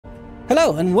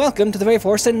Hello and welcome to the very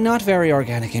forced and not very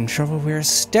organic intro where we're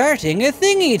starting a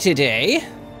thingy today.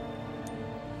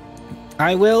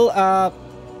 I will,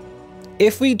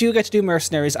 if we do get to do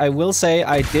mercenaries, I will say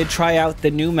I did try out the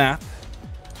new map.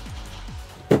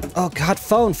 Oh god,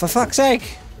 phone, for fuck's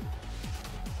sake!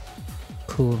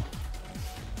 Cool.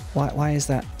 Why is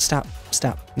that? Stop.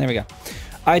 There we go.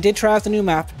 I did try out the new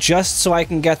map just so I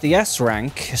can get the S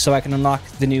rank, so I can unlock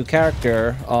the new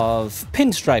character of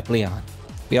Pinstripe Leon.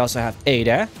 We also have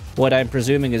Ada, what I'm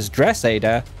presuming is Dress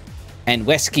Ada, and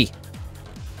Wesker'd.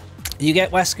 You get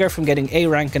Wesker'd from getting A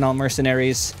rank in all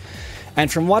mercenaries,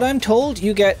 and from what I'm told,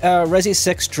 you get Resi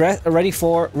 6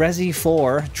 Resi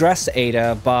 4 Dress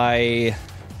Ada by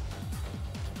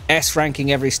S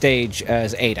ranking every stage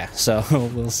as Ada, so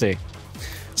we'll see.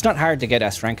 It's not hard to get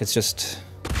S rank, it's just...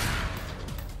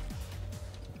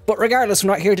 But regardless,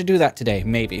 we're not here to do that today,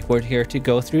 maybe. We're here to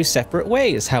go through separate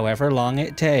ways, however long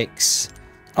it takes.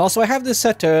 Also, I have this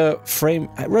set to frame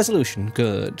resolution.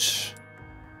 Good.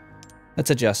 Let's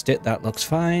adjust it. That looks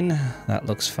fine. That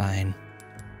looks fine.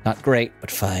 Not great,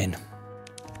 but fine.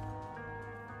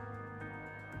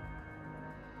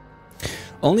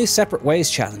 Only separate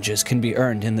ways challenges can be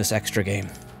earned in this extra game.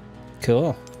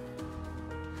 Cool.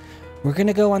 We're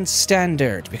gonna go on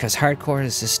standard because hardcore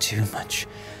is just too much.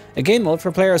 A game mode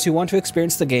for players who want to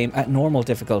experience the game at normal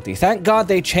difficulty. Thank God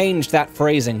they changed that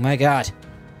phrasing. My God.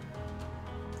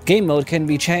 Game mode can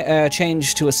be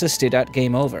changed to assisted at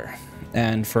game over.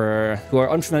 And for who are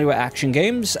unfamiliar with action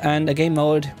games, and a game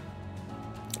mode,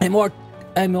 a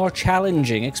more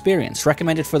challenging experience,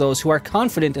 recommended for those who are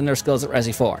confident in their skills at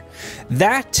Resi 4.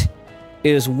 That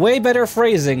is way better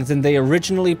phrasing than they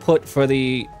originally put for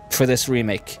this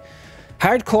remake.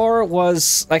 Hardcore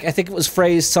was, like, I think it was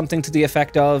phrased something to the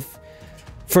effect of,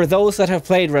 for those that have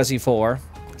played Resi 4,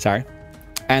 sorry.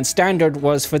 And standard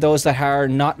was for those that are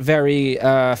not very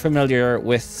familiar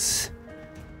with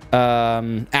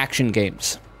action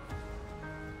games.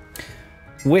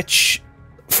 Which,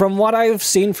 from what I've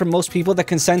seen from most people, the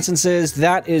consensus is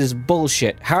that is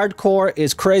bullshit. Hardcore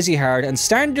is crazy hard, and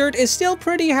standard is still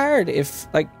pretty hard. If,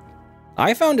 like,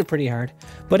 I found it pretty hard.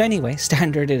 But anyway,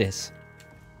 standard it is.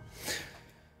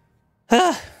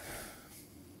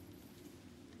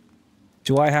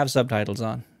 Do I have subtitles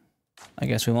on? I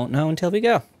guess we won't know until we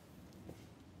go.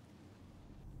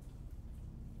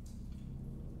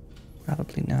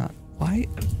 Probably not. Why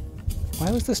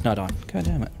was this not on? God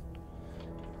damn it.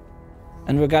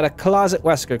 And we've got a closet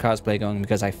Wesker'd cosplay going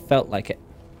because I felt like it.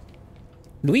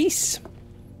 Luis.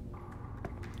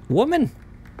 Woman.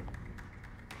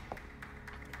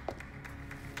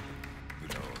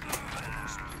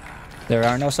 There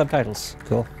are no subtitles.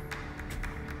 Cool.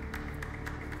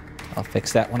 I'll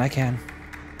fix that when I can.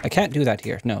 I can't do that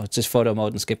here. No, it's just photo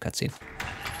mode and skip cutscene.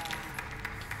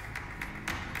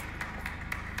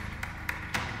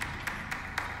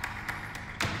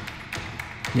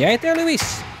 You right there,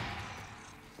 Luis?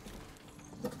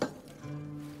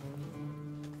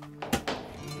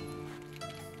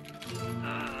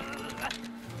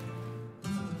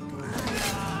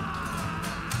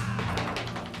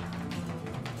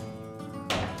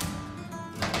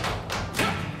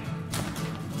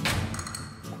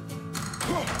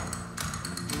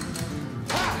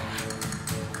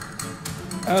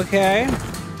 Okay.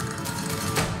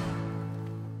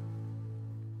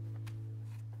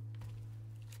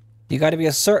 You gotta be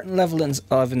a certain level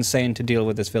of insane to deal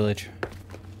with this village.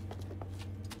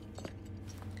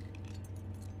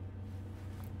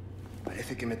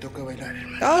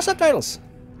 Oh, subtitles!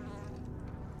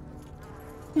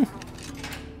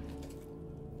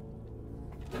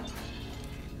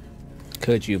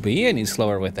 Could you be any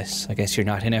slower with this? I guess you're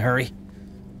not in a hurry.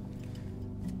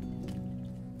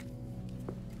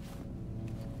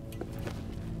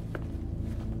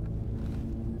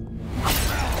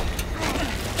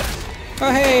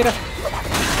 Oh, hey, Ada.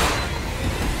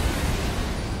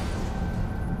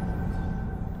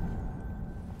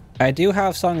 I do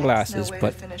have sunglasses,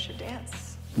 but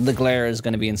the glare is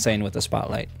going to be insane with the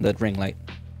spotlight, the ring light.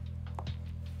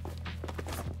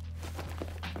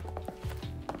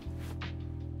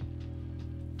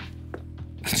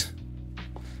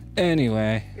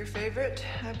 Anyway. Your favorite,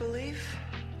 I believe?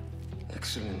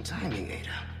 Excellent timing,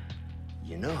 Ada.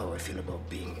 You know how I feel about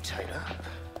being tied up.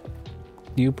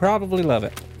 You probably love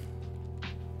it.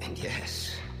 And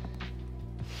yes.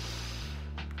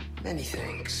 Many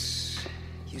thanks.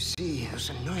 You see, those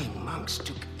annoying monks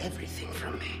took everything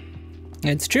from me.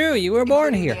 It's true, you were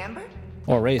born here. Amber?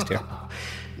 Or raised here.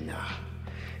 No.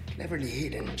 Cleverly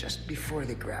hidden just before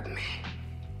they grabbed me.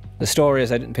 The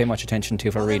stories I didn't pay much attention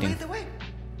to for reading. The way.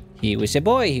 He was a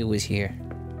boy who was here.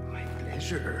 My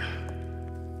pleasure.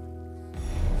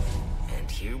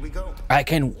 Here we go. I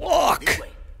can walk! This way.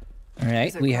 Alright,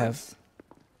 Is it we close? have...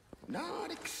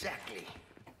 Not exactly,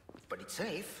 but it's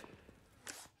safe.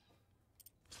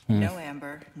 No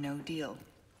Amber, no deal.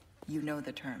 You know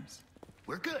the terms.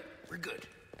 We're good. We're good.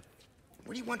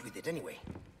 What do you want with it anyway?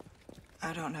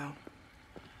 I don't know.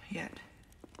 Yet.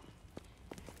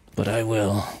 But I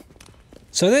will.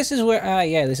 So this is where... Ah,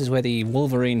 yeah, this is where the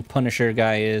Wolverine Punisher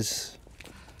guy is.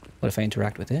 What if I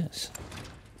interact with this?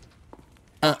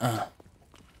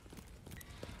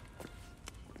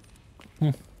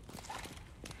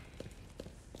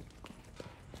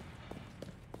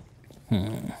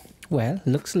 Well,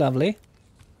 looks lovely.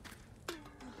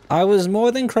 I was more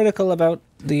than critical about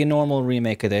the normal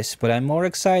remake of this, but I'm more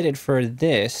excited for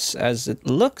this, as it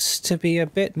looks to be a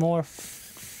bit more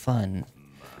fun.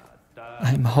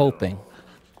 I'm hoping.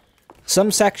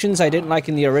 Some sections I didn't like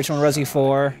in the original Resi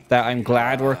 4 that I'm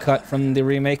glad were cut from the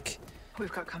remake. We've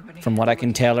got company. From what I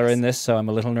can tell are in this, so I'm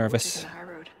a little nervous. Taking the high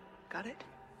road. Got it?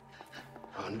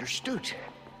 Understood.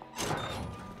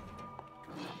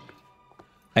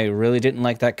 I really didn't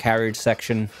like that carriage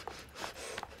section.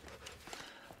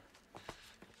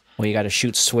 Where you gotta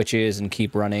shoot switches and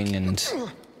keep running and...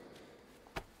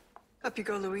 Up you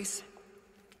go, Luis.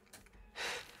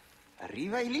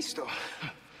 Arriba y listo.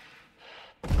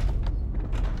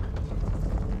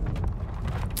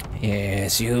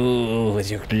 Yes, you with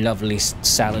your lovely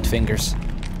salad fingers.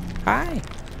 Hi.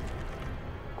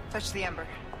 Fetch the Amber.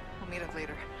 We'll meet up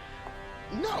later.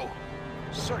 No.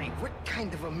 Sorry, what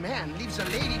kind of a man leaves a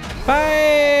lady?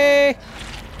 Bye!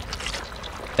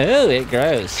 Oh, it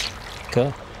grows.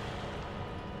 Cool.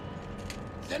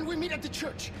 Then we meet at the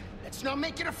church. Let's not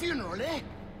make it a funeral, eh?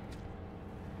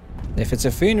 If it's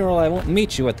a funeral, I won't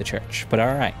meet you at the church, but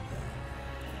alright.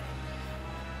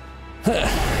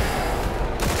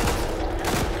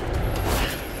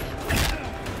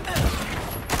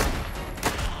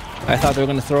 I thought they were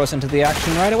going to throw us into the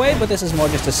action right away, but this is more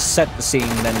just to set the scene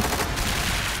than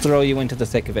throw you into the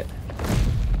thick of it.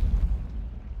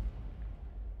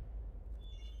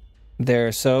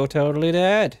 They're so totally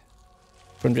dead.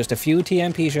 From just a few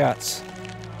TMP shots.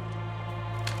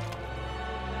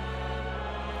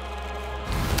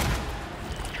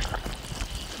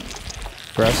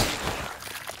 Gross.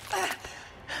 Not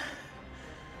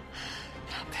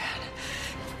bad.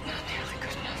 Not nearly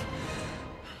good enough.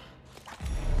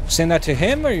 Send that to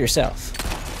him or yourself?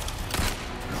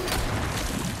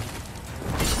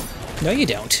 No, you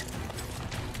don't.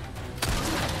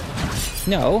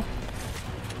 No.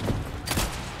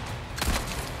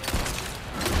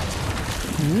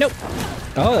 Nope.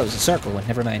 Oh, that was a circle one.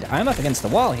 Never mind. I'm up against the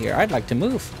wall here. I'd like to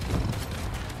move.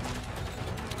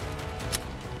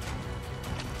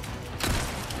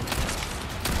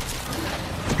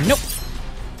 Nope.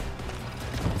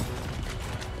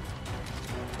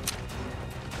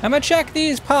 I'm gonna check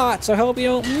these pots. I hope you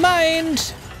don't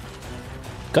mind.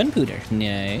 Gunpowder.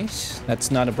 Nice.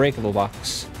 That's not a breakable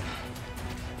box.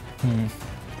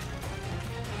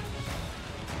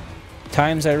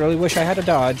 Times I really wish I had a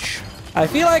dodge. I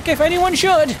feel like if anyone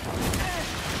should.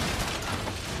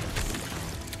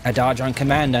 A dodge on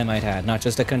command I might add, not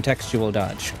just a contextual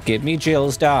dodge. Give me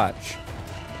Jill's dodge.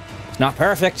 It's not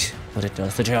perfect, but it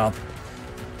does the job.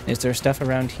 Is there stuff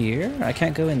around here? I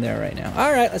can't go in there right now.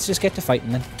 Alright, let's just get to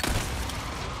fighting then.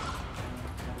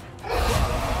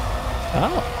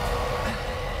 Oh.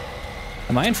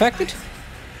 Am I infected?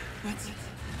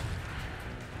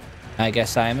 I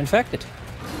guess I am infected.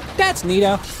 That's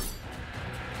neato.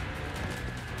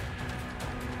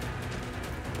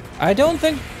 I don't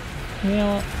think... You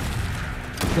know...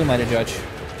 Who am I to judge?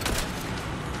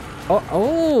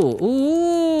 Oh,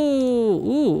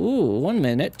 ooh, 1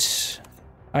 minute.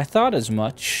 I thought as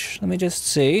much. Let me just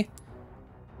see.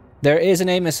 There is an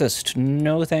aim assist.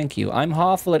 No, thank you. I'm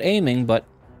awful at aiming, but...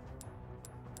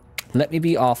 Let me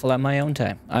be awful at my own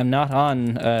time. I'm not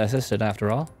on assisted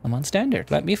after all. I'm on standard.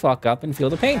 Let me fuck up and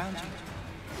feel the pain.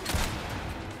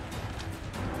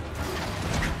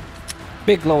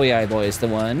 Big glowy eye boy is the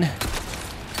one.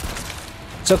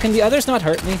 So can the others not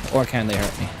hurt me, or can they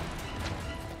hurt me?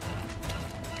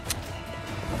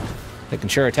 They can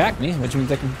sure attack me, which means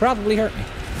they can probably hurt me.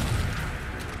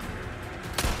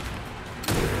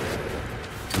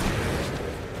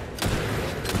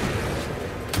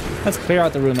 Let's clear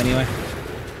out the room anyway.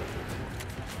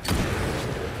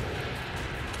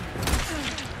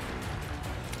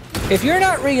 If you're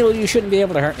not real, you shouldn't be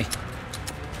able to hurt me.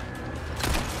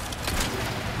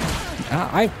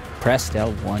 I pressed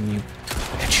L1, you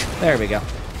bitch. There we go.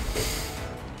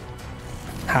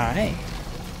 Hi.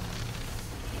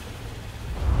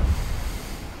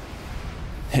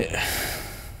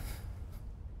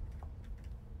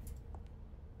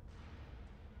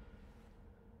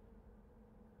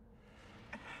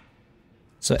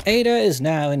 So Ada is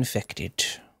now infected.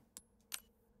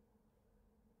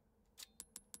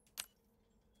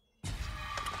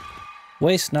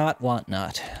 Waste not, want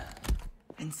not.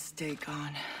 And stay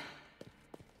gone.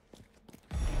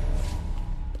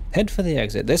 Head for the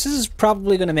exit. This is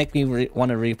probably going to make me want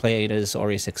to replay Ada's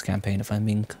Ori 6 campaign, if I'm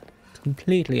being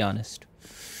completely honest.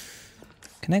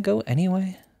 Can I go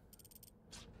anyway?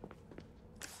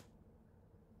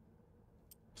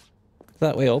 Is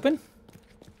that way open?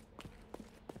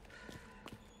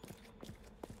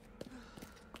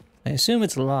 I assume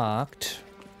it's locked.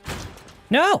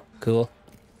 No! Cool.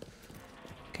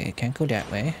 Okay, can't go that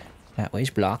way. That way's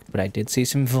blocked, but I did see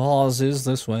some vases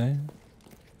this way.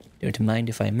 Don't mind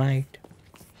if I might.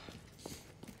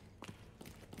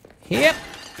 Yep.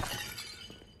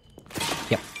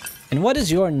 Yep. And what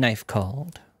is your knife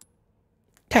called?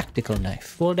 Tactical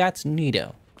knife. Well, that's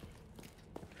neato.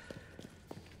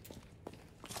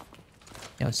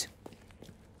 Yes.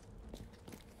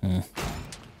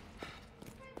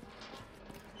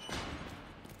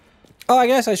 Oh, I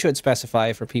guess I should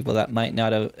specify for people that might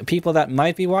not have, people that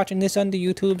might be watching this on the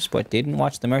YouTubes but didn't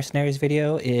watch the Mercenaries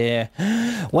video.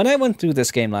 When I went through this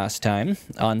game last time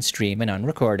on stream and on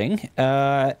recording,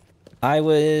 I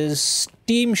was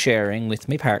Steam sharing with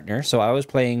my partner, so I was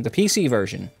playing the PC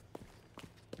version.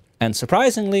 And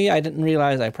surprisingly, I didn't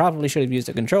realize I probably should have used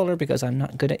a controller because I'm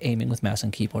not good at aiming with mouse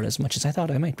and keyboard as much as I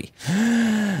thought I might be.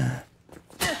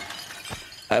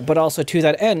 But also to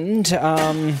that end,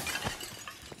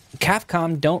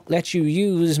 Capcom don't let you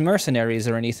use Mercenaries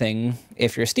or anything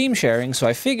if you're Steam sharing, so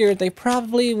I figured they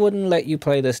probably wouldn't let you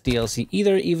play this DLC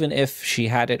either, even if she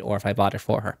had it or if I bought it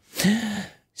for her.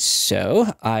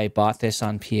 So I bought this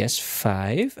on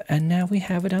PS5, and now we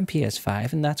have it on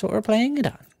PS5, and that's what we're playing it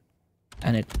on.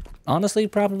 And it honestly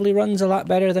probably runs a lot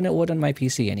better than it would on my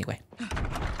PC anyway.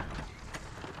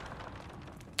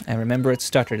 I remember it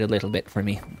stuttered a little bit for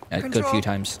me a good few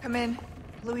times. Come in.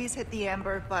 Louise hit the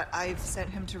amber, but I've sent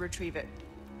him to retrieve it.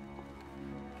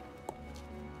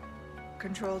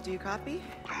 Control, do you copy?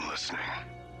 I'm listening.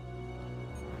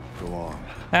 Go on.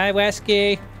 Hi,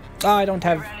 Wesky. Oh, I don't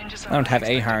have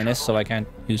a harness, so I can't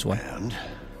use one. And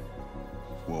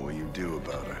what will you do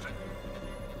about it?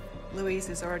 Louise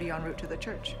is already en route to the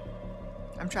church.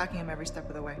 I'm tracking him every step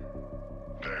of the way.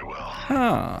 Very well.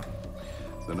 Huh.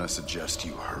 Then I suggest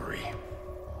you hurry.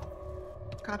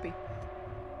 Copy.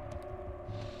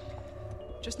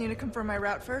 Just need to confirm my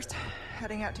route first.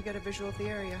 Heading out to get a visual of the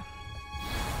area.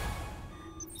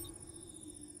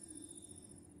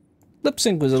 Lip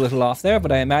sync was a little off there,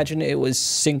 but I imagine it was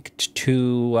synced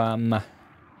to,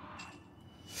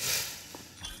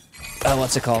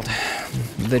 what's it called?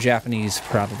 The Japanese,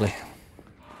 probably.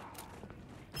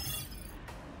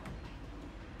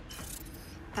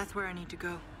 That's where I need to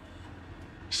go.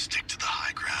 Stick to the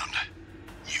high ground.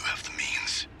 You have the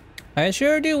means. I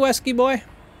sure do, Wesky boy.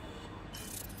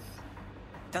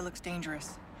 That looks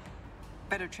dangerous.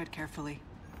 Better tread carefully.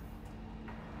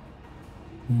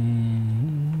 I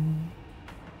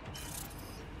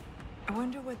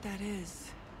wonder what that is.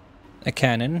 A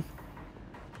cannon.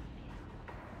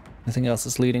 Nothing else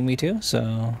is leading me to,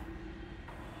 so...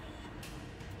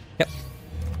 Yep.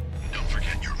 Don't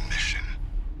forget your mission.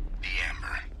 The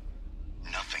Amber.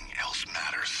 Nothing else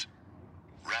matters.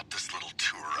 Wrap this little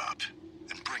tour up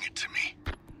and bring it to me.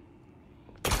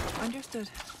 Understood.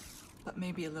 But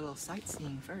maybe a little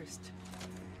sightseeing first.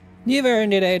 You've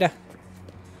earned it, Ada.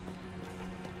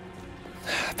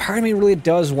 Part of me really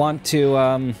does want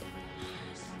to,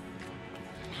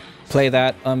 play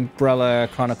that Umbrella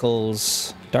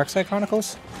Chronicles... Darkside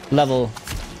Chronicles? Level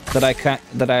that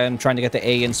I am trying to get the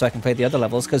A in so I can play the other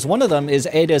levels, because one of them is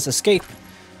Ada's escape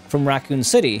from Raccoon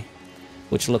City,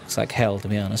 which looks like hell, to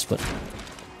be honest, but...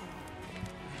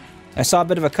 I saw a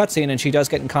bit of a cutscene and she does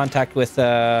get in contact with,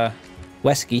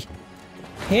 Wesky.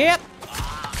 Yep.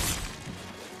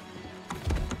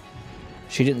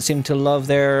 She didn't seem to love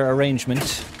their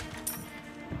arrangement.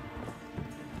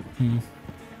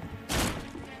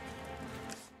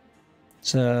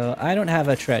 So, I don't have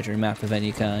a treasure map of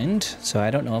any kind, so I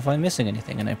don't know if I'm missing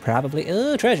anything, and I probably...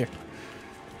 Oh, treasure!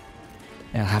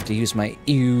 I'll have to use my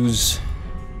ooze.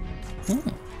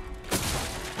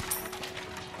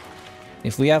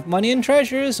 If we have money and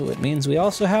treasures, it means we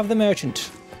also have the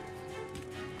merchant.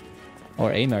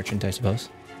 Or a merchant, I suppose.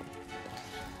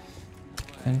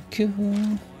 And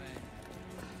cool.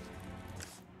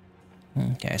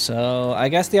 Okay, so I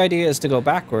guess the idea is to go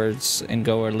backwards and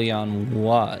go where Leon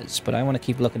was, but I want to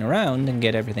keep looking around and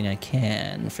get everything I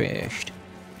can first.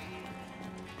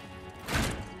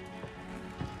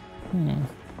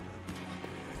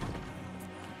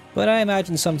 But I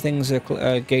imagine some things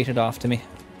are gated off to me.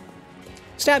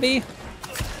 Stabby!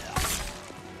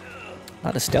 A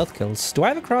lot of stealth kills. Do I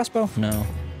have a crossbow? No.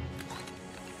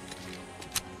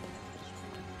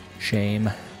 Shame.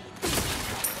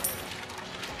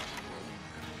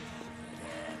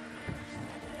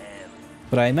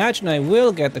 But I imagine I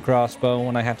will get the crossbow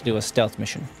when I have to do a stealth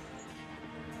mission.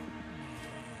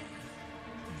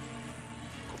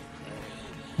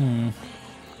 And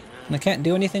I can't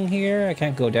do anything here. I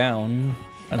can't go down.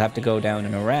 I'll have to go down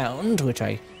and around, which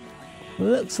I...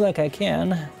 looks like I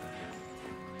can.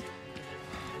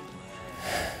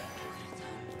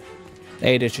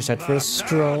 Ada's just out for a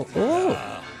stroll.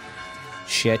 Oh!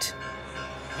 Shit.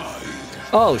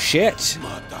 Oh, shit!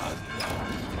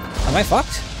 Am I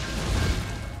fucked?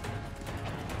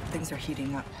 Things are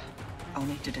heating up. I'll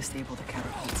need to disable the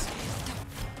catapults.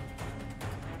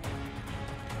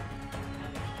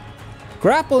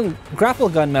 Grapple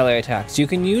gun melee attacks. You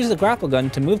can use the grapple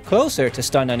gun to move closer to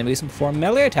stun enemies and perform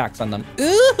melee attacks on them.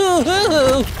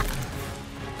 Ooh!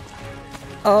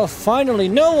 Oh, finally,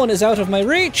 no one is out of my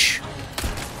reach!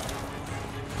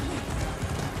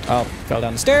 Oh, fell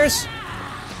down the stairs.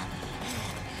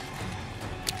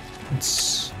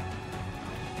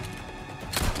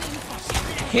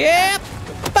 Yep!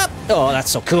 Bop. Oh, that's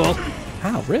so cool.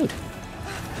 How rude.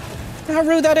 How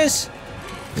rude that is.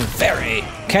 Very.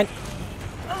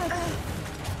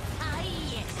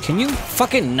 Can you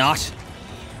fucking not?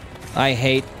 I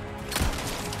hate...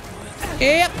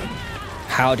 Yep!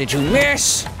 How did you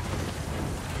miss?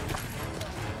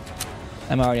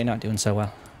 I'm already not doing so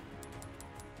well.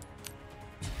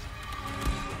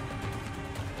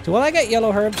 So will I get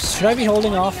yellow herbs? Should I be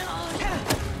holding off?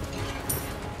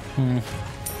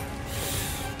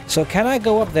 So can I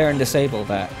go up there and disable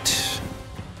that?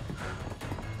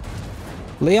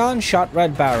 Leon shot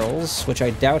red barrels, which I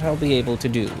doubt I'll be able to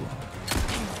do.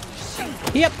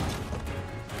 Yep.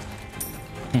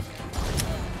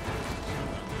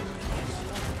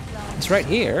 It's right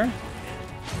here.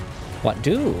 What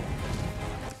do?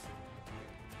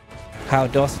 How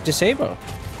doth disable?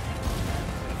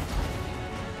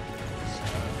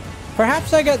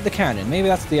 Perhaps I get the cannon. Maybe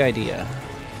that's the idea.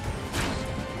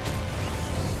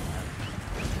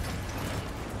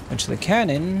 Which the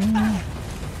cannon...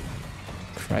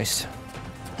 Christ.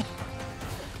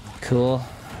 Cool.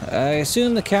 I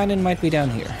assume the cannon might be down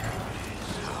here.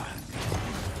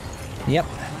 Yep.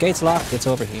 Gate's locked. It's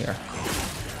over here.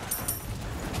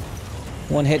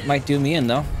 One hit might do me in,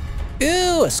 though.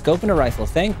 Ooh, a scope and a rifle.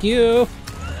 Thank you.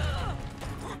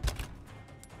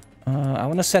 I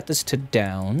want to set this to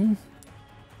down.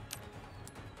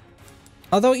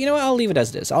 Although, you know what? I'll leave it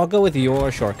as it is. I'll go with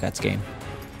your shortcuts game.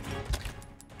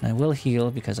 I will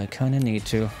heal because I kind of need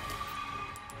to.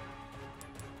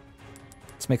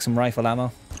 Let's make some rifle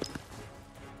ammo.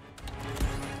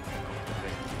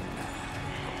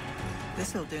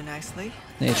 This'll do nicely.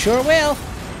 It sure will.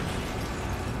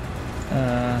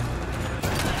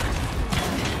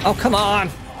 Oh, come on.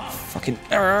 Fucking...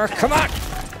 come on.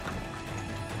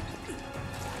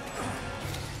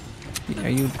 Are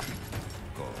you...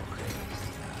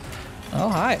 Oh,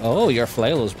 hi. Oh, your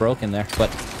flail is broken there, but...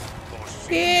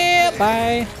 Yeah,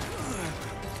 bye.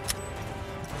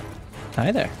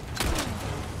 Hi there.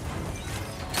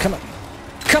 Come on.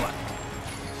 Come on.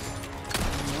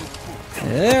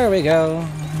 There we go.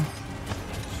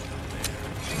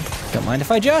 Don't mind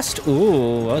if I just...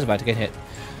 Ooh, I was about to get hit.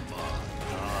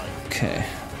 Okay.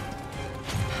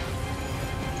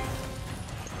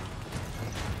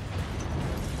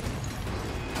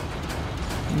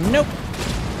 Nope.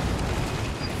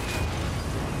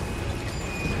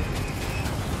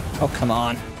 Oh, come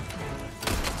on.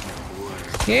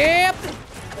 Yep.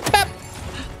 Bop.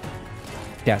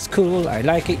 That's cool. I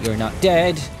like it. You're not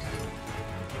dead.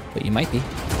 But you might be.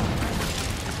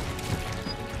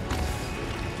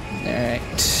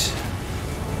 Alright.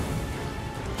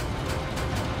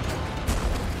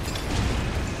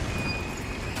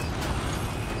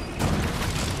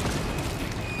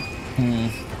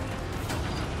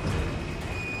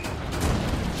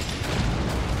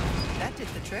 That did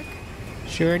the trick.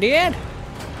 Sure did.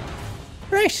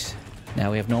 Right.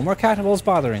 Now we have no more catapults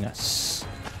bothering us.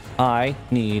 I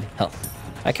need help.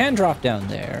 I can drop down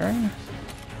there.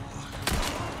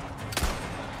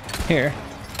 Here.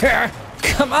 Here.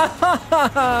 Come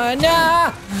on!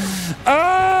 Nah!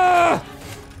 Ah!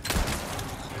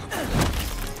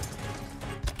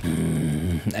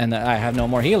 And I have no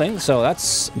more healing, so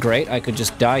that's great. I could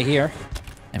just die here.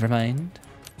 Never mind.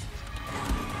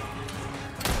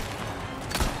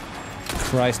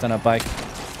 Christ on a bike.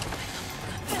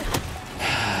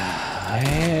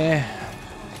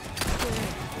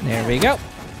 There we go.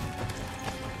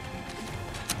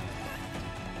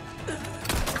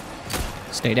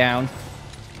 Stay down.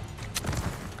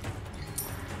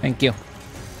 Thank you.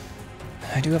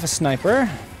 I do have a sniper.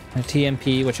 A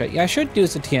TMP, which I should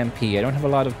use a TMP. I don't have a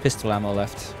lot of pistol ammo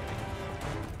left.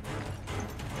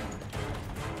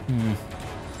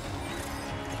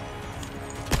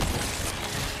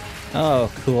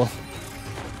 Oh, cool.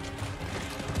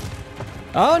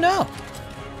 Oh, no!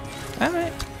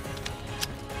 Alright.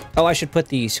 Oh, I should put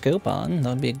the scope on. That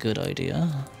would be a good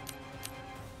idea.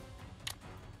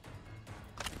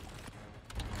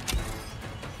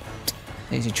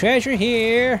 There's a treasure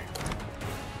here.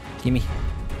 Gimme.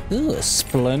 Ooh, a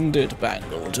splendid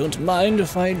bangle. Don't mind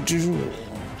if I do.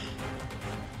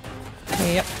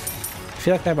 Yep. I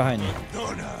feel like they're behind me.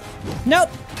 Nope!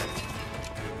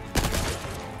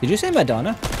 Did you say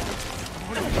Madonna?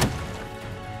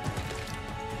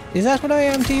 Is that what I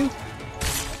am to you?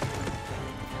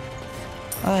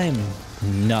 I'm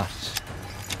not.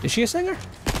 Is she a singer?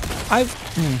 I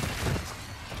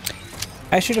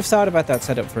should have thought about that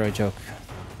setup for a joke.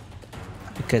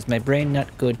 Because my brain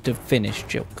not good to finish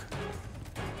joke.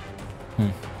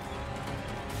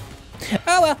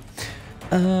 Oh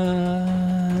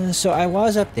well. So I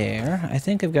was up there. I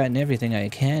think I've gotten everything I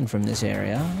can from this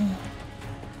area.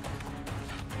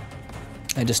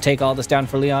 I just take all this down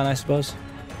for Leon, I suppose.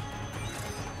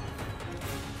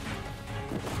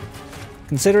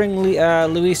 Considering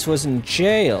Luis was in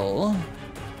jail,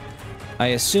 I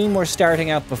assume we're starting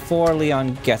out before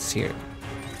Leon gets here.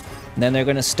 And then they're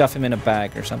going to stuff him in a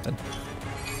bag or something.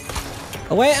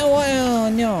 Oh, wait, oh,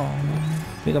 no.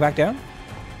 Can we go back down?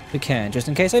 We can, just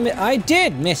in case I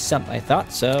did miss something, I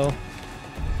thought so.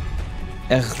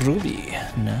 A ruby.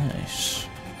 Nice.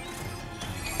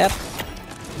 Yep.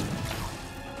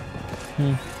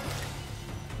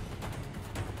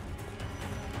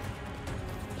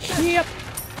 Yep.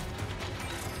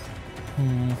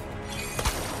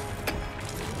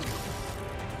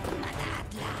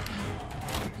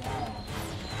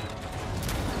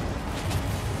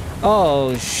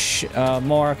 Oh,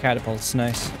 more catapults.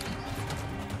 Nice.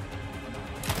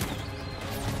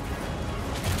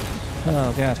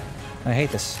 Oh, God. I hate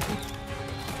this.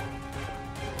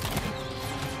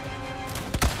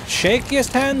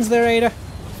 Shakiest hands there, Ada.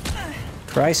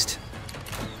 Christ.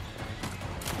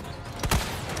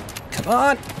 Come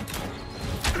on.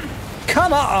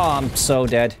 Come on. Oh, I'm so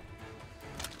dead.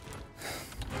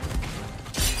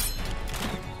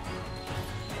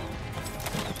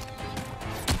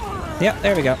 Yep,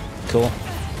 there we go. Cool.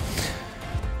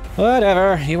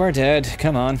 Whatever, you are dead.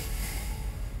 Come on.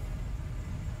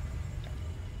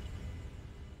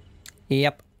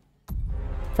 Yep.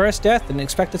 First death, didn't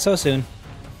expect it so soon.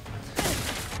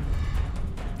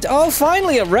 Oh,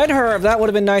 finally a red herb! That would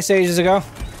have been nice ages ago.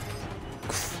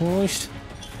 Christ.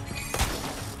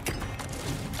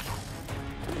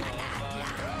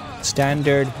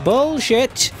 Standard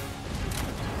bullshit.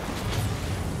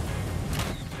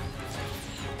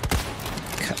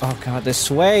 Oh god,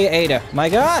 this way, Ada. My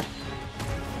god!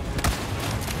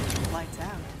 Lights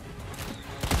out.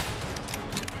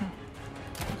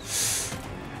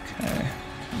 Okay.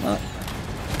 Come on.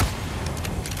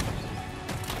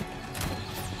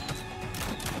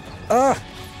 Ugh!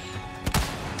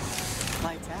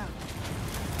 Lights out.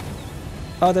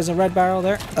 Oh, there's a red barrel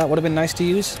there. That would have been nice to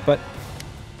use, but...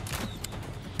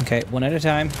 Okay, one at a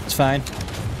time. It's fine.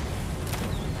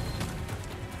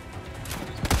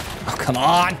 Oh, come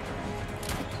on!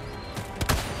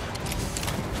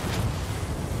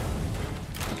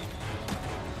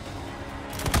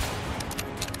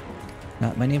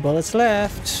 Not many bullets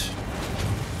left.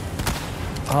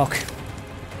 Oh,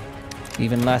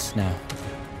 even less now.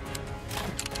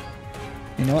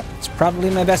 You know what? It's probably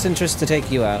in my best interest to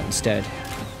take you out instead.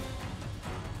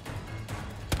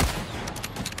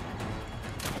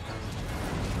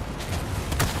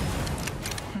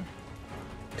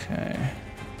 Okay.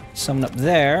 Someone up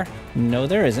there. No,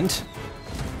 there isn't.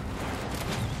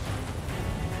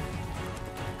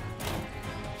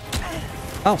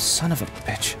 Oh, son of a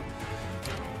bitch.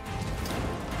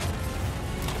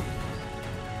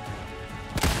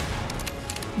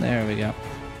 There we go.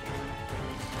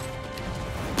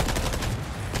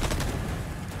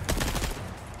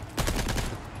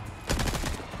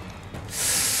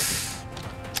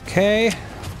 Okay.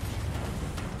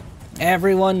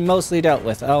 Everyone mostly dealt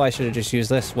with. Oh, I should have just used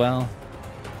this. Well.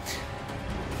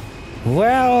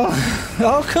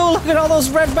 Oh, cool. Look at all those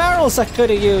red barrels I could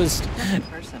have used.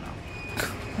 Personal.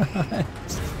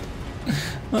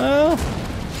 Well,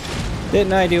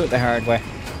 didn't I do it the hard way?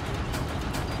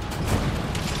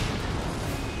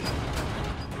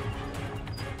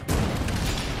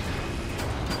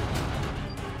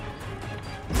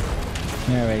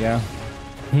 There we go.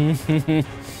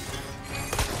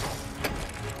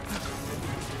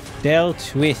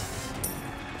 Dealt with.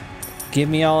 Give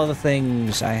me all the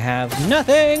things. I have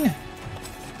nothing.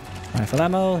 Rifle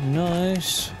ammo,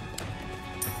 nice.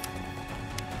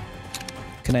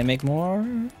 Can I make more?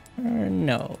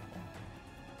 No.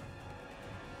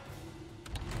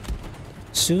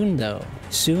 Soon though.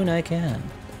 Soon I can.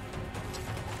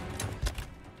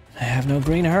 I have no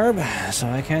green herb, so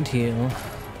I can't heal.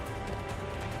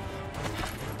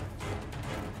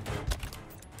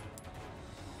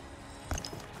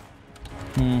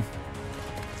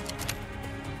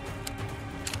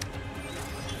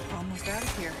 Almost out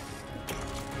of here.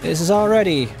 This is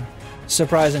already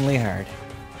surprisingly hard.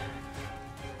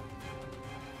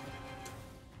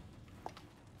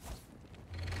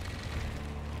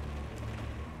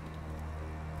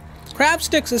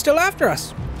 Crabsticks is still after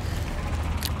us.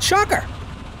 Shocker!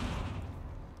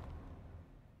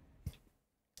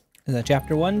 Is that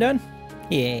chapter 1 done?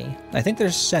 Yay. I think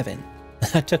there's 7.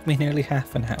 That took me nearly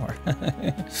half an hour.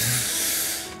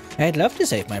 I'd love to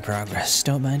save my progress.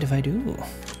 Don't mind if I do.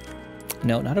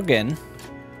 No, not again.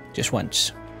 Just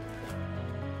once.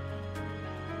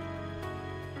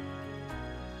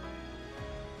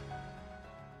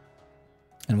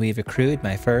 And we've accrued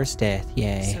my first death.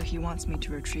 Yay. So he wants me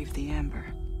to retrieve the amber.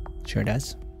 Sure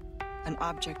does. An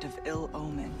object of ill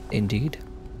omen. Indeed.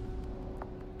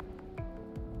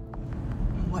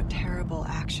 What terrible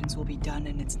actions will be done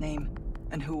in its name,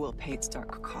 and who will pay its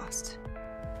dark cost?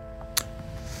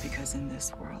 Because in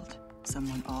this world,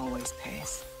 someone always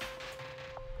pays.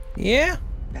 Yeah.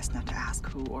 Best not to ask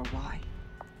who or why.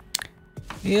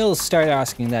 You'll start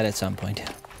asking that at some point.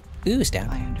 Ooh, stab.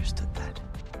 I understood that.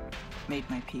 Made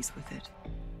my peace with it.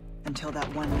 Until that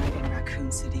one night in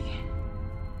Raccoon City.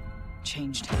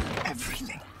 Changed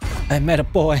everything. I met a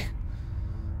boy.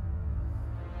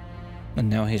 And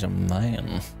now he's a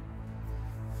man.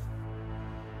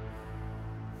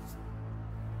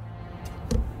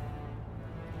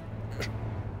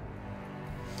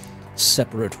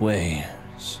 Separate ways.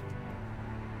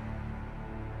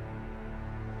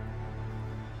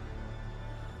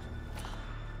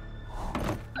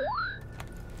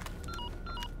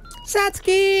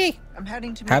 Satsuki! I'm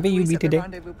heading to How meet be you Luis be at the today?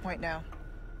 rendezvous point now.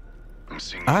 I'm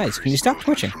seeing Eyes, can you stop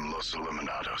twitching? from Los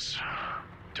Eliminados.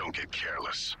 Don't get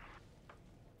careless.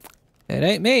 It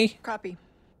ain't me. Copy.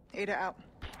 Ada out.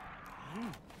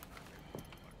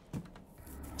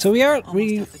 So we are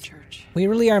Almost at the church. we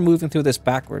really are moving through this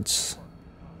backwards.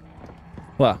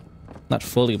 Well, not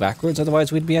fully backwards,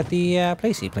 otherwise we'd be at the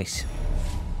placey place.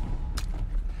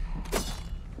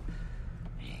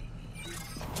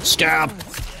 Stop!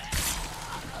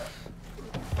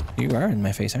 You are in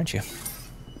my face, aren't you?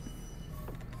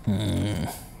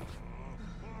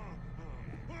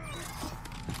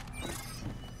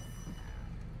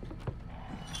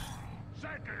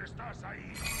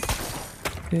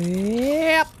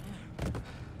 Yep.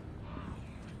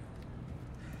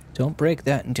 Don't break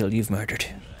that until you've murdered.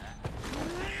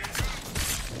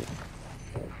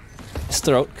 His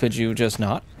throat, could you just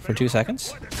not for 2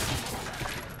 seconds?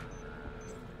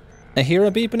 I hear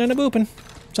a beeping and a booping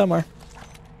somewhere.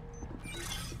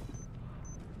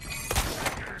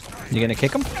 You gonna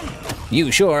kick him? You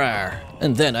sure are.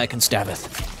 And then I can stab it.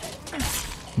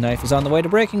 Knife is on the way to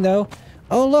breaking though.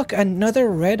 Oh look, another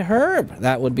red herb.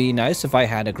 That would be nice if I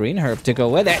had a green herb to go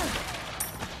with it.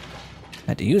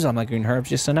 Had to use all my green herbs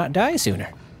just to not die sooner.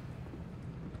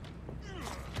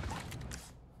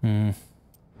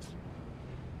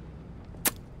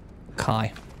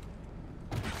 Kai.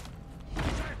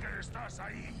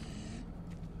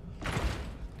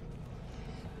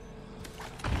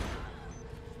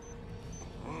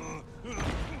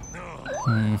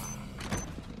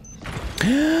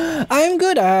 I'm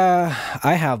good.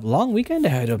 I have long weekend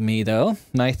ahead of me, though.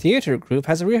 My theater group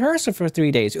has a rehearsal for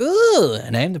 3 days. Ooh,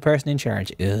 and I'm the person in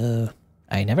charge. Ooh,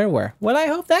 I never were. Well, I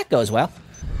hope that goes well.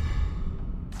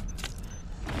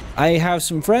 I have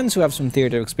some friends who have some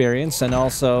theater experience, and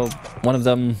also one of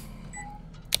them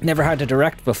never had to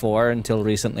direct before until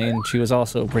recently, and she was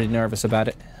also pretty nervous about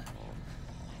it.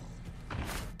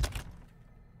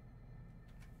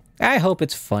 I hope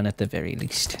it's fun at the very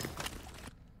least.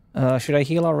 Should I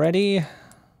heal already?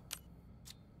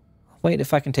 Wait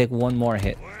if I can take one more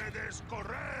hit.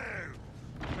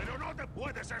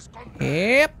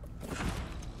 Yep.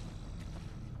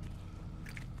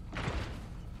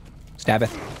 Stab it.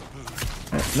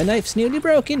 My knife's nearly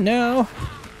broken now.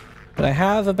 But I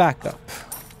have a backup.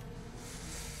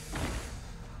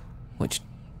 Which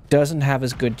doesn't have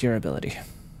as good durability.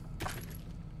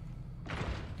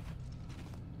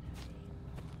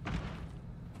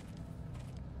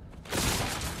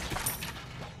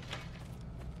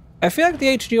 I feel like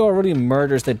the HDR really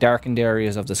murders the darkened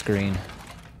areas of the screen.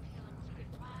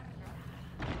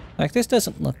 Like, this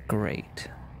doesn't look great.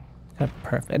 Kind of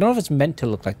perfect. I don't know if it's meant to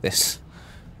look like this,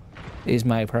 is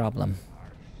my problem.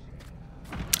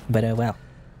 But oh well.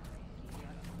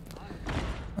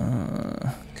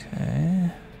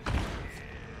 Okay.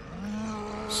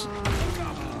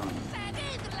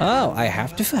 Oh, I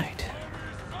have to fight.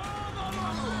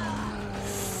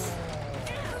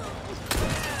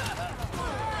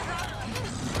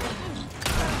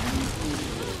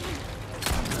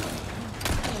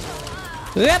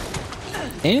 Yep.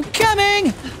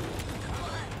 Incoming!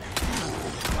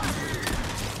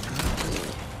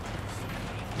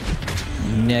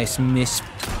 Nice miss,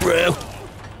 bro.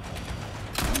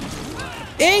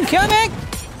 Incoming!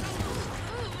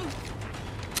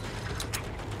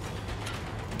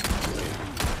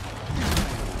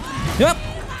 Yep.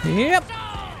 Yep.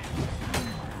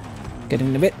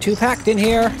 Getting a bit too packed in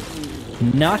here.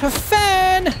 Not a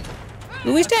fan.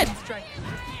 Ooh, he's dead.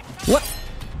 What?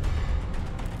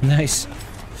 Nice.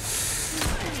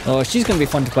 Oh, she's gonna be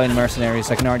fun to play in Mercenaries,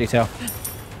 I can already tell.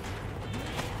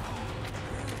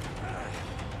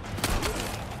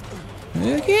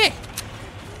 Okay.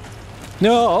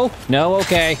 No, no,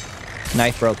 okay.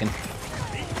 Knife broken.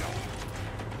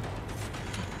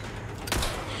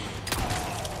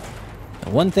 The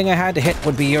one thing I had to hit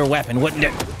would be your weapon, wouldn't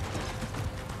it?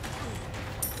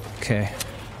 Okay.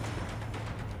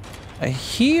 I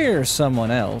hear someone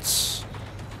else.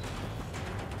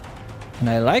 And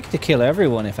I like to kill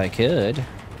everyone if I could.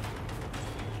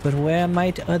 But where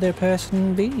might the other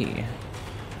person be?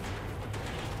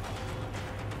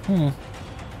 Oh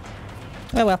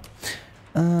well.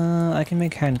 I can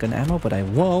make handgun ammo, but I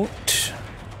won't.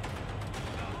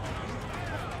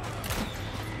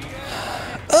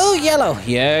 Oh, yellow!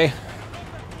 Yay.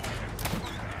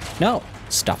 No,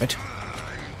 stop it.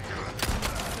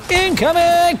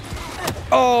 Incoming!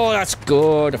 Oh, that's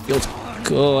good. It feels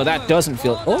good. That doesn't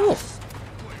feel... Oh!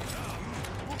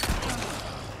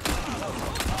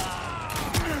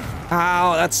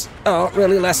 Ow, that's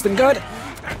really less than good.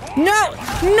 No!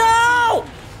 No!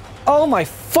 Oh my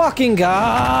fucking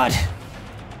god!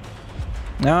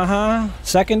 Uh-huh.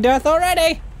 Second death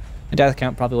already! A death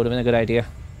count probably would have been a good idea.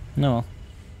 No.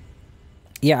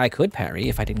 Yeah, I could parry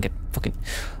if I didn't get fucking...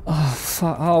 Oh,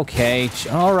 fuck. Okay.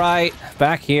 Alright.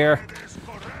 Back here.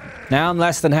 Now I'm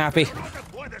less than happy.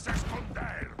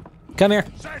 Come here.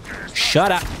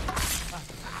 Shut up.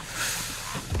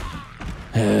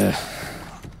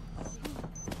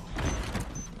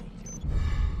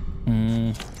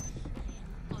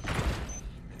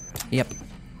 Yep.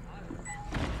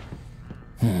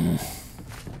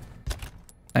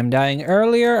 I'm dying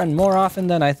earlier and more often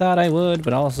than I thought I would,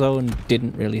 but also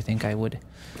didn't really think I would.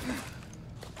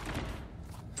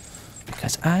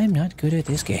 Because I'm not good at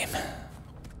this game.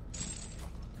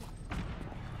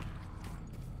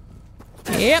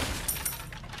 Yep.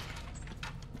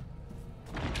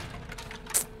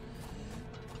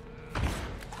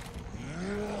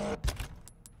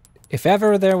 If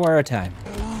ever there were a time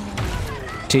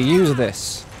to use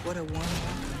this. What a wonder.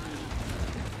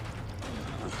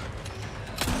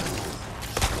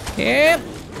 Yep.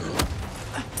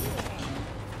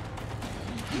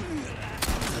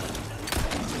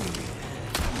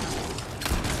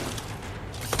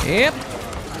 Yep.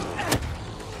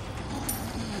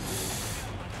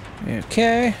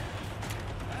 Okay.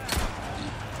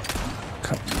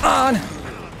 Come on.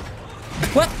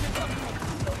 What?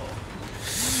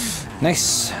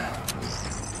 Nice.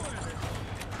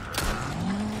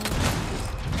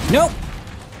 Nope.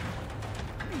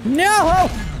 No.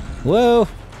 Whoa.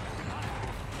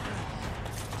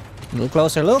 A little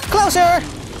closer, a little closer.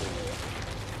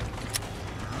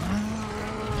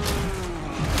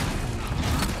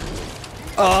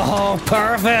 Oh,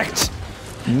 perfect.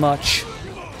 Much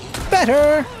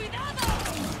better.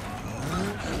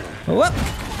 Whoop.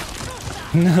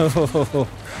 No.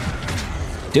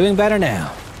 Doing better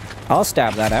now. I'll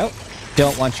stab that out.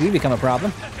 Don't want you to become a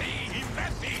problem.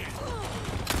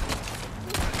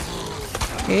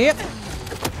 Yep.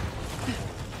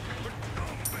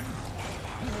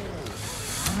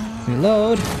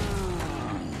 Reload.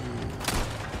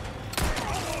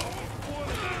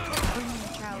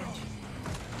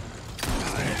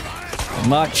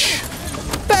 Much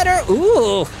better.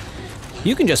 Ooh.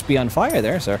 You can just be on fire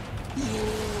there, sir.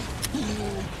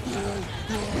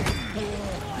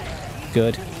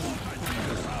 Good.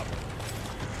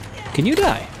 Can you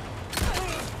die?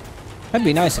 That'd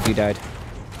be nice if you died.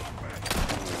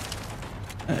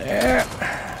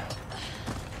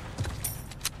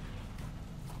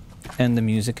 And the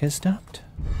music has stopped.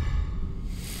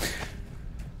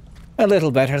 A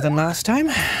little better than last time.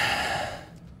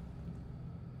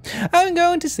 I'm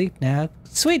going to sleep now.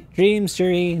 Sweet dreams,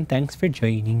 Shireen. Thanks for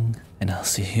joining. And I'll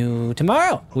see you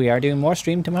tomorrow. We are doing more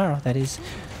stream tomorrow, that is.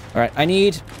 Alright, I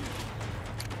need...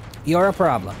 You're a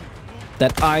problem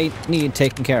that I need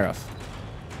taken care of.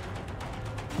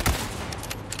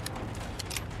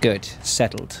 Good.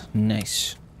 Settled.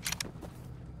 Nice.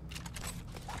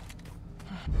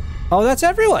 Oh, that's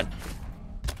everyone!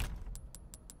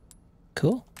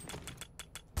 Cool.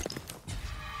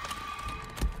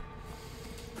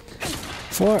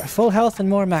 For full health and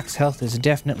more max health is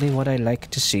definitely what I like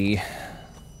to see.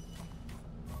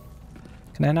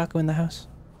 Can I not go in the house?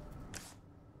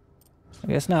 I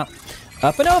guess not.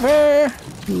 Up and over!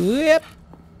 Yep.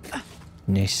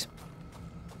 Nice.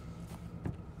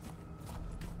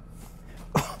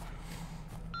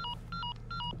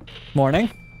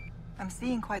 Morning. I'm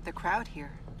seeing quite the crowd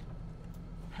here.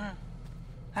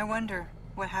 I wonder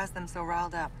what has them so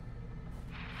riled up.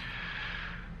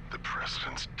 The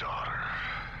president's daughter.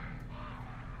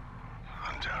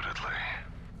 Undoubtedly.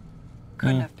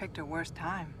 Couldn't have picked a worse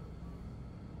time.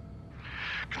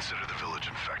 Consider the village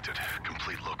infected.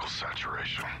 Complete local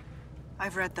saturation.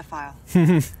 I've read the file.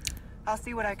 I'll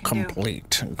see what I can do.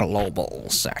 Complete global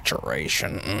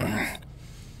saturation.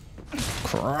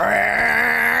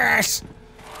 Chris!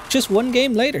 Just one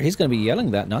game later, he's going to be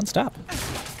yelling that non-stop.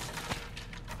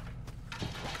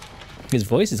 His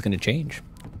voice is going to change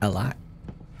a lot.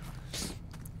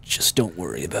 Just don't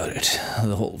worry about it.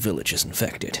 The whole village is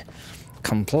infected.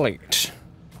 Complete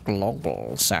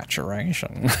global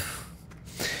saturation.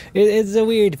 It's a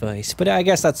weird voice, but I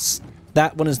guess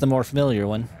that one is the more familiar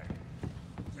one.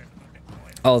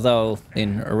 Although,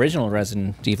 in original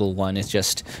Resident Evil 1, it's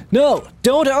just, no,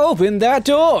 don't open that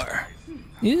door!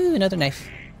 Ooh, another knife.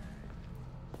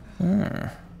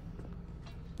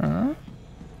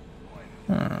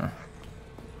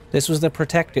 This was the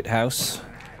protected house.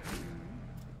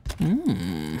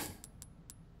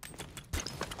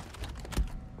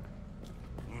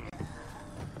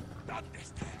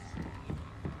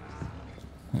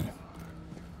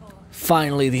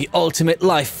 Finally, the ultimate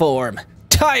life form.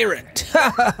 Tyrant!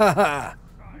 Ha ha ha ha!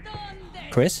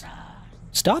 Chris?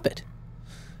 Stop it.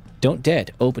 Don't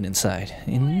dead. Open inside.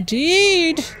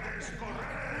 Indeed!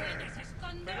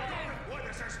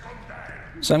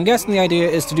 So I'm guessing the idea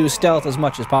is to do stealth as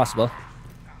much as possible.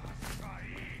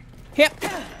 Yep.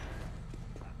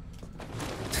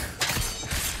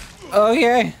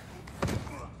 Okay.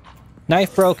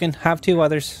 Knife broken. Have two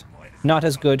others. Not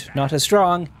as good, not as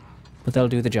strong, but they'll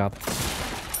do the job.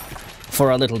 For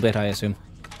a little bit, I assume.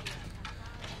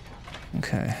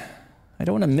 Okay. I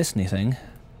don't want to miss anything.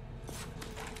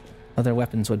 Other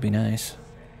weapons would be nice.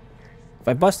 If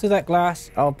I bust through that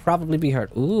glass, I'll probably be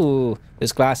hurt. Ooh,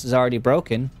 this glass is already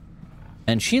broken.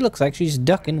 And she looks like she's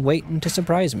ducking, waiting to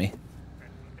surprise me.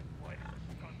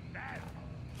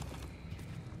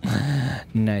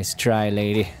 Nice try,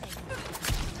 lady.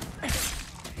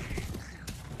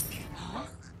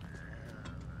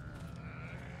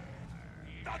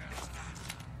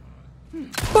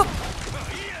 Boop.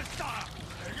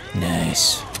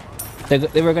 Nice.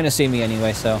 They were going to see me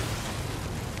anyway, so...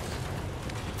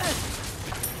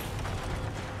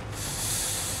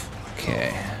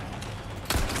 Okay.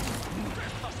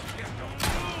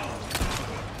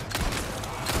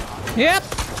 Yep.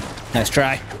 Nice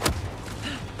try.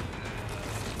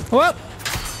 Whoop.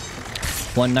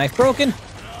 One knife broken.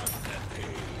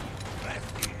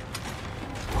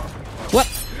 Whoop.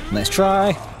 Nice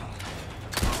try.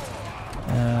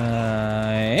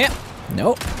 Yep.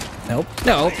 Nope. Nope.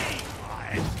 No.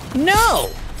 No!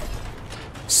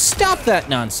 Stop that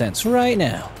nonsense right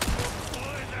now.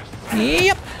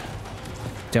 Yep.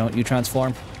 Don't you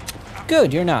transform.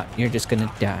 Good, you're not. You're just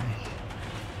gonna die.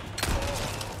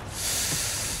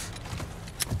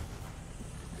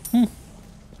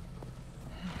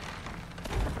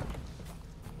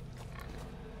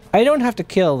 I don't have to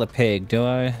kill the pig, do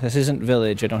I? This isn't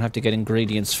village. I don't have to get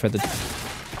ingredients for the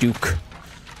Duke.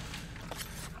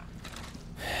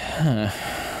 Huh.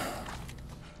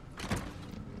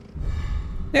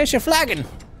 There's your flagon!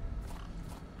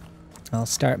 I'll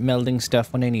start melding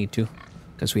stuff when I need to,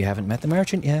 because we haven't met the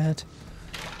merchant yet.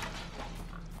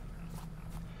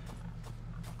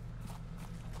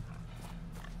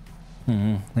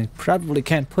 I probably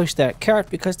can't push that cart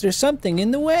because there's something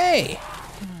in the way.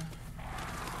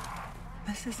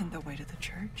 This isn't the way to the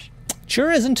church.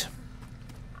 Sure isn't.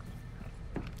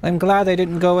 I'm glad they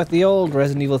didn't go with the old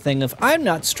Resident Evil thing of, I'm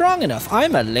not strong enough,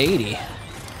 I'm a lady.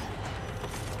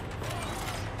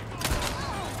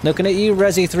 Looking at you,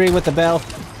 Resi 3 with the bell.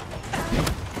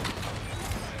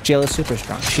 Jill is super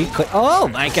strong. She could... Oh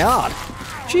my god!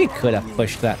 She could have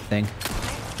pushed that thing.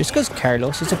 Just because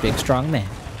Carlos is a big, strong man.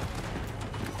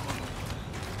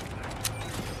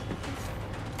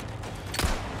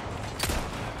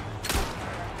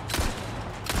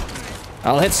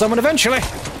 I'll hit someone eventually!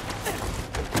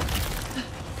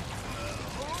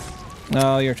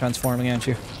 Oh, you're transforming, aren't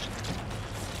you?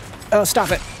 Oh,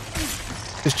 stop it!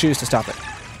 Just choose to stop it.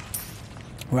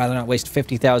 Rather not waste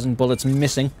 50,000 bullets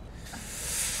missing.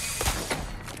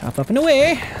 Hop up and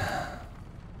away!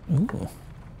 Ooh.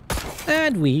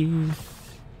 And weave.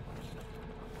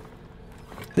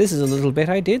 This is a little bit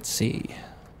I did see.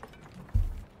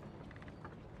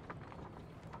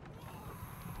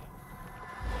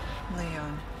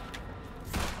 Leon,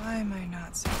 why am I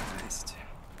not surprised?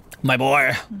 My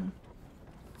boy!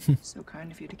 So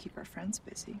kind of you to keep our friends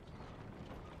busy.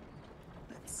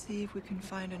 Let's see if we can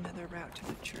find another route to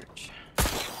the church.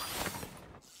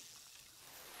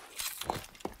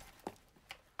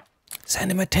 Send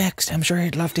him a text. I'm sure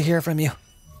he'd love to hear from you.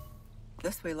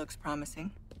 This way looks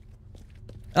promising.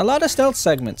 A lot of stealth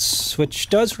segments, which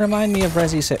does remind me of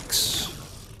Resi 6.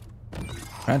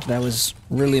 Granted, I was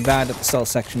really bad at the stealth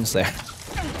sections there.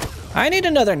 I need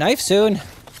another knife soon.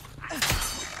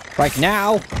 Like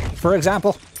now, for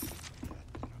example.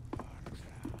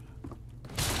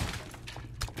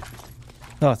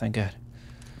 Oh, thank God.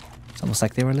 It's almost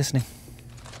like they were listening.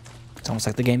 It's almost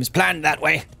like the game is planned that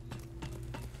way.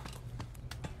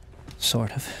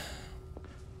 Sort of.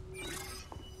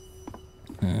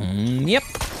 Yep.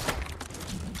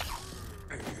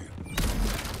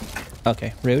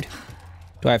 Okay, rude.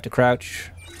 Do I have to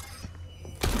crouch?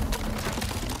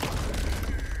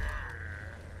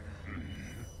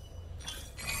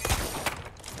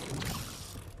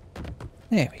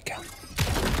 There we go.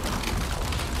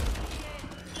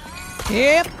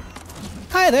 Yep.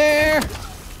 Hi there.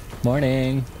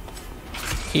 Morning.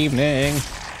 Evening.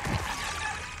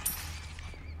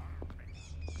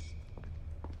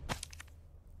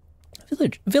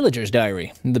 Villager's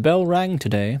diary. The bell rang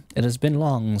today. It has been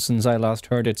long since I last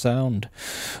heard it sound.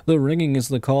 The ringing is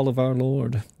the call of our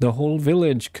Lord. The whole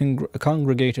village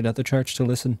congregated at the church to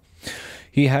listen.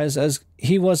 He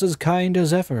was as kind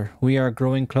as ever. We are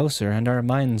growing closer, and our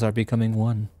minds are becoming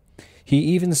one. He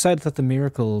even said that the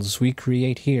miracles we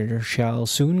create here shall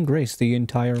soon grace the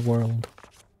entire world.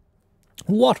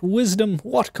 What wisdom,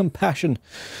 what compassion!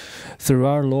 Through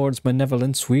our Lord's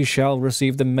benevolence we shall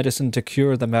receive the medicine to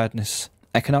cure the madness.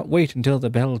 I cannot wait until the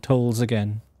bell tolls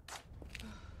again.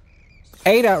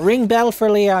 Ada, ring bell for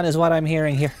Leon is what I'm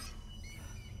hearing here.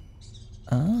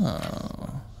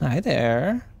 Oh, hi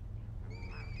there.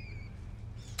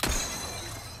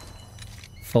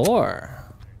 4.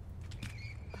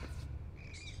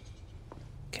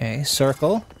 Okay,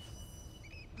 circle.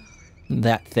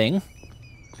 That thing.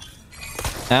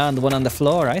 And the one on the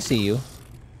floor, I see you.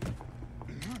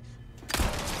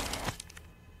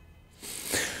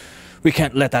 We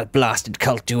can't let that blasted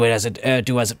cult do as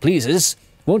it pleases.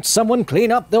 Won't someone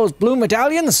clean up those blue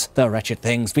medallions? The wretched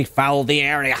things befoul the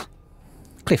area.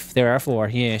 Cliff, there are 4,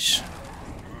 yes.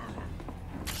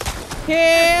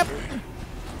 Yep.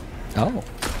 Oh.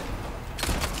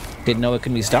 Didn't know it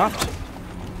could be stopped.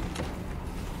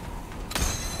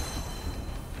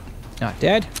 Not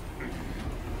dead.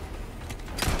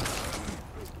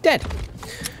 Dead.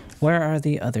 Where are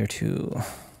the other 2?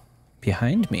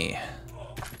 Behind me.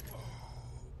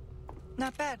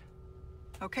 Not bad.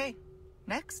 Okay,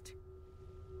 next.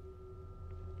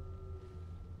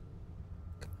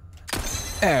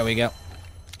 There we go.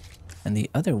 And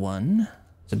the other one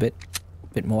is a bit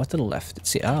more to the left. Let's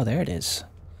see. Oh, there it is.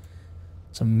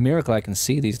 It's a miracle I can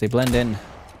see these. They blend in.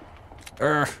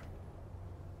 A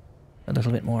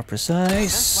little bit more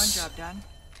precise. That's one job done.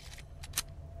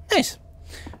 Nice.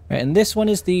 Right, and this one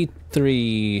is the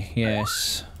 3.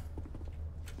 Yes.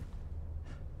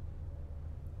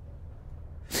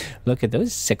 Look at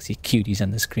those sexy cuties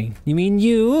on the screen. You mean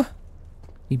you?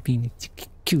 You being a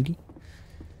cutie.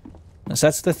 So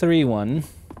that's the 3 one.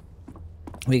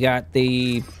 We got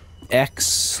the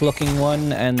X looking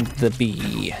one and the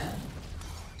B.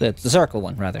 The circle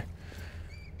one, rather.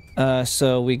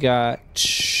 So we got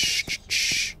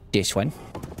this one.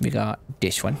 We got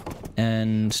this one.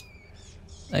 And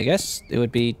I guess it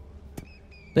would be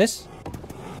this?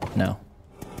 No.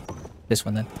 This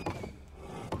one then.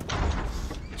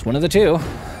 It's one of the 2.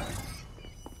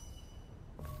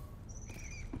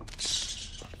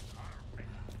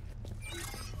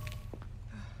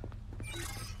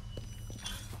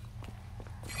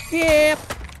 Yep.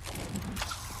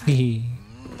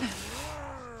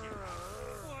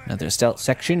 Another stealth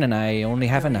section, and I only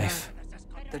have a knife.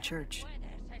 The church.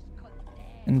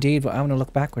 Indeed, but I want to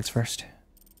look backwards first.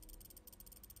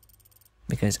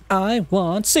 Because I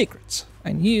want secrets,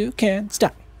 and you can't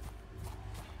stop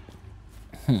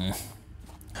me.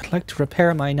 I'd like to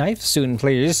repair my knife soon,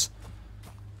 please.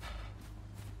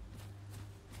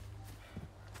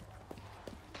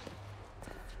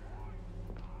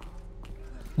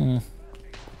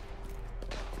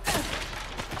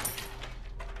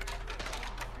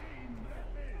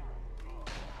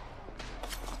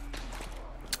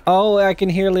 Oh, I can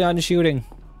hear Leon shooting.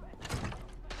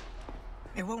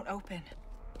 It won't open.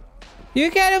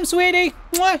 You get him, sweetie!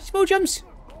 Mwah, smoochums!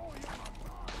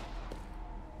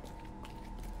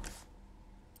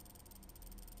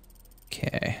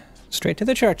 Okay, straight to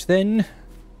the church then.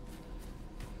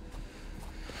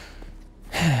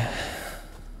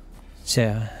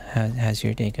 So, how's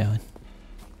your day going?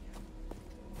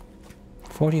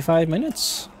 45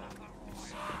 minutes?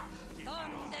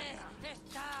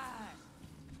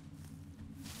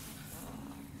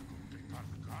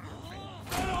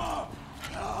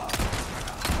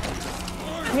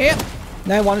 Yep.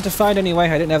 I wanted to fight anyway.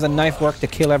 I didn't have the knife work to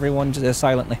kill everyone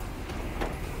silently.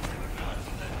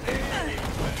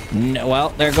 No, well,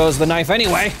 there goes the knife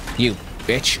anyway, you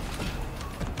bitch.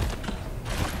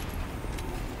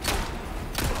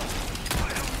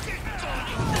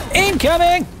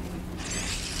 Incoming!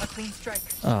 A clean strike.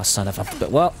 Oh, son of a...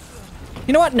 But, well,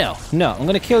 you know what? No. No, I'm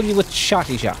going to kill you with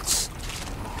shotty shots.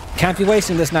 Can't be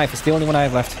wasting this knife. It's the only one I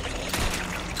have left.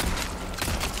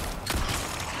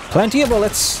 Plenty of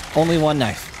bullets, only one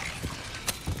knife.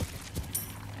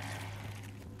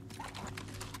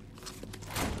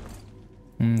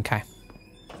 Okay.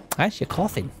 That's your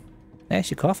coffin. That's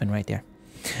your coffin right there.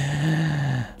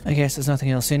 I guess there's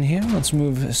nothing else in here. Let's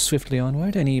move swiftly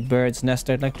onward. Any bird's nest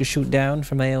I'd like to shoot down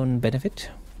for my own benefit?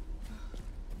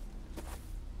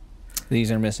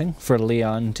 These are missing for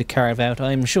Leon to carve out,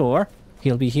 I'm sure.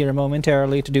 He'll be here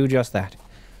momentarily to do just that.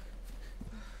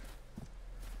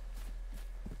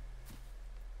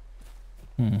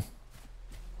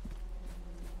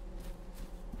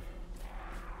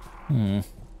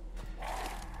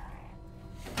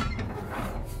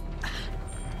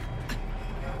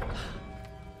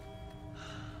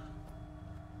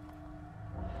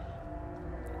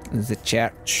 The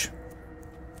church.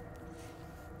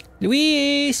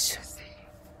 Luis!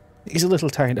 He's a little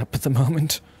tied up at the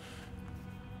moment.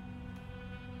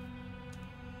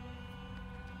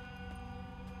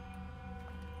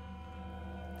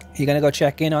 You gonna go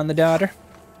check in on the daughter?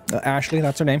 Ashley,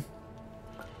 that's her name.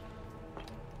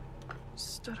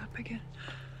 Stood up again.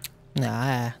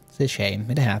 Nah, it's a shame.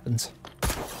 It happens.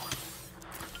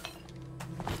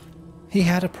 He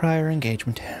had a prior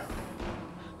engagement.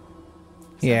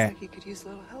 Yeah. Sounds like he could use a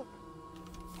little help.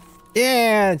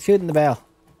 Yeah, shooting the bell.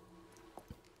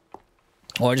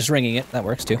 Or just ringing it. That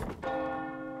works too.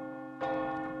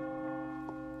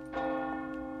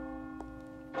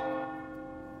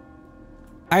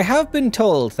 I have been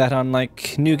told that on,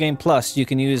 like, New Game Plus, you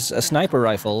can use a sniper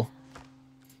rifle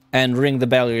and ring the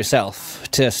bell yourself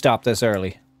to stop this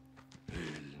early.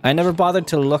 I never bothered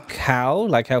to look how,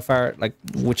 like how far, like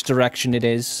which direction it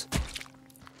is.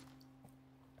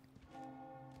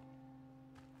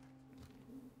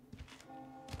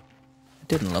 It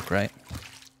didn't look right.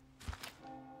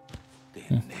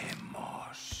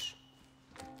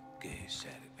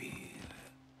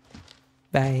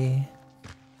 Bye.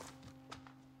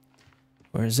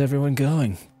 Where's everyone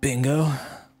going? Bingo.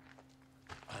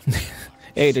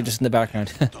 Hey, they're just in the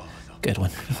background. Good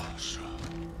one.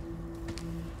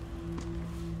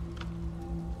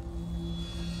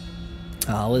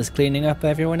 Always cleaning up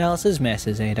everyone else's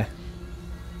messes, Ada.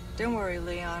 Don't worry,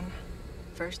 Leon.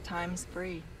 First time's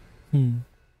free.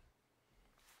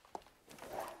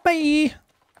 Bye.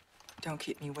 Don't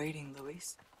keep me waiting,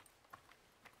 Luis.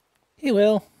 He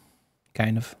will.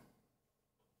 Kind of.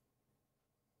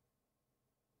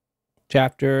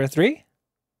 Chapter 3?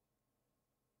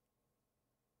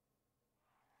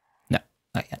 No,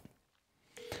 not yet.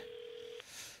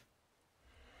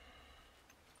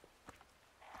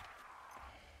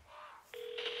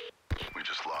 We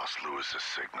just lost Lewis's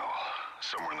signal.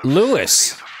 Somewhere in the Lewis?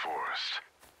 vicinity of the forest.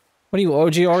 What are you,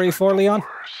 OG Ori for, Leon?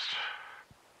 Worst.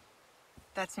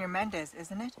 That's near Mendez,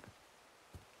 isn't it?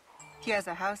 He has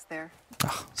a house there. Oh,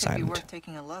 Could be silent. worth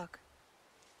taking a look.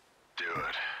 Do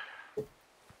it.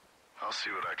 I'll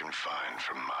see what I can find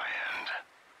from my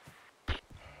end.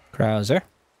 Krauser.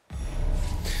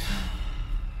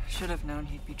 Should have known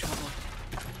he'd be trouble.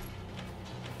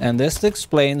 And this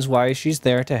explains why she's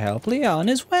there to help Leon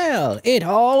as well. It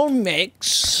all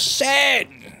makes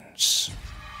sense.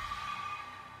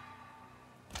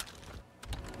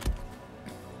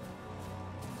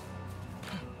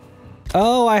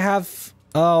 Oh, I have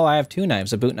 2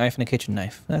 knives, a boot knife and a kitchen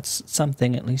knife. That's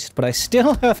something at least, but I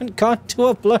still haven't got to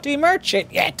a bloody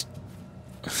merchant yet.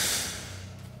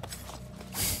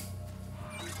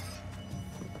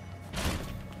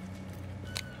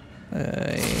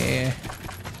 Yeah.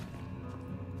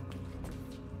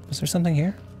 Is there something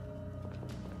here?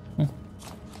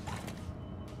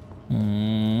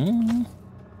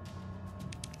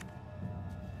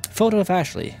 Photo of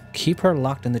Ashley. Keep her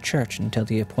locked in the church until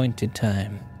the appointed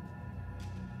time.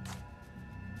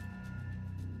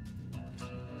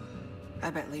 I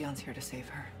bet Leon's here to save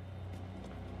her.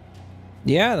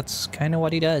 Yeah, that's kind of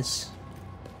what he does.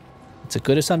 It's a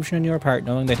good assumption on your part,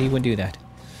 knowing that he would do that.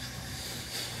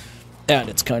 And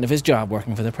it's kind of his job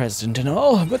working for the president and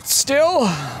all, but still.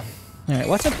 Alright,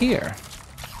 what's up here?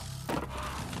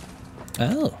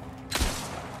 Oh.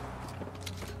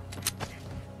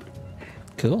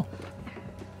 Cool.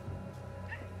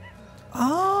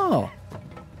 Oh.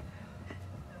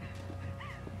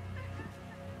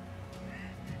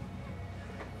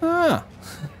 Ah.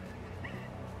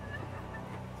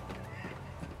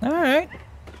 Alright.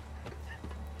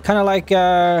 Kind of like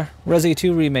Resi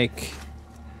 2 Remake.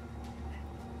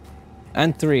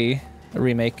 And 3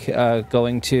 Remake,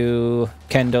 going to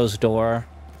Kendo's door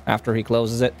after he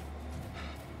closes it.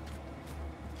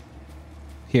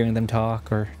 Hearing them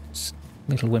talk or just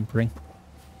little whimpering.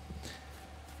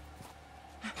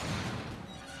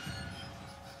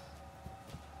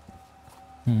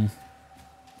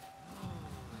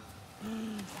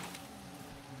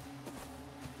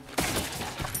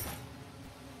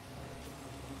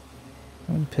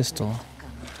 One pistol.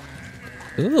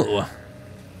 Ooh.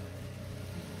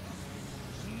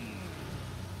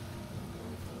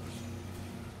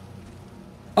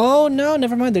 Oh no,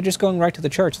 never mind. They're just going right to the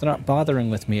church. They're not bothering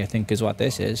with me, I think is what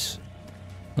this is.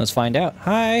 Let's find out.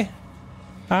 Hi.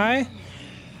 Hi.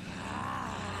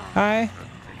 Hi.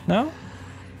 No?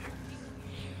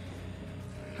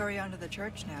 Hurry on to the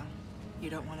church now. You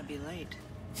don't want to be late.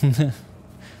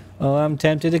 Well, I'm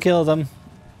tempted to kill them.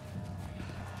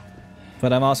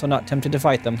 But I'm also not tempted to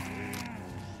fight them.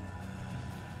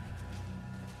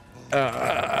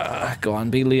 Go on,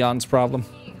 be Leon's problem.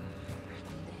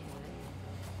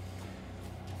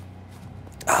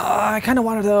 I kind of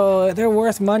wanted though. They're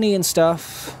worth money and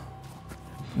stuff.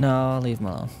 No, leave them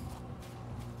alone.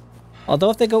 Although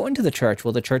if they go into the church,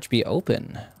 will the church be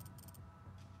open?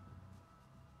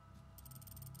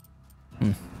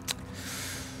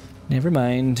 Never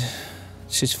mind.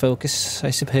 Let's just focus, I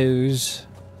suppose.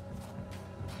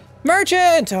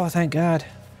 Merchant! Oh, thank God.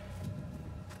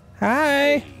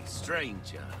 Hi. Hey,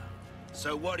 stranger.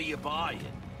 So what are you buying?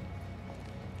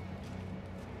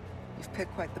 You've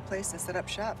picked quite the place to set up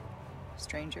shop,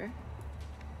 stranger.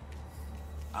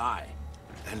 Aye,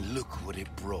 and look what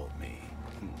it brought me.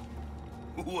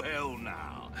 Well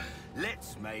now,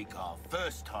 let's make our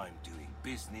first time doing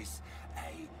business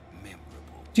a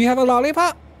memorable. Do you have a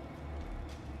lollipop?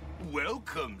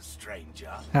 Welcome,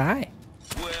 stranger. Hi.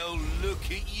 Well, look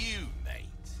at you, mate.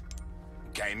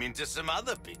 Came into some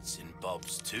other bits and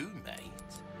bobs too, mate.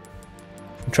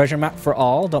 Treasure map for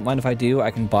all. Don't mind if I do.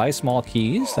 I can buy small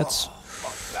keys. That's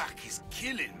My back is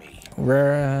killing me.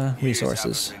 rare Years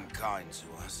resources, haven't been kind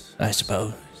to us, I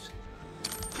suppose.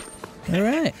 All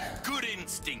right. Good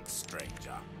instinct,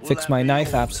 stranger. Fix my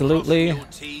knife, absolutely.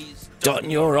 Dot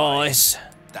in your eyes.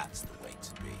 That's the way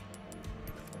to be.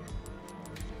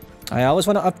 I always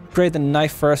want to upgrade the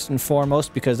knife first and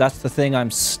foremost because that's the thing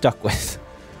I'm stuck with.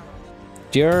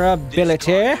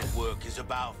 Durability. This kind of work is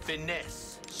about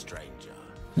finesse, stranger.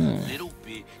 Little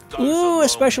bit goes Ooh, a a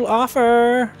special long way.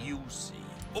 offer. You see,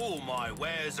 all my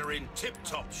wares are in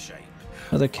tip-top shape.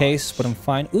 Another case, but I'm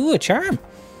fine. Ooh, a charm.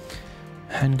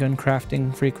 Handgun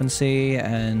crafting frequency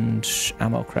and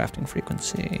ammo crafting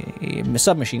frequency.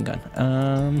 Submachine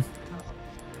gun.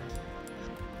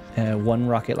 One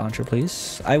rocket launcher,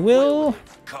 please. I will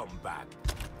Come back.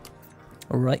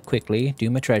 right quickly do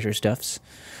my treasure stuffs.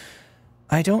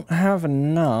 I don't have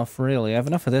enough, really. I have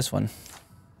enough of this one.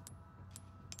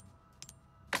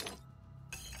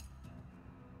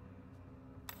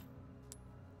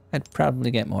 I'd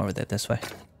probably get more with it this way.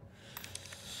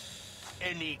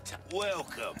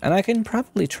 Welcome. And I can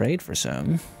probably trade for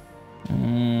some.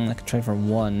 I can trade for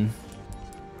one.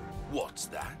 What's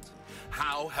that?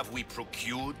 How have we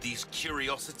procured these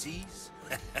curiosities?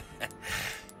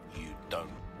 You don't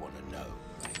want to know.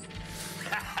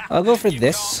 I'll go for You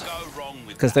this, can't go wrong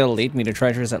with because that. they'll lead me to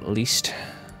treasures at least.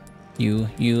 You,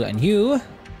 and you.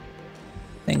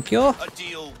 Thank you. A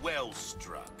deal well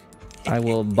struck. I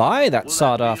will buy that Will that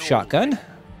sawed-off be all? shotgun.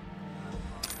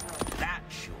 That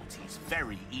shorty's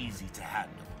very easy to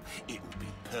handle. It will be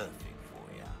perfect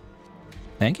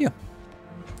Thank you.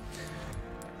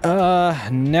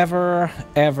 Never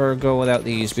ever go without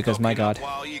these because my god.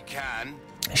 While you can.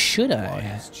 Should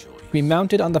I? Be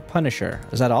mounted on the Punisher.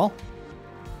 Is that all?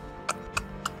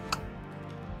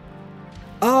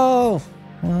 Oh!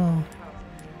 Well,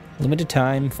 limited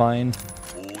time, fine.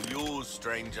 All yours,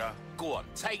 stranger. Go on,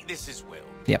 take this as well.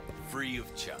 Yep. Free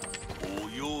of charge. All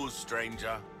yours,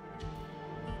 stranger.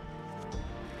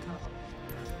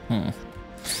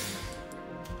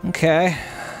 Okay.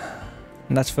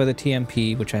 And that's for the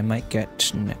TMP, which I might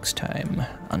get next time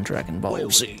on Dragon Ball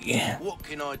Z. What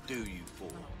can I do you for?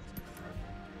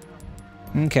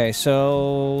 Okay,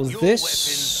 so Your this...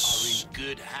 weapons are in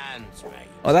good hands, mate.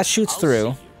 Oh, that shoots I'll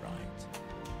through. see you right.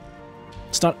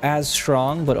 It's not as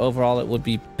strong, but overall it would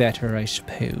be better, I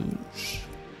suppose.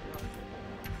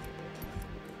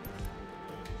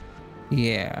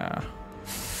 Yeah.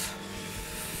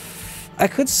 I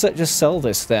could just sell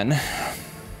this then.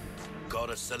 Got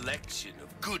a selection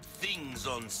of good things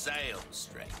on sale,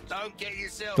 straight. Don't get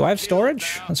yourself. Do I have killed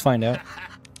storage? now. Let's find out.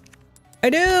 I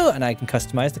do! And I can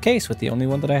customize the case with the only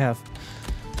one that I have.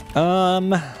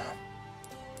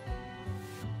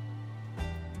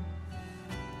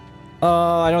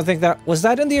 I don't think that... Was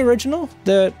that in the original?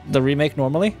 The remake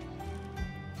normally?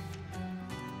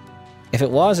 If it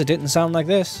was, it didn't sound like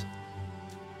this.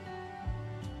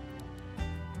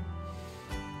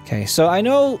 Okay, so I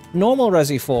know normal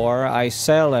Resi 4, I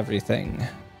sell everything.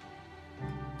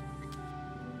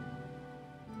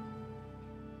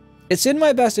 It's in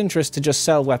my best interest to just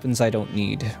sell weapons I don't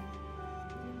need.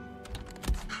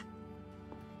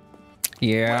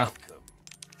 Yeah.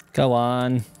 Go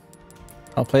on.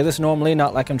 I'll play this normally,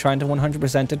 not like I'm trying to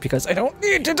 100% it, because I don't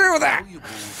need to do that!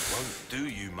 Won't do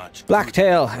you much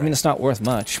Blacktail, I mean, it's not worth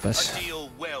much, but a deal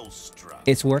well struck.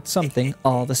 it's worth something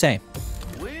all the same.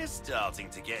 We're starting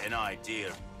to get an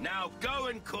idea. Now go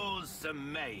and cause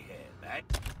some mayhem, eh?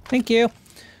 Thank you.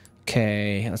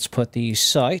 Okay, let's put the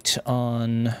sight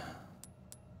on...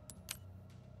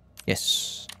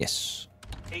 Yes, yes.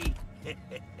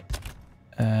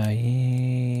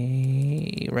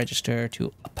 Register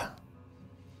to up.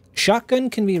 Shotgun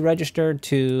can be registered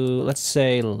to, let's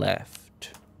say,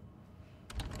 left.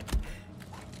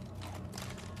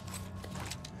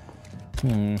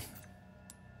 Let's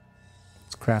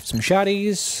craft some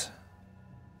shotties.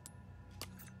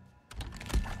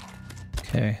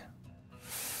 Okay.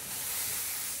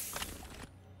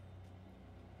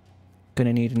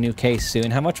 Gonna need a new case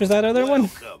soon. How much was that other one?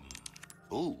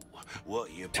 Ooh,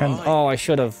 what you Turn. buying? Oh, I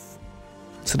should have.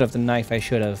 Instead of the knife, I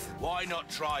should have. Why not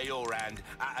try your hand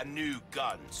at a new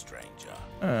gun, stranger?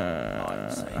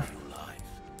 I'd save your life.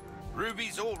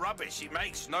 Ruby's all rubbish. It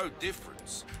makes no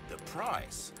difference. The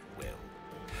price, well,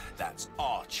 that's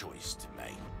our choice to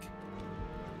make.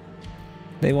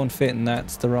 They won't fit in that.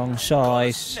 It's the wrong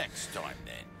size. Next time,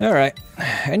 then. All right.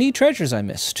 Any treasures I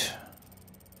missed?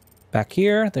 Back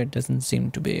here, there doesn't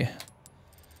seem to be.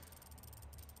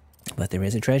 But there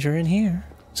is a treasure in here,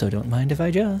 so don't mind if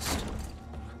I just.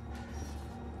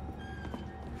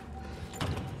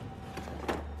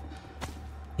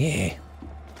 Yeah.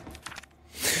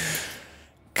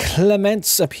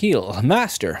 Clement's appeal,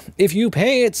 Master. If you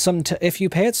pay it some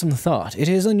thought, it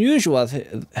is unusual.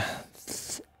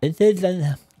 It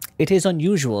is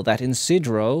unusual that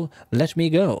Isidro let me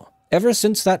go. Ever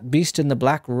since that beast in the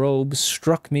black robe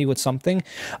struck me with something,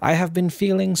 I have been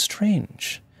feeling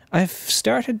strange. I've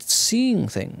started seeing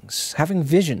things, having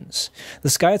visions. The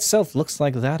sky itself looks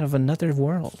like that of another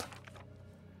world.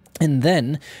 And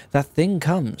then that thing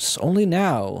comes. Only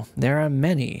now there are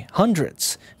many,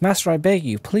 hundreds. Master, I beg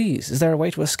you, please, is there a way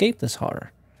to escape this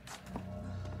horror?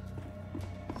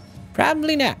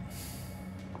 Probably not.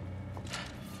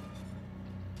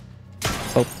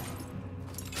 Oh.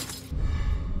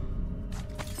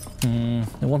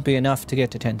 It won't be enough to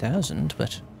get to 10,000,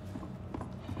 but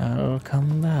I'll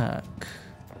come back.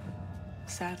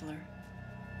 Sadler,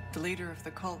 the leader of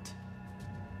the cult.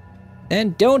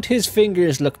 And don't his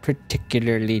fingers look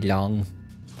particularly long?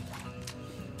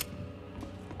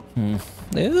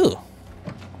 Ooh.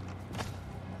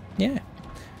 Yeah.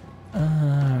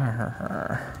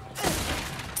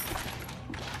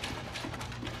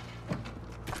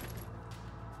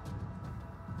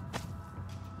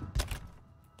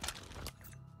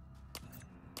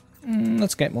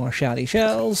 Let's get more shotty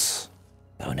shells.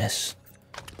 Bonus.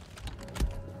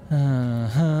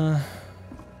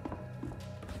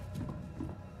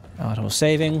 Auto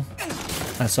saving.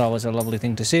 That's always a lovely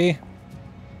thing to see.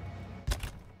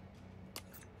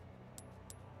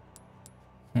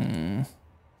 Yeah,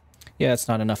 that's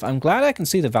not enough. I'm glad I can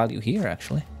see the value here,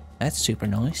 actually. That's super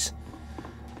nice.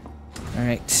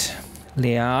 Alright.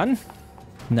 Leon.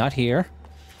 Not here.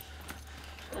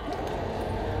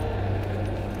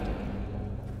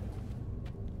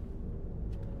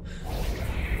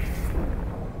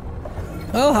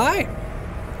 Oh, hi.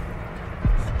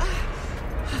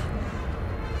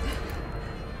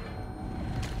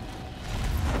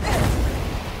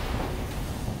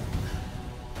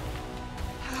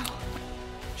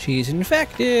 She's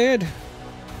infected. You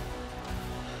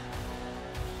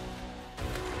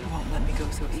won't let me go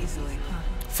so easily, huh?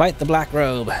 Fight the black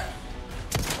robe.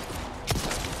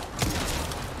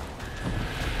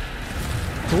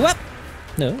 Whoop!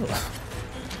 No.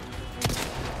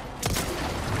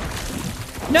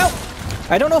 No!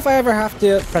 I don't know if I ever have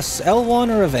to press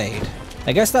L1 or evade.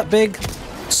 I guess that big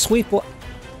sweep.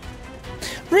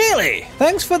 Really?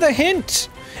 Thanks for the hint!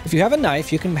 If you have a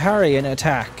knife, you can parry an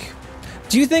attack.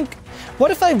 Do you think... What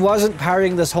if I wasn't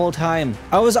parrying this whole time?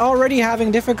 I was already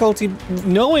having difficulty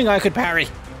knowing I could parry.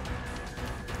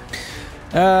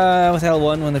 With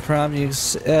L1, when the prompt you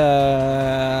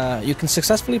can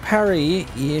successfully parry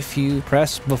if you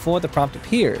press before the prompt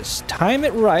appears. Time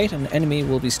it right, an enemy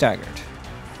will be staggered.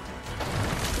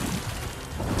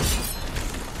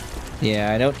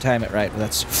 Yeah, I don't time it right, but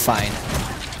that's fine.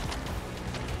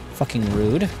 Fucking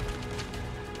rude.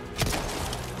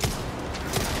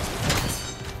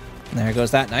 There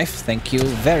goes that knife. Thank you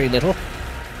very little.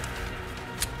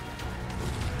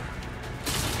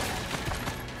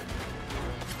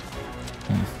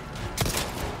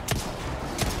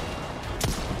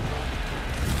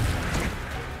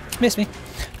 Miss me.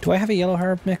 Do I have a yellow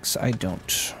herb mix? I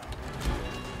don't.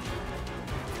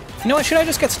 You know what? Should I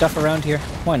just get stuff around here?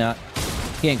 Why not?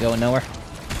 He ain't going nowhere.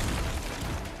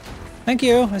 Thank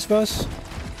you, I suppose.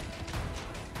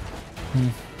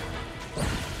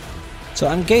 So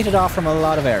I'm gated off from a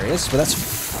lot of areas, but that's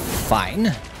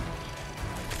fine.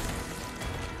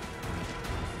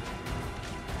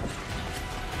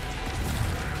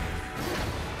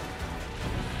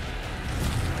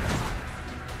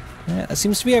 Yeah, that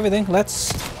seems to be everything.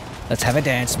 Let's have a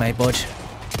dance, my bud.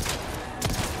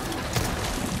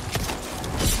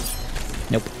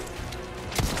 Nope.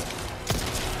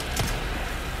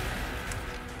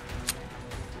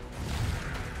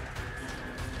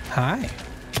 Hi.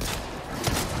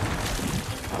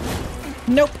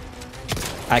 Nope.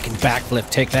 I can backflip,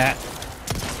 take that.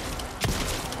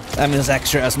 I'm as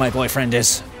extra as my boyfriend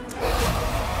is.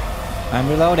 I'm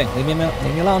reloading. Leave me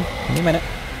alone. Give me a minute.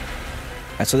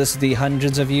 Alright, so this is the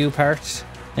hundreds of you part,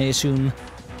 I assume.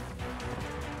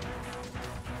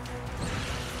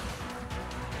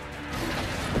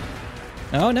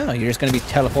 Oh no, you're just gonna be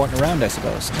teleporting around, I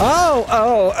suppose.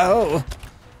 Oh!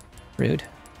 Rude.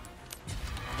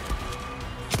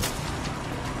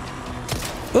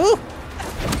 Ooh!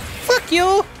 Fuck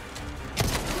you!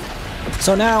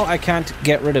 So now I can't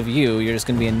get rid of you, you're just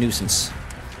gonna be a nuisance.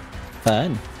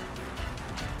 Fun.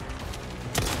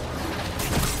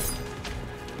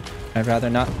 I'd rather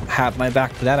not have my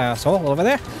back to that asshole over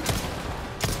there.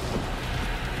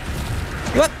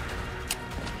 What?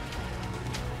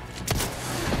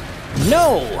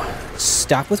 No!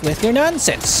 Stop with your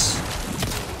nonsense.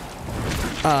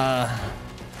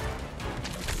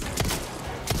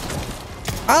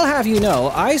 I'll have you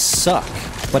know, I suck,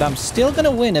 but I'm still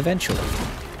gonna win eventually.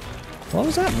 What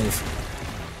was that move?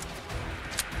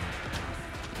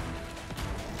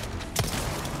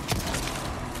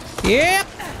 Yep!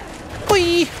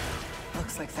 Whee!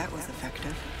 Looks like that was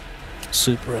effective.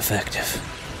 Super effective.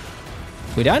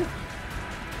 We done?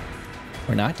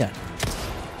 We're not done.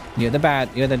 You're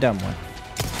the dumb one.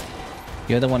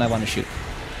 You're the one I want to shoot.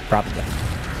 Probably.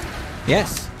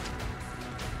 Yes.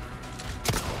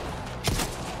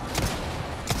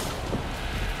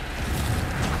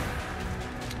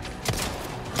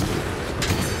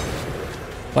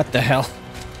 What the hell?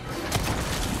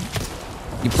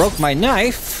 You broke my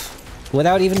knife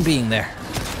without even being there.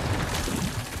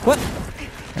 What?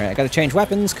 Alright, I gotta change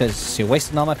weapons because you're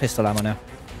wasting all my pistol ammo now.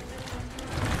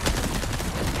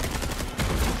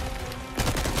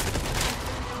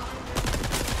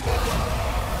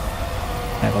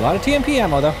 I have a lot of TMP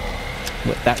ammo though.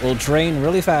 But that will drain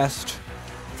really fast.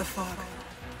 The fog.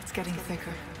 It's getting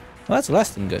thicker. Well, that's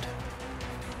less than good.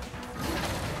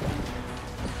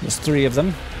 There's 3 of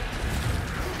them.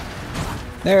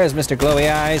 There's Mr.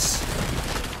 Glowy Eyes.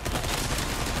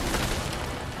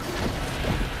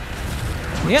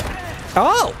 Yep.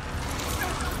 Oh!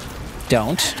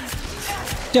 Don't.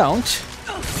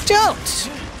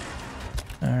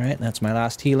 Alright, that's my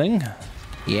last healing.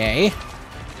 Yay.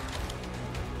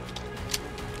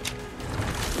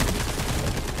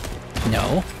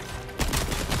 No.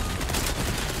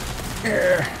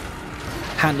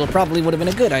 Handle probably would have been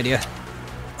a good idea.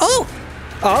 Oh!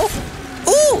 Oh!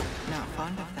 Ooh! Not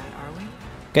fond of that, are we?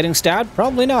 Getting stabbed?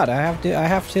 Probably not. I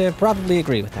have to probably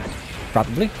agree with that.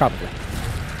 Probably.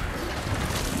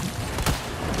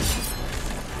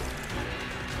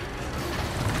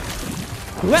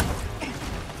 Well,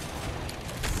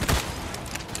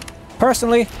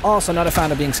 personally, also not a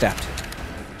fan of being stabbed.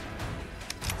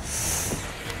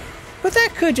 But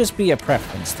that could just be a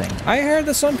preference thing. I heard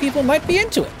that some people might be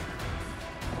into it.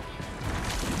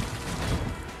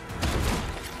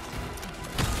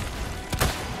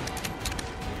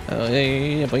 Oh,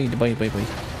 yeah, boy.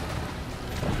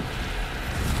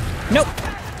 Nope.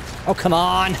 Oh, come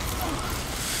on.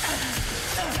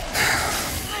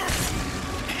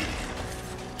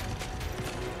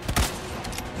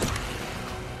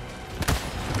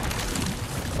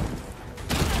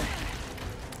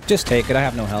 Just take it. I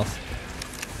have no health.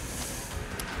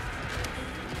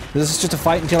 This is just a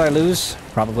fight until I lose?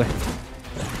 Probably.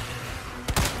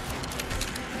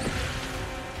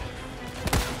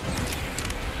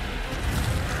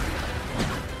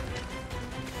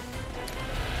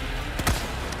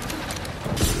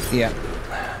 Yeah.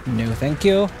 No, thank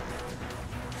you.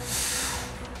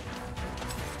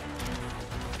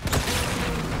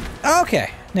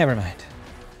 Okay, never mind.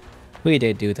 We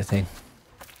did do the thing.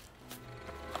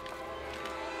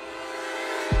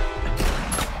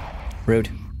 Rude.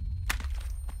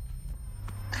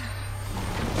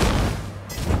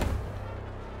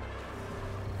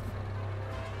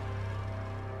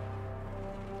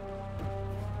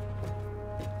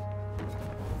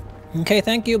 Okay,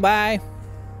 thank you, bye.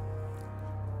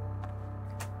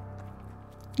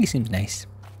 He seems nice.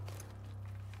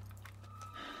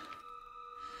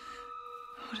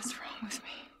 What is wrong with me?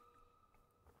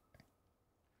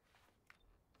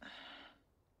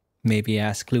 Maybe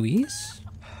ask Louise?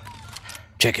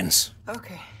 Chickens.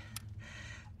 Okay.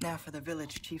 Now for the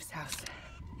village chief's house.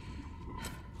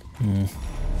 I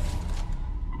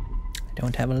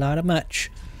don't have a lot of much.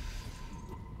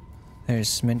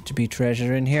 There's meant to be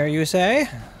treasure in here, you say?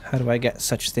 How do I get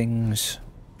such things?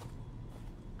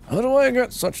 How do I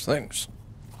get such things?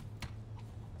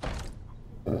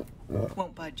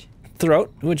 Won't budge.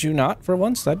 Throat, would you not for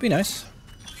once? That'd be nice.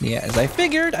 Yeah, as I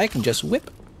figured, I can just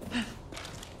whip.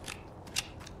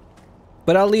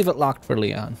 But I'll leave it locked for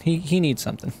Leon. He needs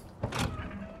something.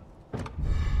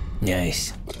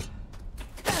 Nice.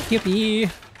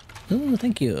 Yippee. Ooh,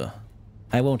 thank you.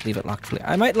 I won't leave it locked for Leon.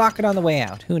 I might lock it on the way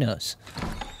out. Who knows?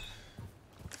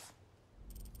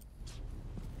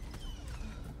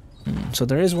 So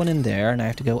there is one in there, and I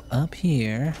have to go up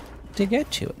here to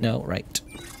get to it. No, right.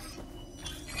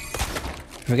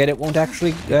 Forget it won't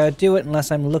actually do it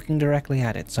unless I'm looking directly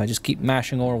at it. So I just keep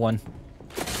mashing R1.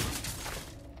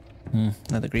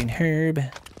 Another green herb.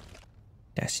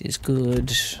 That is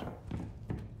good. If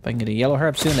I can get a yellow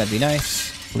herb soon, that'd be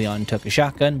nice. Leon took a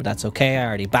shotgun, but that's okay. I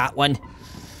already bought one.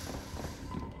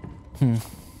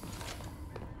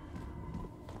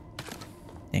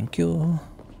 Thank you.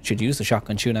 Should use the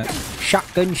shotgun shoon.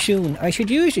 Shotgun shoon. I should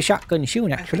use the shotgun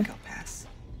shoon, actually. I think I'll pass.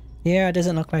 Yeah, it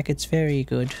doesn't look like it's very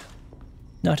good.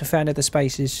 Not a fan of the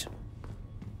spices.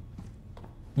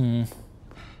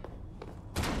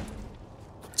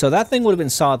 So that thing would have been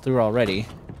sawed through already.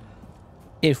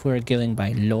 If we're going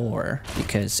by lore.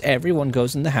 Because everyone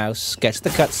goes in the house, gets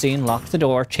the cutscene, locks the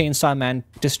door, Chainsaw Man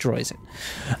destroys it.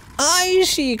 I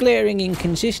see glaring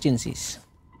inconsistencies.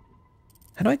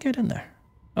 How do I get in there?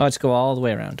 Oh, let's go all the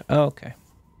way around. Oh, okay.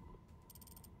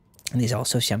 And there's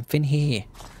also something here.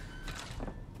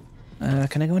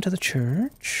 Can I go into the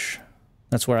church?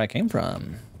 That's where I came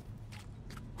from.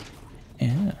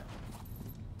 Yeah.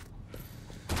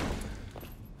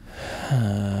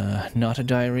 Not a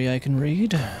diary I can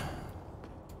read.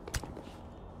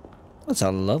 That's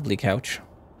a lovely couch.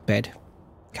 Bed.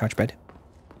 Couch bed.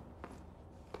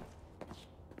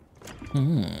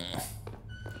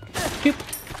 Yep.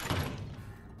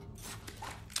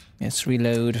 Let's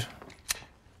reload.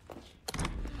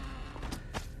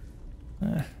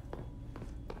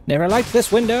 Never liked this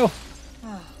window.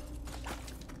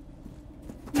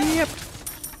 Yep.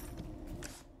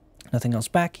 Nothing else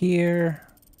back here.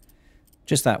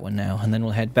 Just that one now, and then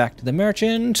we'll head back to the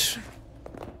merchant.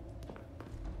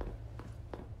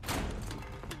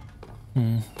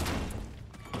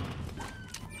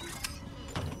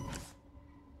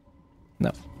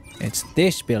 No, it's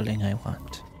this building I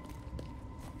want.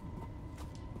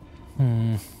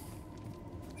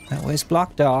 That way's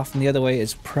blocked off, and the other way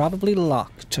is probably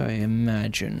locked, I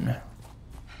imagine.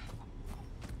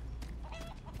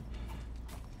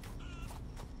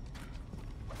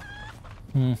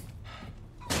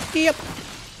 Yep.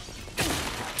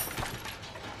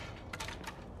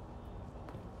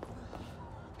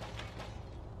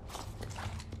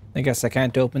 I guess I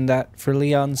can't open that for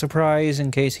Leon's surprise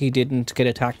in case he didn't get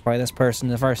attacked by this person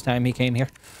the first time he came here.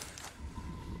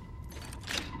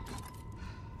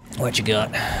 What you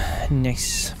got?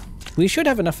 Nice. We should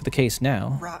have enough of the case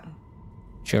now. Rotten.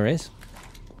 Sure is.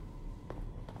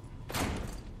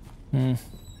 I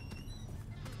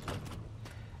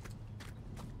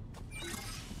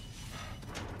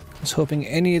was hoping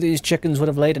any of these chickens would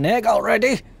have laid an egg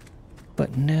already.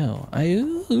 But no.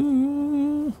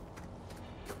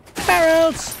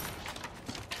 Barrels!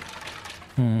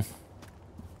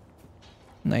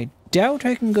 I doubt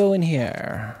I can go in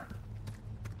here.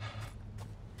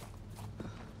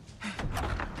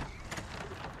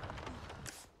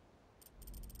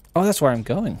 Oh, that's where I'm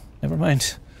going. Never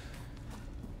mind.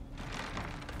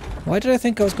 Why did I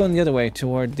think I was going the other way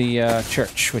toward the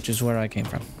church, which is where I came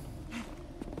from?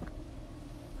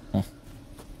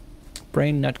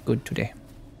 Brain not good today.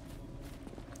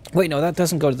 Wait, no, that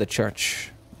doesn't go to the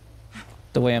church.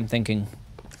 The way I'm thinking.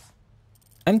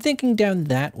 I'm thinking down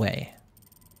that way.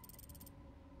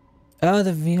 Oh,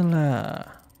 the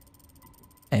villa.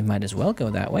 I might as well go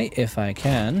that way if I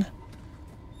can.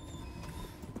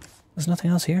 There's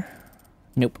nothing else here?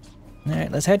 Nope.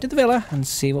 Alright, let's head to the villa and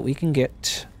see what we can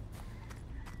get.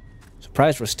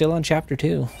 Surprised we're still on chapter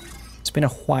 2. It's been a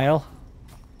while.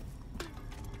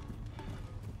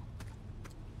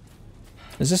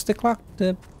 Is this the clock?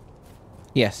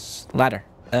 Yes, ladder.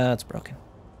 It's broken.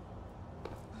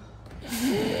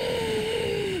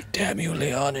 Damn you,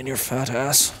 Leon, and your fat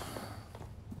ass.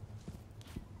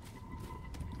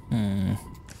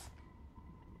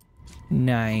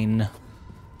 9.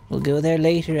 We'll go there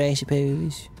later, I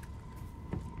suppose.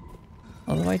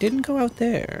 Although I didn't go out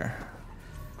there.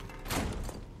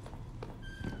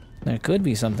 There could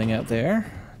be something out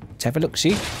there. Let's have a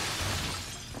look-see.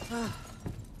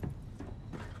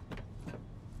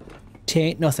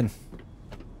 Tain't nothing.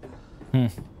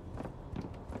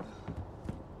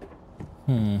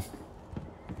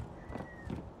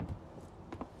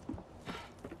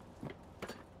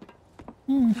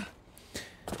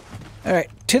 Alright,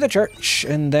 to the church,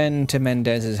 and then to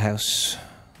Mendez's house.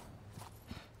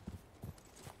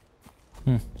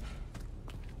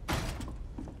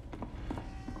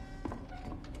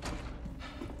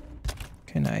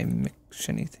 Can I mix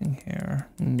anything here?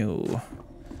 No.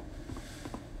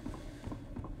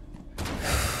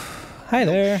 Hi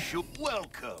there.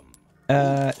 Welcome.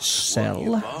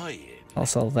 Sell. I'll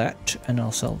sell that, and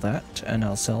I'll sell that, and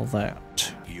I'll sell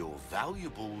that. Your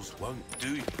valuables won't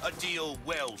do. A deal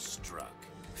well struck.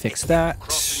 Fix that.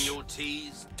 Crossing your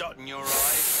T's, dotting your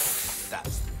I's.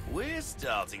 We're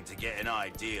starting to get an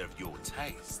idea of your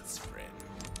tastes, friend.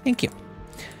 Thank you.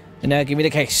 And now give me the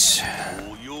case.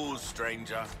 All yours,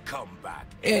 stranger. Come back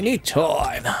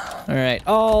Anytime. Alright,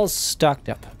 all stocked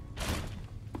up.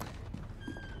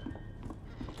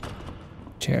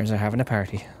 Chairs are having a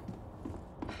party.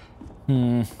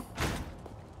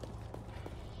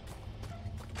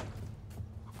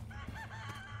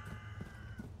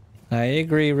 I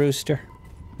agree, Rooster.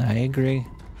 I agree.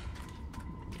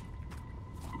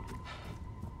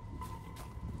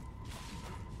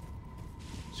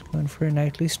 Just going for a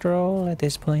nightly stroll at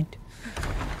this point.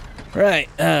 Right,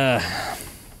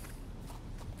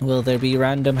 will there be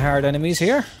random hard enemies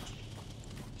here?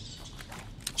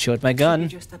 Showed my gun.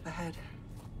 Just up ahead.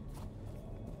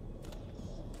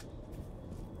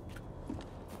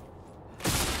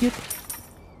 Yep.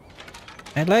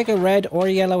 I'd like a red or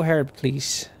yellow herb,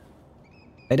 please.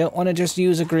 I don't want to just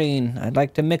use a green. I'd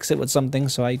like to mix it with something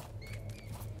so I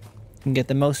can get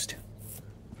the most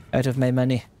out of my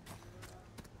money.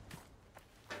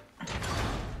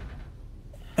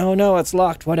 Oh no, it's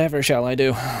locked. Whatever shall I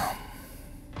do?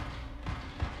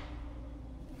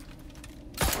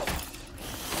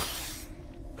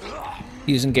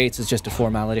 Using gates is just a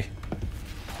formality.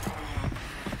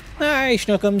 Hi,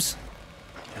 Schnookums.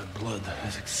 Your blood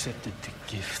has accepted the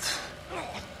gift.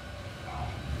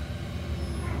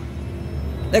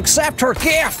 Accept her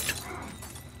gift!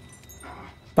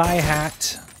 Bye,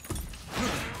 hat.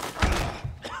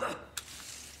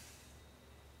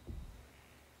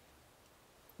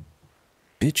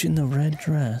 Bitch in the red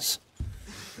dress.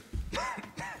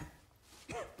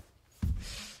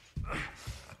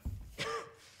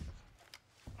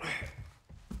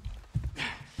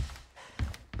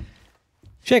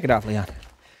 Shake it off, Leon.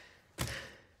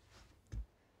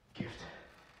 Gift.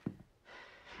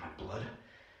 My blood.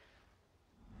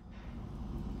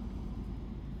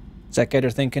 Does that get her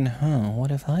thinking, huh,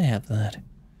 what if I have that?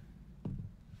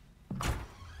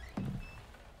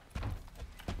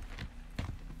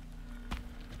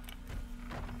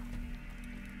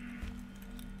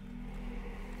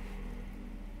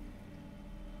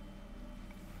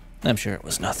 I'm sure it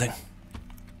was nothing.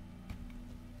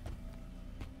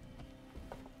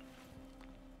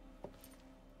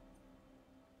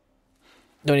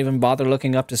 Don't even bother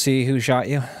looking up to see who shot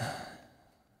you.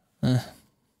 Oh,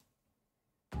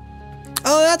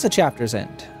 that's a chapter's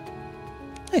end.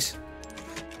 Nice.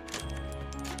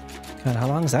 God, how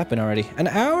long has that been already? An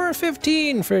hour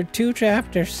 15 for 2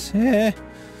 chapters.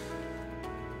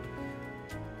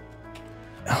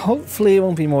 Hopefully it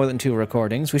won't be more than 2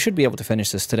 recordings. We should be able to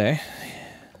finish this today.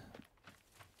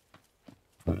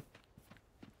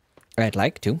 I'd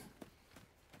like to.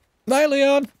 Bye,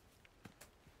 Leon.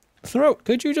 Throat,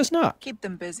 could you just not? Keep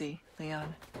them busy,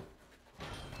 Leon.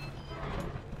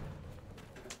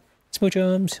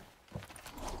 Smoochums.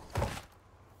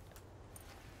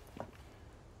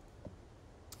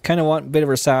 Kind of want a bit of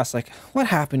her sass, like, what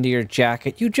happened to your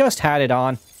jacket? You just had it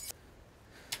on.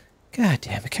 God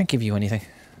damn, I can't give you anything.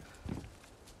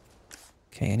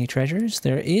 Okay, any treasures?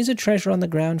 There is a treasure on the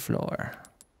ground floor.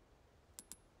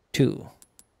 2.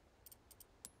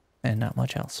 And not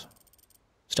much else.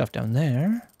 Stuff down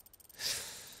there.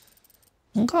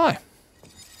 Okay.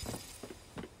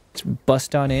 Let's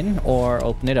bust on in or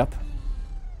open it up.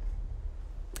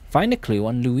 Find a clue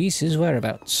on Luis's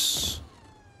whereabouts.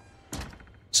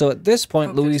 So at this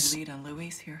point, Luis... Lead on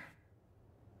Luis here.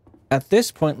 At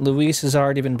this point, Luis has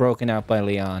already been broken out by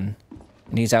Leon.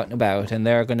 And he's out and about, and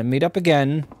they're going to meet up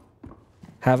again.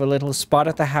 Have a little spot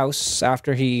at the house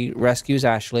after he rescues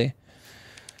Ashley.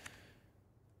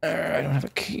 I don't have a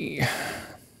key.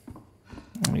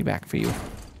 I'll be back for you.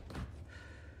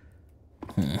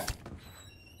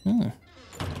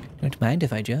 Don't mind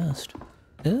if I just...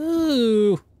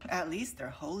 Ooh! At least their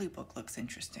holy book looks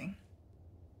interesting.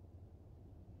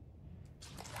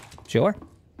 Sure.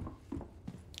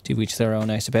 To each their own,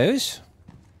 I suppose.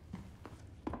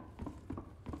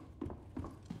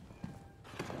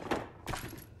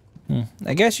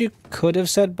 I guess you could have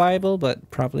said Bible,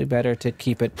 but probably better to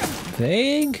keep it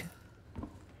vague.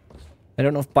 I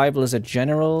don't know if Bible is a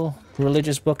general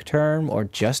religious book term or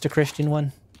just a Christian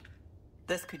one.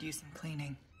 This could use some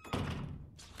cleaning.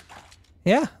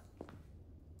 Yeah.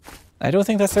 I don't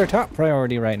think that's their top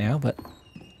priority right now, but...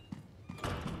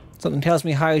 Something tells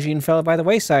me hygiene fell by the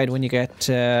wayside when you get,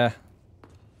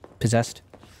 possessed.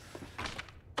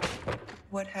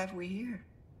 What have we here?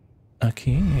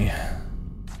 Okay.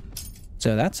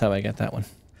 So that's how I get that one.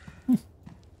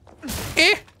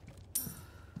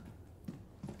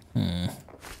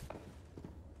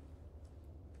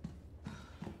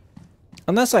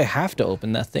 Unless I have to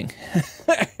open that thing.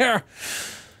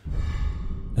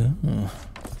 Oh.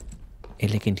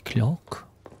 Elegant clock.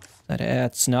 But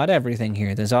it's not everything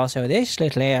here. There's also this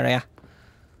little area.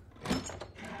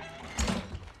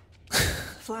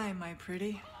 Fly, my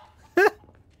pretty.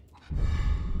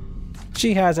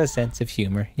 She has a sense of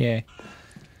humor, yeah.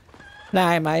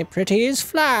 Fly, my pretties,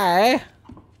 fly!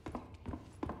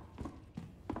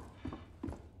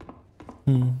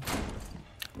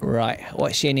 Right,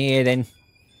 what's in here then?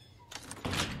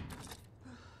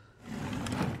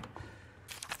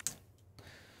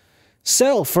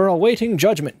 Sell for awaiting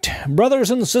judgment. Brothers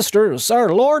and sisters, our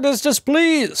Lord is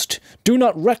displeased. Do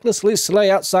not recklessly slay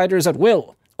outsiders at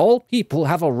will. All people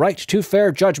have a right to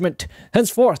fair judgment.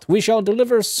 Henceforth we shall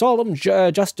deliver solemn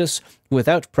justice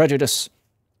without prejudice.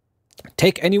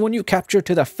 Take anyone you capture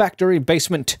to the factory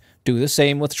basement. Do the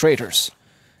same with traitors.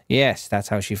 Yes, that's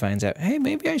how she finds out. Hey,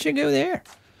 maybe I should go there.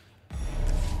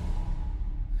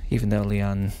 Even though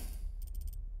Leon...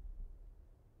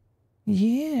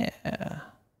 Yeah...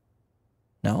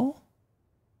 No?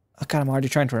 Oh God, I'm already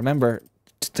trying to remember.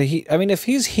 I mean, if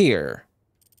he's here,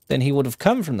 then he would have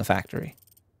come from the factory.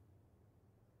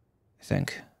 I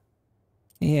think.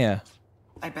 Yeah.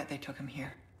 I bet they took him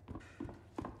here.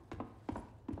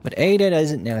 But Ada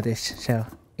doesn't know this, so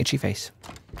itchy face.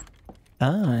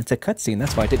 Ah, it's a cutscene.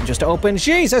 That's why it didn't just open.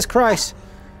 Jesus Christ!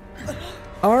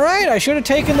 Alright, I should have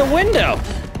taken the window.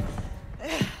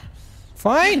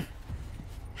 Fine.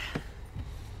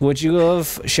 Would you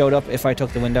have showed up if I took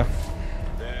the window?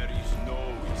 There is no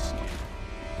escape.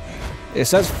 It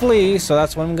says flee, so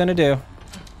that's what I'm gonna do.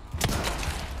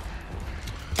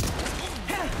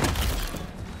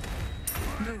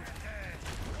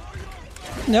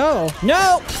 No!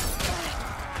 No!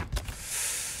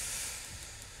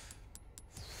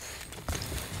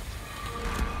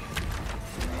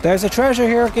 There's a treasure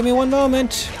here. Give me one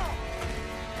moment.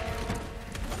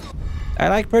 I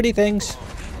like pretty things.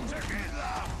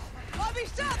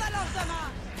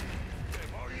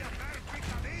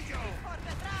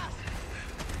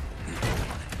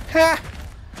 Ha!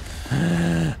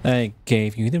 I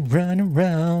gave you the run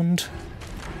around.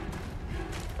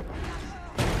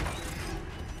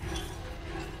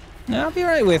 I'll be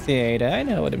right with you, Ada. I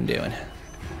know what I'm doing.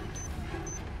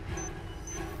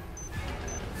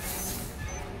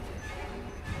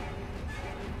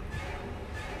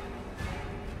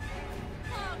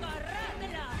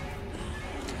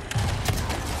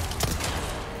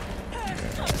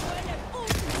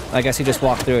 I guess he just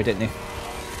walked through it, didn't he?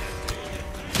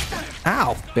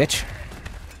 Ow, bitch.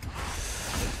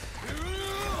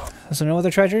 Is there no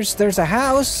other treasures? There's a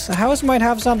house. A house might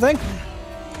have something.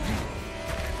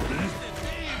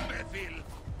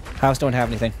 House don't have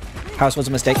anything. House was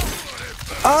a mistake.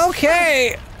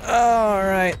 Okay!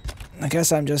 Alright. I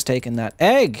guess I'm just taking that.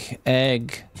 Egg!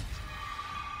 Egg.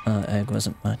 Egg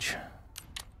wasn't much.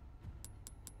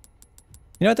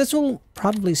 You know what? This will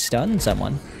probably stun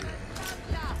someone.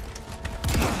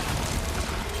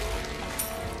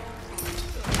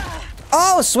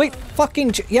 Oh, sweet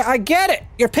fucking... Yeah, I get it!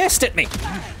 You're pissed at me!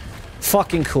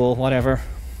 Fucking cool, whatever.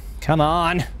 Come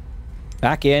on.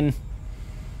 Back in.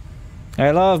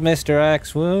 I love Mr.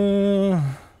 X. Woo.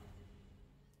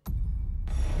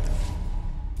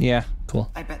 Yeah,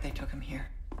 cool. I bet they took him here.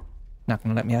 Not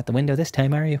gonna let me out the window this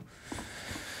time, are you?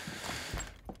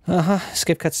 Uh-huh.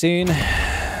 Skip cutscene.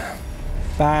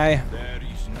 Bye. There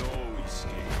is no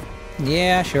escape.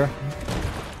 Yeah, sure.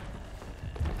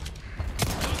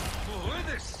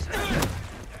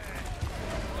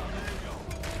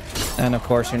 And of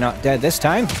course, you're not dead this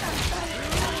time.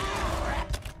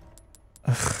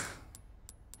 Ugh.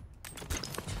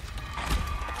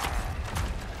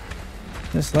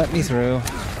 Just let me through.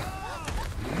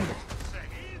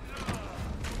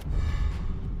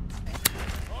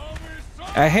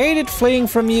 I hated fleeing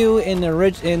from you in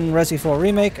Resi 4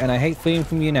 Remake, and I hate fleeing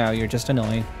from you now. You're just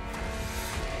annoying.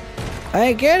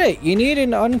 I get it. You need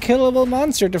an unkillable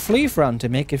monster to flee from to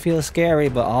make it feel scary,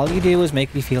 but all you do is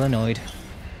make me feel annoyed.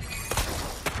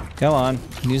 Go on.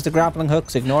 Use the grappling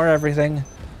hooks. Ignore everything.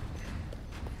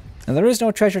 And there is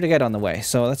no treasure to get on the way,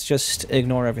 so let's just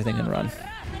ignore everything and run.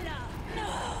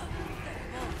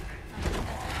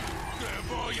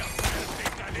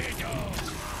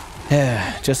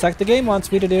 Yeah, just like the game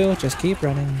wants me to do. Just keep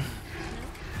running.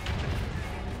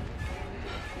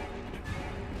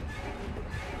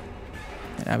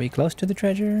 Are we close to the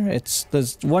treasure?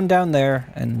 There's one down there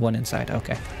and one inside.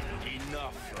 Okay.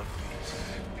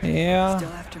 Yeah. Still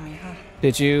after me, huh?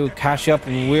 Did you catch up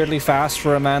weirdly fast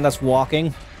for a man that's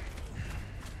walking?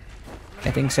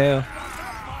 I think so.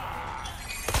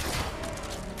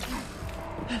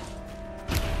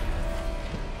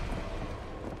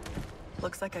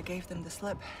 Looks like I gave them the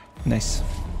slip. Nice.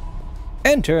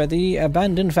 Enter the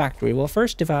abandoned factory. Well,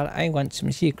 first of all, I want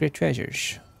some secret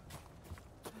treasures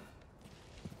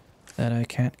that I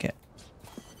can't get.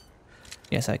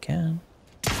 Yes, I can.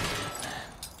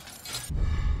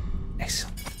 Nice.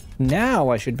 Now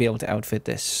I should be able to outfit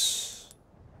this.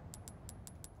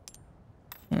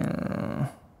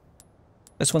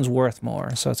 This one's worth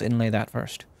more, so let's inlay that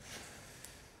first.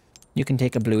 You can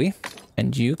take a bluey,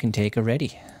 and you can take a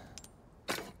reddy.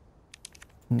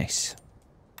 Nice.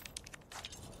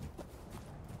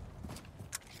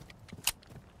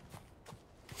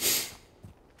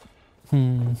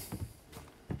 I'm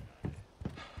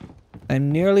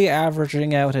nearly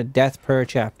averaging out a death per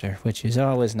chapter, which is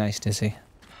always nice to see.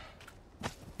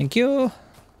 Thank you.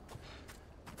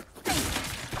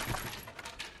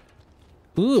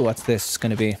 Ooh, what's this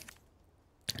gonna be?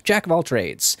 Jack of all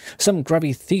trades. Some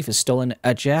grubby thief has stolen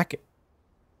a jacket.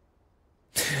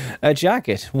 A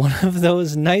jacket. One of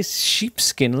those nice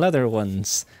sheepskin leather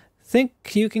ones. Think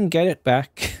you can get it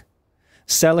back.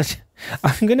 Sell it.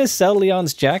 I'm gonna sell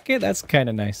Leon's jacket? That's kind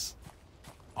of nice.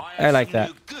 I like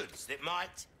that. That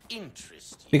might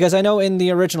interest you. Because I know in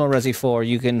the original Resi 4,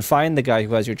 you can find the guy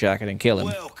who has your jacket and kill him.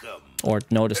 Welcome. Or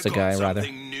notice the guy, rather.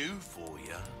 New for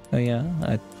you. Oh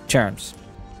yeah? Charms.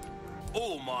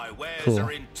 All my wares Cool.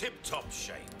 are in tip-top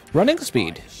shape. Running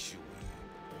speed.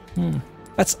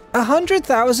 That's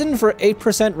 100,000 for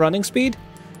 8% running speed?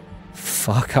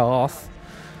 Fuck off.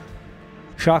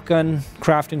 Shotgun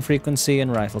crafting frequency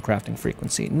and rifle crafting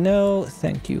frequency. No,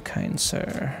 thank you, kind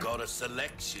sir. Got a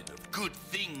selection of good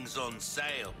things on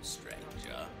sale, stranger.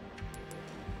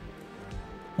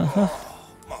 Oh,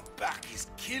 my back is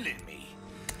killing me.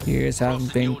 Years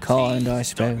haven't been conned, I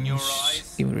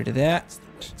suppose. Get rid of that.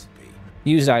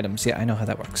 Use items. Yeah, I know how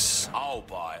that works. I'll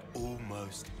buy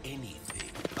almost anything.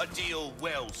 A deal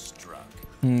well struck.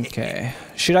 Okay.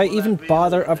 Should I even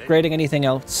bother upgrading anything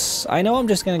else? I know I'm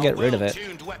just gonna get rid of it. A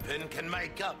well-tuned weapon can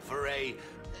make up for a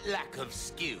lack of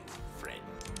skill,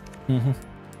 friend.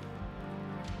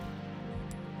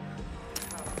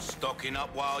 Stocking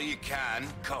up while you can.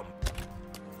 Come.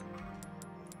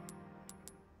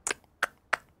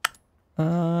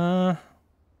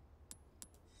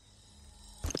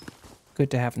 Good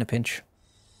to have in a pinch.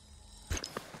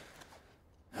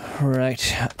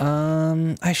 Right.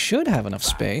 I should have enough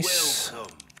space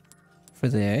for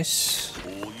this.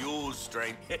 All yours,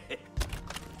 stranger.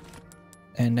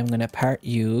 And I'm gonna part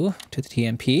you to the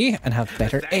TMP and have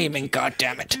better aiming,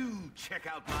 goddammit. Do check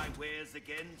out my wares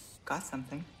again. Got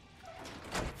something.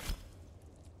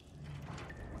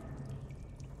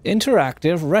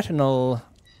 Interactive retinal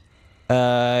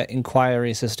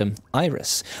inquiry system,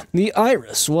 IRIS. The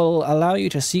IRIS will allow you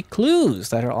to see clues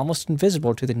that are almost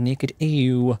invisible to the naked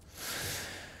eye.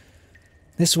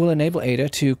 This will enable Ada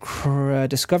to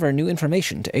discover new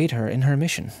information to aid her in her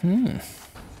mission.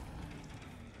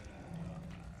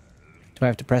 Do I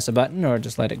have to press a button or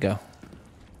just let it go?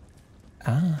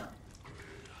 Ah.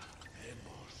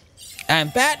 I'm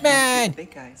Batman!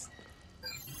 Big guys.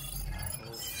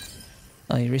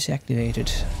 Iris activated.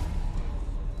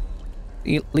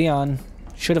 Leon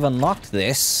should have unlocked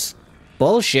this.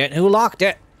 Bullshit, who locked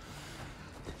it?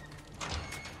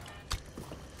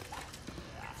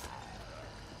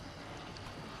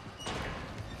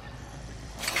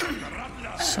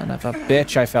 Son of a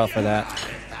bitch, I fell for that.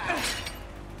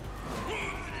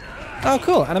 Oh,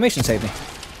 cool. Animation saved me.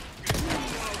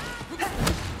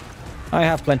 I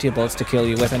have plenty of bullets to kill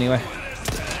you with anyway.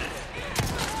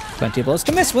 Plenty of bullets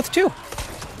to miss with, too.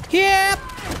 Yep!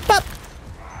 Pop!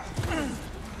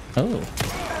 Oh.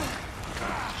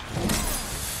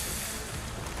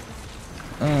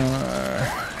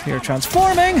 You're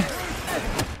transforming!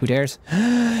 Who dares?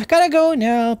 Gotta go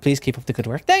now. Please keep up the good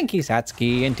work. Thank you,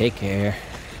 Satsuki, and take care.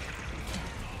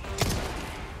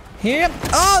 Yep.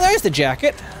 Oh, there's the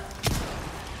jacket.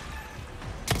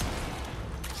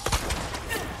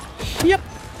 Yep.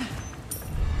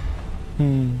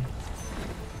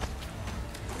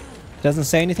 Doesn't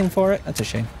say anything for it? That's a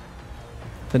shame.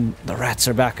 The rats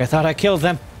are back. I thought I killed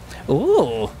them.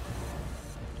 Ooh.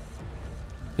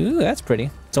 Ooh, that's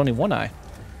pretty. It's only one eye.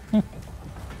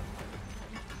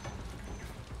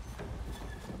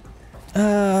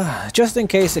 Just in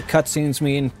case it cutscenes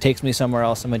me and takes me somewhere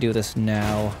else, I'm gonna do this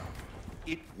now.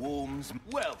 It warms.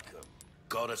 Welcome.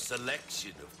 Got a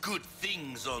selection of good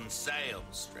things on sale,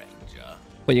 stranger.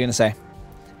 What are you gonna say?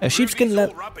 A sheepskin Ruby's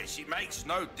all rubbish. It makes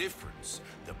no difference.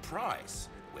 The price,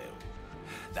 well,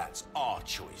 that's our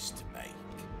choice to make.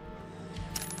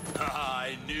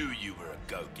 I knew you were a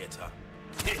go-getter.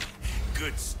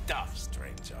 Good stuff,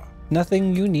 stranger.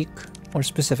 Nothing unique or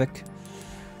specific.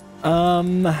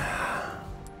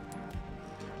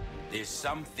 There's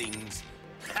some things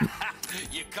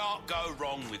you can't go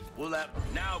wrong with. Well,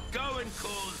 now go and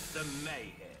cause some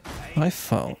mayhem. Eh? My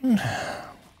phone.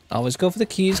 Always go for the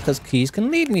keys, because keys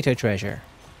can lead me to treasure.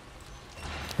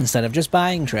 Instead of just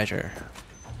buying treasure.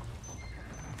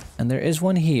 And there is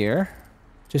one here.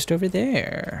 Just over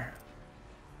there.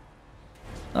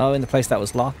 Oh, in the place that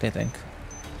was locked, I think.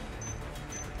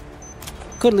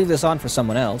 Could leave this on for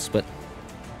someone else, but...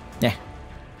 yeah.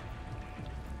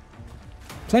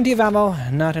 Plenty of ammo,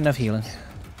 not enough healing.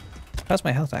 How's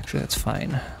my health, actually? That's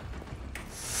fine.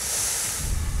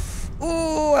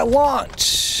 Ooh, I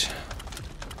want...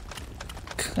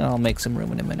 I'll make some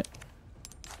room in a minute.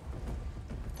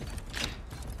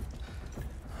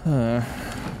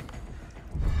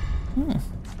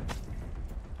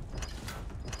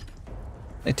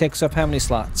 It takes up how many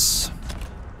slots?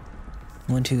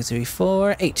 1, 2, 3,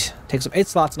 4, 8. Takes up 8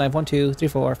 slots, and I have 1, 2, 3,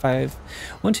 4, 5.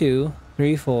 1, 2,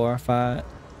 3, 4, 5.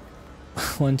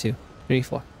 1, 2, 3,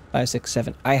 4, 5, 6,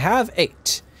 7. I have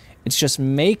 8. It's just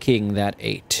making that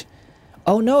 8.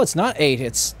 Oh no, it's not 8.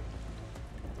 It's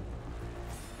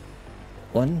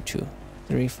 1, 2,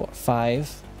 3, 4,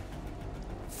 5.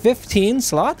 15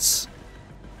 slots?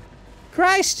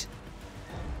 Christ!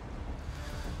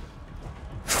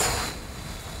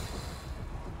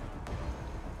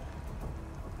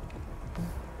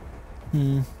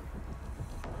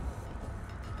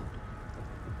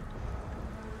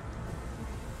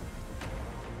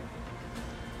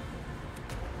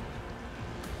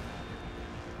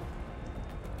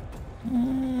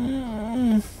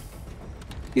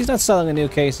 He's not selling a new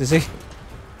case, is he?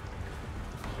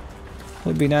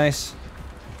 Would be nice.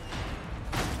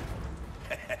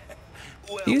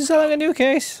 Well, He's selling a new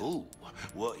case. ooh,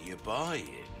 what you buying?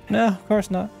 No, of course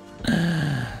not.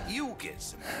 You'll get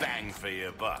some bang for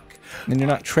your buck. And you're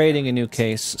not trading a new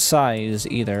case size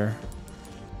either.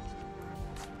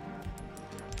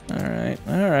 Alright,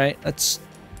 alright. Let's...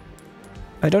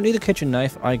 I don't need a kitchen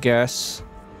knife, I guess.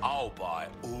 I'll buy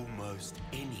almost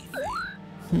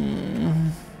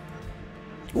anything.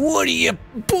 What are you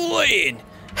buying?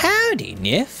 Howdy,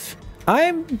 Niff.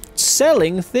 I'm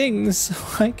selling things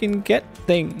so I can get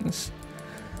things.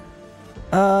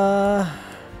 I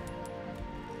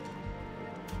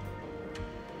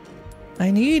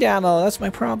need ammo, that's my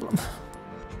problem.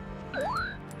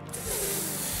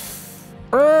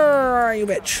 You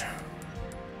bitch.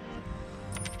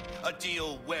 A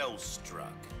deal well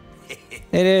struck. It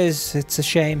is, it's a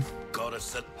shame. Got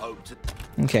us at hope to...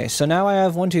 Okay, so now I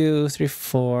have 1, 2, 3,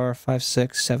 4, 5,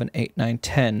 6, 7, 8, 9,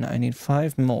 10. I need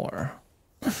 5 more.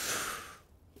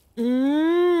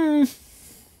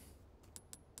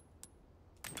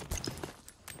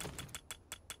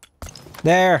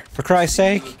 There, for Christ's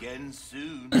sake. Again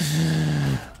soon.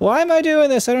 Why am I doing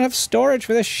this? I don't have storage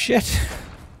for this shit.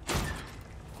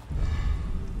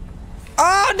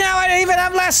 Oh, now I even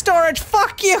have less storage.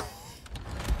 Fuck you.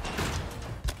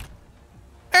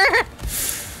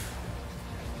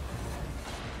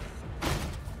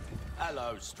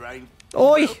 Hello, strange.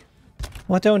 Oi!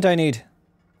 What don't I need?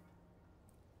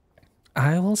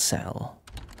 I will sell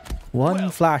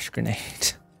 1 flash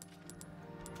grenade.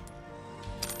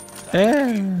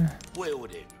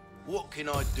 Wielding. What can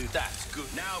I do? That's good.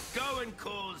 Now go and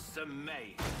cause some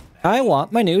mayhem. I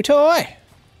want my new toy.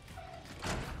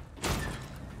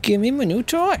 Give me my new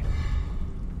toy.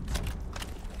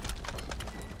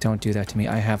 Don't do that to me.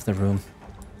 I have the room.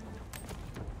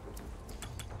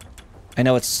 I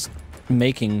know it's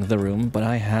making the room, but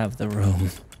I have the room.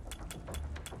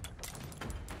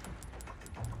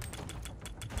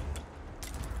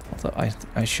 Although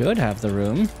I should have the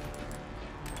room.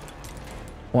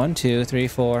 1, 2, 3,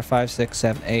 4, 5, 6,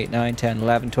 7, 8, 9, 10,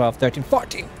 11, 12, 13,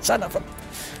 14. Son of a...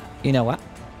 You know what?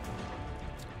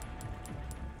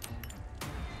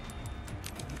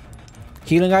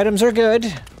 Healing items are good.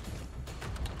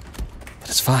 But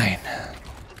it's fine.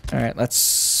 Alright,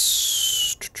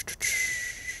 let's...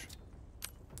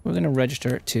 We're gonna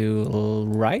register it to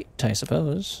right, I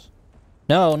suppose.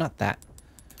 No, not that.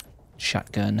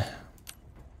 Shotgun.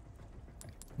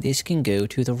 This can go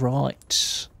to the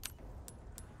right.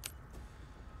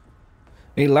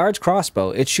 A large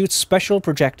crossbow. It shoots special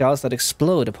projectiles that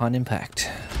explode upon impact.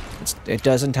 It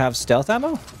doesn't have stealth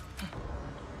ammo?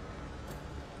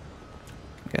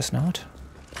 Guess not.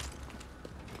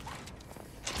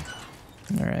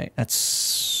 Alright,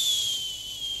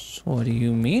 that's... What do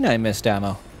you mean I missed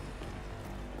ammo?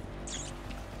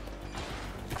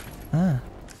 Ah.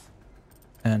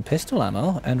 And pistol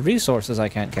ammo, and resources I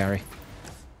can't carry.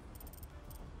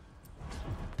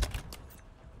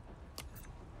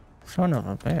 Son of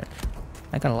a bitch.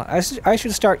 I got a lot. I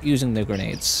should start using the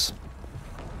grenades.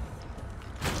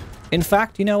 In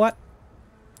fact, you know what?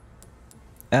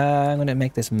 I'm gonna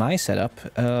make this my setup.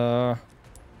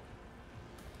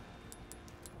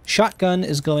 Shotgun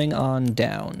is going on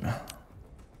down.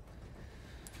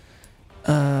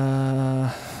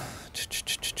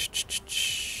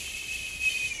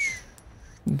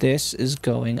 This is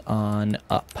going on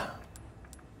up.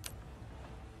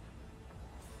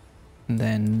 And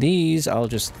then these I'll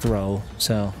just throw,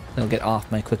 so they'll get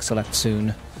off my quick select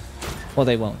soon. Well,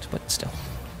 they won't, but still.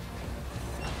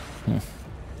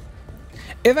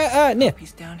 If I, Nif.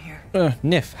 He's down here.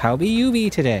 Nif, how be you be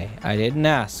today? I didn't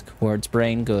ask. Words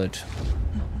brain good.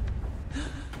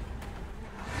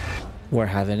 We're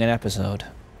having an episode.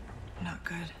 Not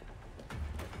good.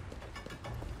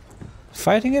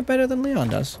 Fighting it better than Leon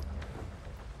does.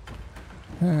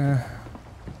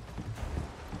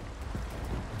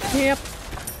 Yep.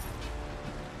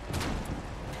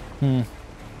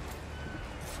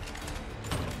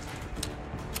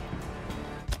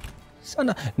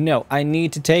 So no, I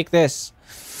need to take this.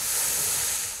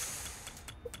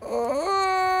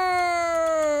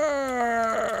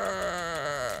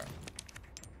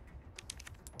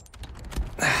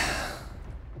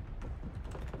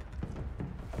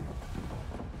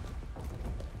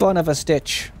 Bun of a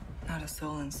stitch. Not a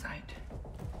soul in sight.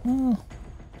 Oh.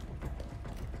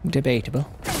 Debatable.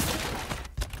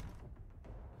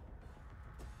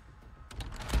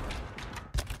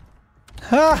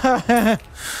 Ha ha ha!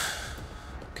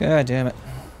 God damn it.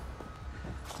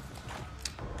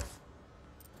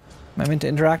 Am I meant to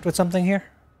interact with something here?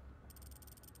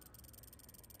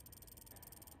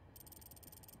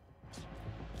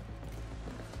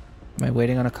 Am I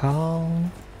waiting on a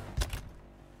call?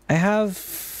 I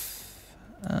have...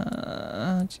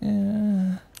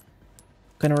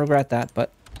 Gonna regret that,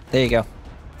 but there you go.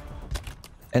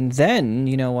 And then,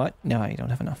 you know what? No, I don't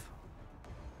have enough.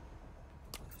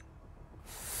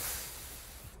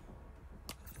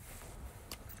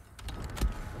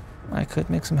 I could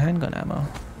make some handgun ammo.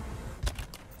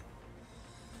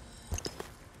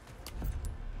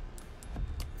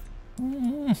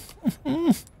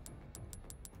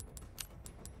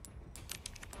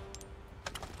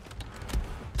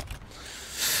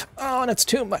 Oh, and it's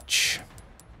too much.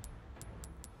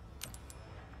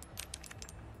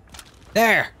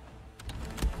 There.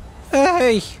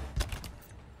 Hey.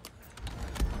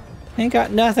 Ain't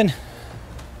got nothing.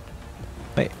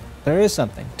 Wait, there is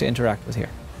something to interact with here.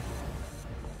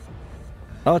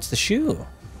 Oh, it's the shoe.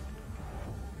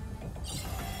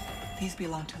 These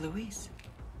belong to Luis.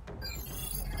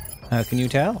 How can you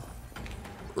tell?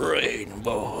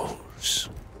 Rainbows.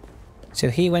 So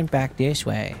he went back this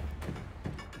way.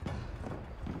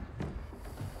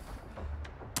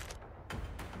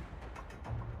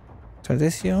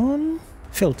 Tradición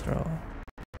filtro.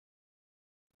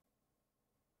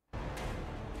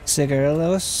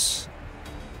 Cigarrillos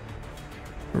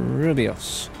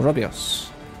rubios.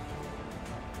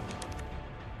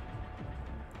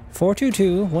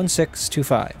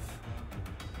 422-1625.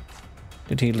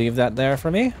 Did he leave that there for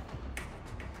me? Is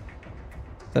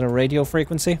that a radio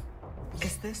frequency?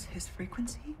 Is this his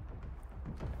frequency?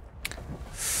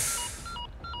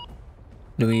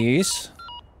 Luis?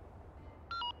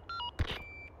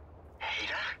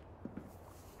 Ada?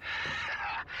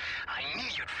 I knew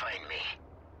you'd find me.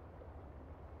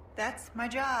 That's my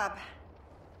job.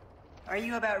 Are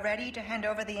you about ready to hand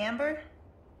over the amber?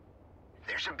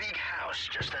 There's a big house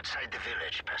just outside the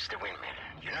village past the windmill.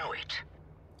 You know it.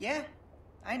 Yeah,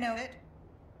 I know it.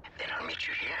 Then I'll meet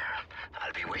you here.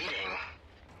 I'll be waiting.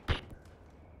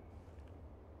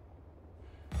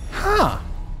 Huh.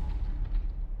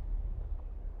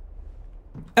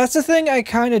 That's the thing I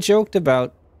kind of joked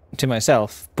about to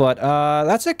myself, but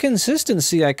that's a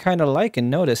consistency I kind of like and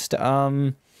noticed.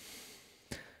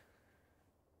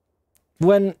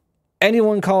 When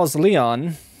anyone calls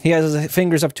Leon, he has his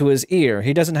fingers up to his ear.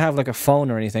 He doesn't have like a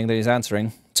phone or anything that he's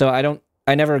answering. So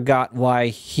I never got why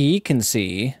he can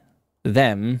see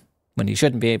them when he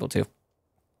shouldn't be able to.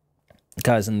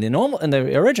 Because in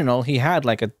the original, he had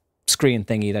like a screen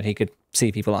thingy that he could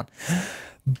see people on.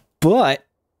 But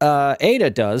Ada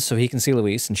does, so he can see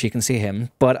Luis and she can see him.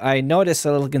 But I noticed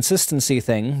a little consistency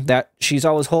thing that she's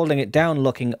always holding it down,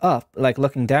 looking up, like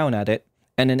looking down at it.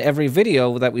 And in every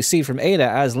video that we see from Ada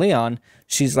as Leon,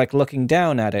 she's like looking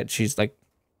down at it. She's like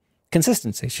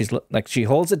consistency. She's like she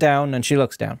holds it down and she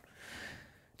looks down.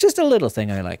 Just a little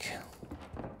thing I like.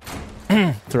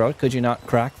 Throat, could you not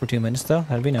crack for 2 minutes though?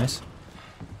 That'd be nice.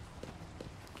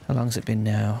 How long's it been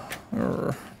now?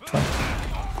 20.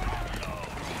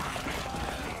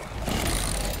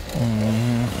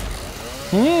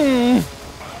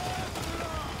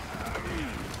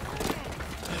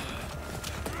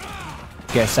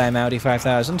 Guess I'm Audi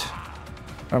 5000.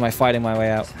 Or am I fighting my way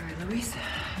out? Sorry, Luis. It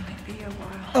might be a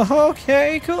while.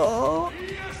 Okay, cool.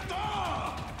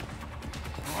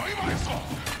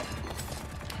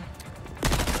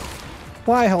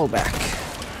 Why hold back?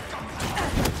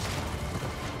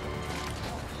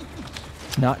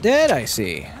 Not dead, I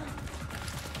see.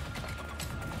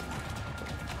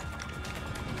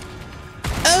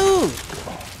 Oh!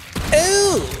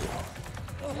 Oh!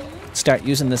 Start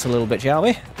using this a little bit, shall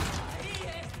we?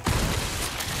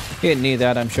 You didn't need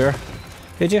that, I'm sure.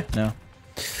 Did you? No.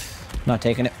 Not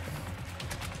taking it.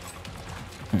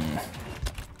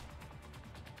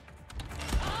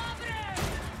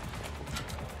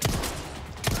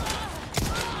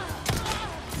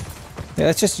 Yeah,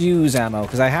 let's just use ammo,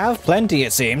 because I have plenty,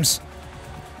 it seems.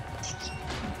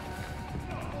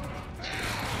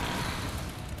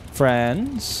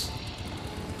 Friends.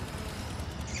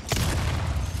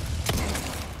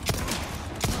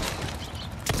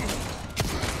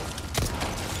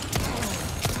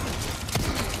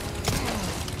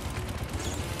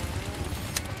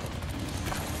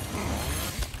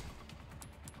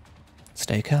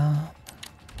 Stay calm.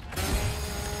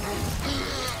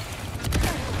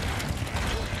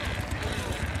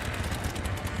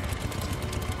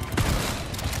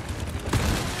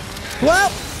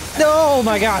 Well, oh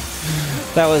my god,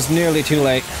 that was nearly too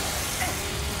late.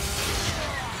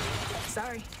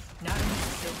 Sorry, not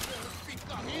interested.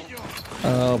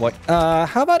 Oh boy.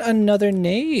 How about another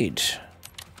nade?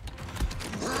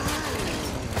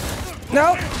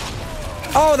 No.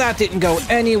 Oh, that didn't go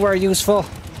anywhere useful.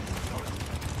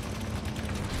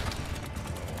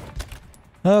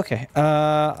 Okay,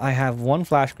 I have one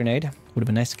flash grenade. Would have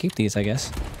been nice to keep these, I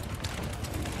guess.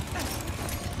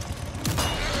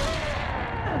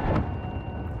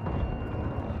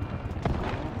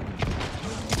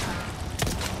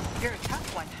 You're a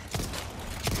tough one.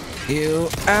 You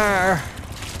are.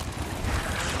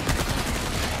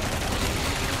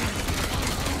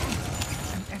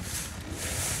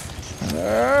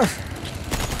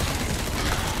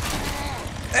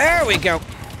 There we go.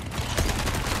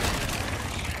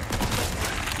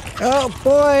 Oh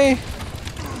boy.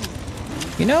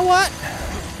 You know what?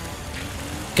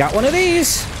 Got one of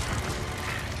these.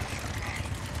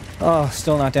 Oh,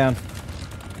 still not down.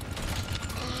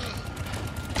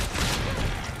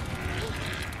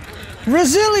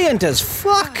 Resilient as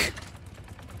fuck!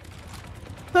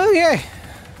 Okay.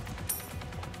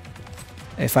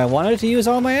 If I wanted to use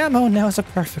all my ammo, now is a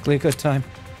perfectly good time.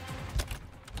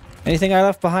 Anything I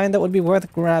left behind that would be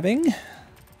worth grabbing?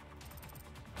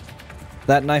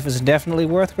 That knife is definitely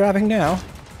worth grabbing now.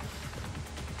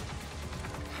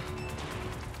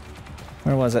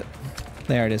 Where was it?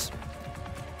 There it is.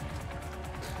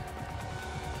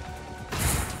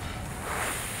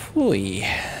 Ooh.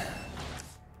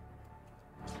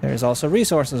 There's also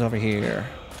resources over here.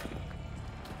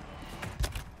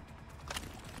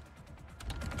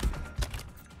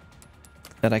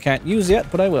 That I can't use yet,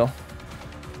 but I will.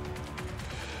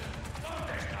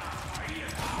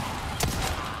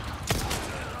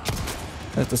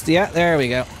 Yeah, there we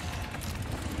go.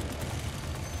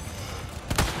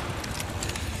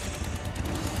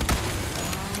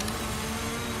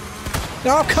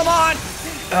 Oh, come on!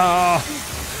 Oh.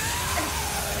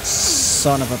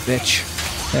 Son of a bitch.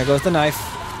 There goes the knife.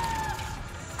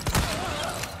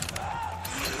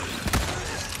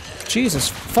 Jesus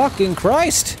fucking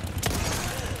Christ!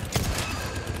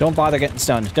 Don't bother getting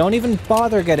stunned. Don't even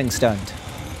bother getting stunned.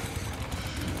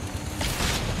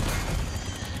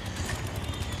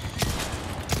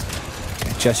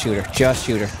 Okay, just shoot her. Just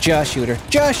shoot her. Just shoot her.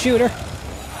 Just shoot her!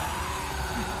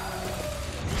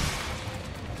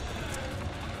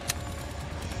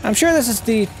 I'm sure this is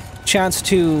the chance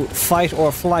to fight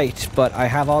or flight, but I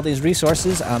have all these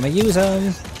resources. I'ma use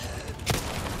them.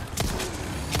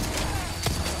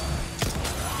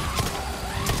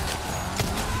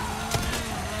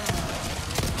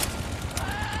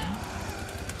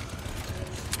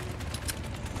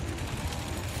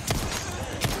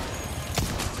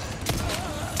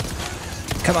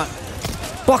 Come on.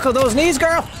 Buckle those knees,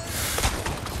 girl!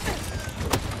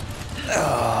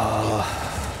 Oh.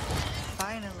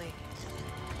 Finally.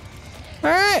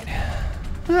 Alright.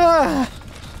 Ah.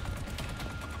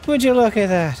 Would you look at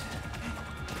that?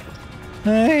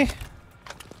 Hey.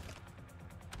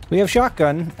 We have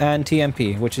shotgun and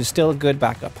TMP, which is still a good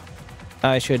backup.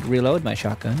 I should reload my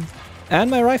shotgun and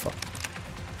my rifle.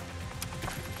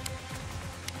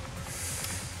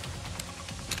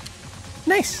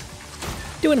 Nice.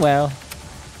 Doing well.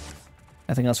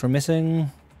 Nothing else we're missing.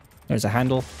 There's a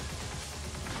handle.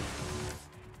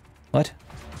 What?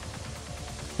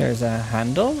 There's a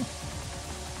handle?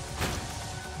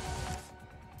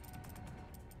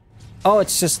 Oh,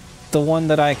 it's just the one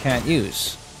that I can't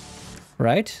use.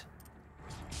 Right?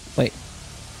 Wait.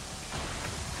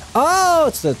 Oh,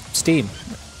 it's the steam.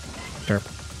 Derp.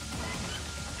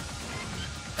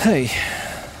 Hey.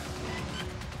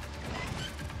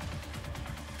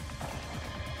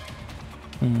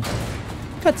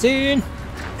 Cutscene!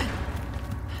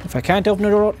 If I can't open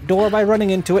a door by running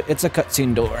into it, it's a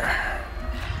cutscene door.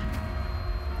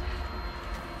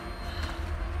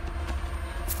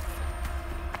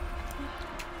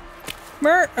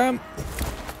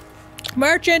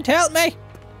 Merchant, help me!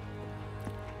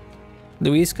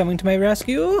 Luis coming to my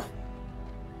rescue?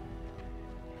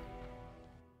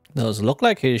 Those look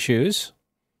like his shoes.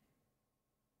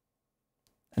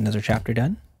 Another chapter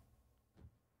done.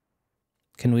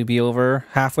 Can we be over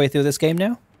halfway through this game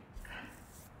now?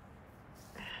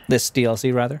 This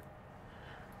DLC, rather.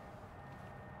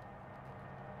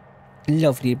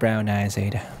 Lovely brown eyes,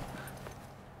 Ada.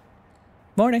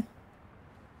 Morning.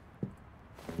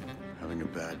 Having a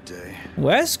bad day.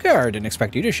 Wesker'd, didn't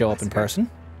expect you to show up in person.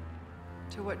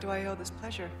 To what do I owe this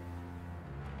pleasure?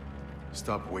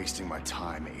 Stop wasting my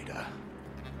time, Ada.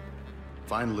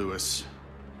 Find Lewis.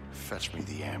 Fetch me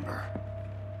the amber.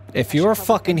 If you're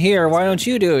fucking here, why don't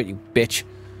you do it, you bitch?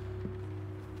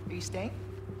 Are you staying?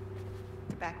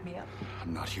 To back me up?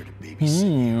 I'm not here to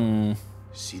babysit you.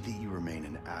 See that you remain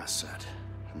an asset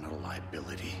and not a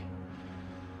liability.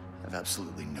 I have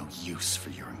absolutely no use for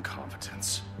your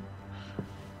incompetence.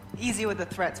 Easy with the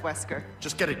threats, Wesker.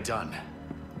 Just get it done.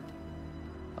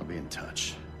 I'll be in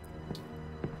touch.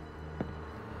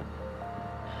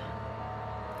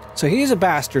 So he's a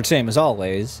bastard, same as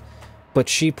always. But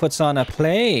she puts on a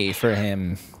play for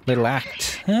him. Little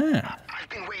act. Huh. I've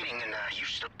been waiting and you're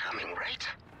still coming, right?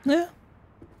 Yeah.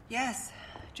 Yes,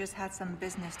 just had some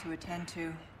business to attend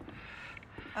to.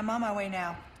 I'm on my way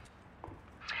now.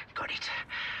 Got it.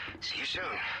 See you soon.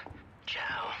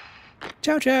 Ciao.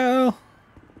 Ciao, ciao.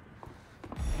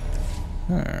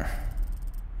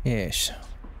 Yes.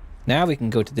 Now we can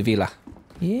go to the villa.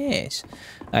 Yes.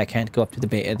 I can't go up to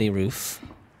the roof.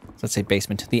 Let's say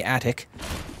basement, the attic.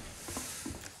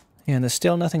 And there's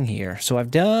still nothing here. So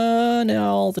I've done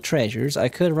all the treasures. I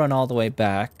could run all the way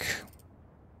back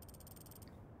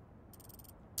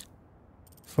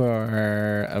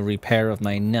for a repair of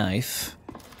my knife.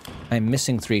 I'm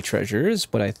missing 3 treasures,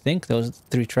 but I think those are the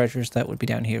 3 treasures that would be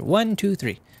down here. 1, 2,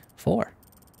 3, 4.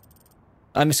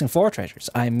 I'm missing 4 treasures.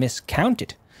 I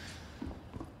miscounted.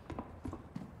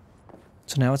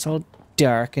 So now it's all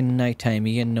dark and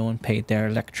nighttimey and no one paid their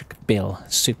electric bill.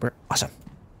 Super awesome.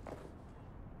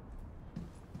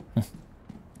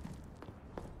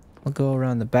 I'll go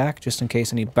around the back just in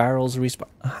case any barrels respawn.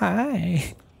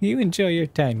 Hi. You enjoy your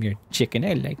time, your chicken.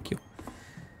 I like you.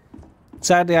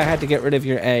 Sadly, I had to get rid of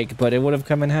your egg, but it would have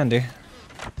come in handy.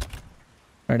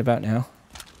 Right about now.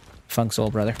 Funk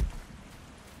Soul Brother.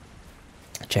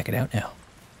 Check it out now.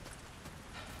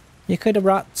 You could have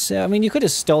brought... I mean, you could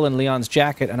have stolen Leon's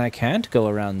jacket, and I can't go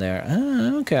around there.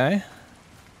 Ah, okay.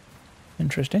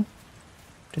 Interesting.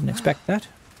 Didn't expect that.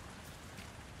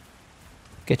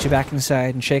 Get you back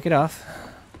inside and shake it off.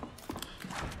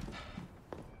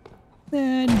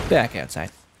 And back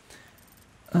outside.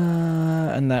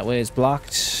 And that way is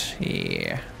blocked.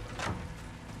 Yeah.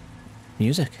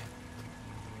 Music.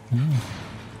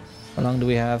 How long do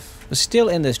we have? We're still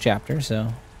in this chapter,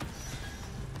 so...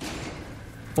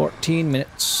 14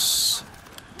 minutes.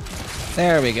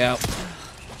 There we go.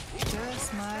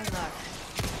 Just my luck.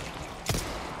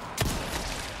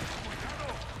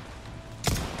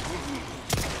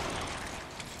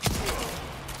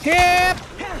 Yep.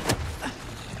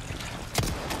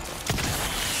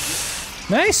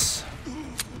 Nice.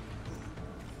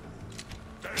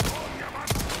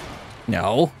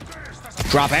 No.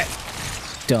 Drop it.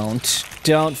 Don't.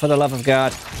 Don't, for the love of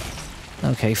God.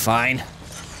 Okay, fine.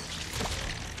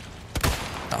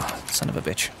 Oh, son of a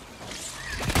bitch.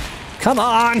 Come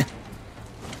on!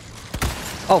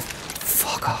 Oh,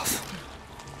 fuck off.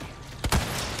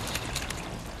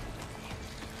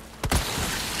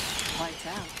 Lights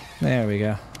out. There we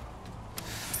go.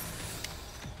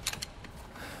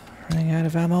 Running out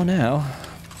of ammo now.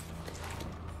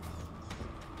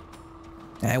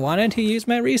 I wanted to use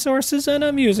my resources and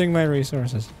I'm using my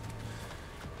resources.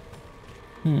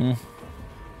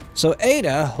 So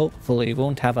Ada hopefully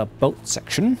won't have a boat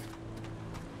section.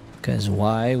 Because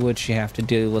why would she have to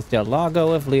deal with Del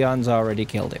Lago if Leon's already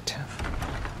killed it?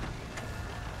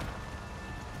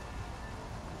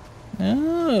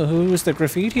 Oh, who's the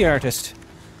graffiti artist?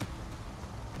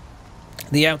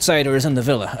 The outsider is in the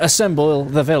villa. Assemble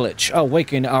the village.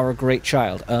 Awaken our great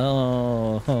child.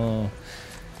 Oh.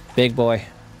 Big boy.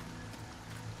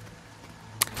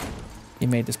 You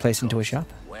made this place into a shop?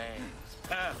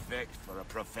 Perfect for a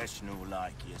professional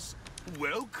like yourself.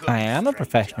 Welcome, I am a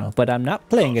professional, but I'm not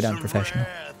playing it unprofessional.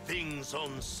 Rare things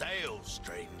on sale,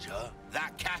 stranger.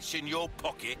 That cash in your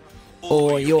pocket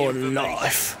Or your information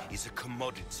life. is a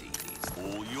commodity.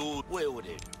 Or your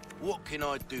wielding. What can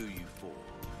I do you for?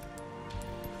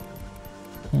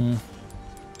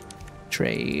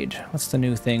 Trade. What's the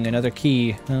new thing? Another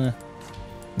key.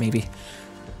 Maybe.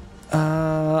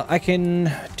 I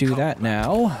can do that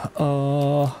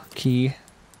now. Key.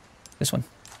 This one.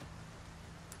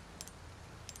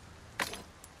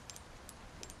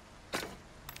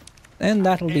 And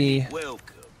that'll be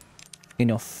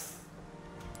enough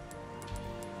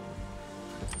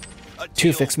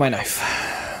to fix my knife.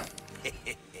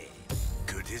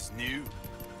 Good as new.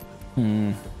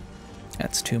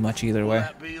 That's too much either way.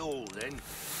 That be all then?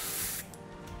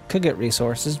 Could get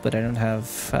resources, but I don't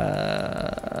have...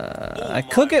 I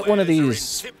could get one of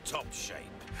these. Tip-top shape,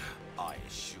 I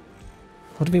assure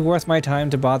you. Would it be worth my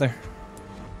time to bother?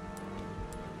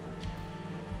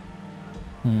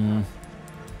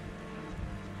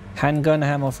 Handgun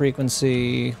ammo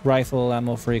frequency, rifle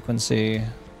ammo frequency.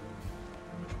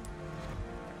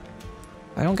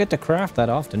 I don't get to craft that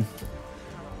often.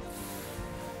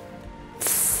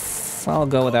 I'll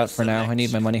go without for now. I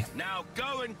need my money. Now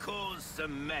go and cause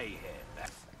some mayhem.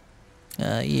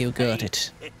 You got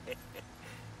it.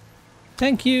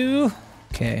 Thank you.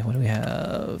 Okay, what do we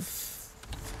have?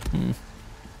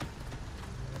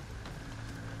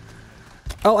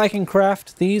 Oh, I can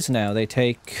craft these now. They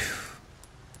take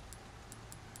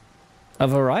a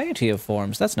variety of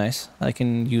forms. That's nice. I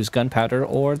can use gunpowder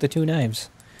or the 2 knives.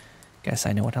 Guess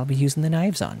I know what I'll be using the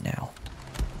knives on now.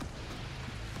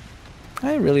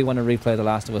 I really want to replay the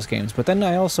Last of Us games, but then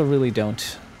I also really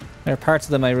don't. There are parts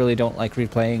of them I really don't like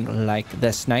replaying, like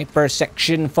the sniper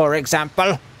section, for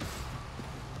example.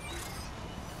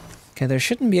 Okay, there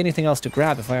shouldn't be anything else to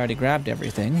grab if I already grabbed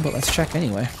everything, but let's check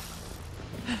anyway.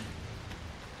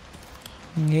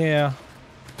 Yeah.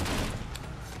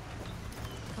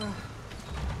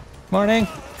 Morning.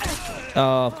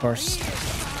 Oh, of course.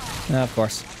 Of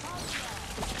course.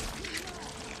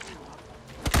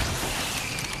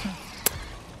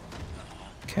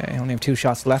 Okay, I only have 2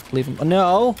 shots left. Leave him. Oh,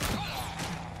 no!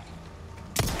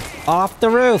 Off the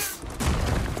roof!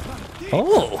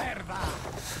 Oh!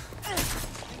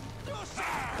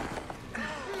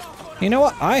 You know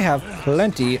what? I have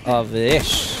plenty of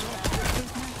this.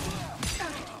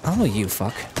 Oh, you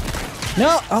fuck.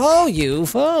 No! Oh, you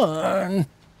fun!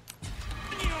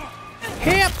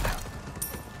 Hip!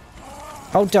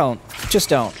 Oh, don't. Just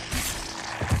don't.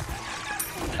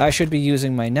 I should be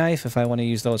using my knife if I want to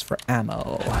use those for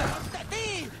ammo.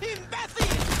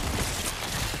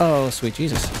 Oh, sweet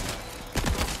Jesus.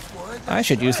 I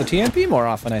should use the TMP more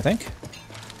often, I think.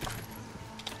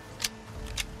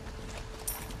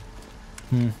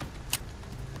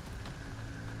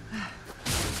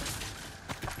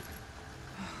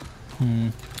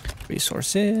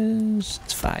 Resources.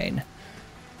 It's fine.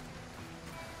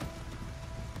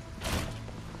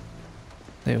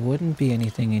 There wouldn't be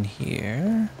anything in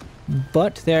here.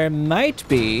 But there might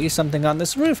be something on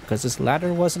this roof, because this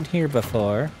ladder wasn't here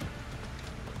before.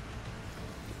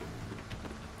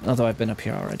 Although I've been up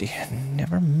here already.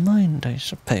 Never mind, I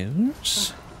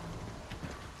suppose.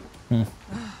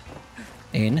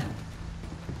 In.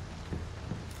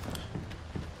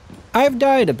 I've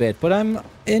died a bit, but I'm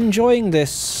enjoying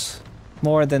this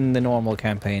more than the normal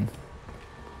campaign.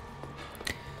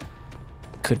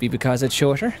 Could be because it's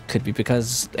shorter. Could be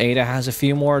because Ada has a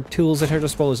few more tools at her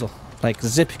disposal. Like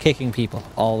zip kicking people.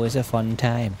 Always a fun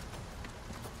time.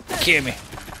 Gimme.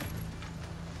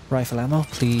 Rifle ammo,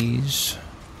 please.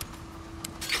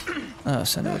 Oh,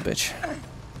 son of a bitch.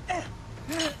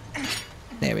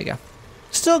 There we go.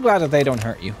 Still glad that they don't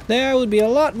hurt you. I would be a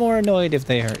lot more annoyed if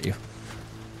they hurt you.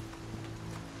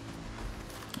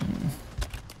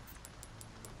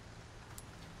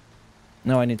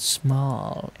 No, I need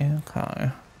small.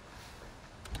 Okay.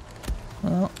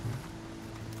 Well.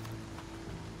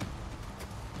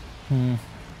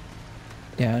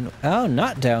 Down. Oh,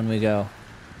 not down we go.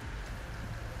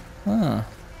 Huh.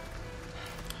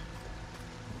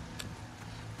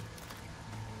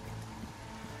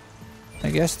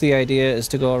 I guess the idea is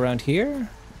to go around here.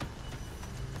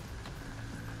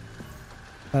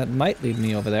 That might lead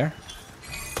me over there.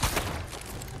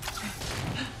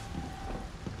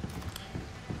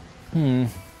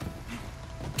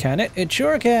 Can it? It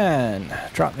sure can.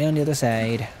 Drop me on the other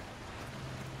side.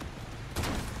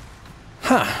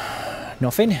 Huh.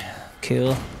 Nothing.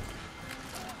 Cool.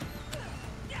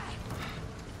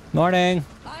 Morning.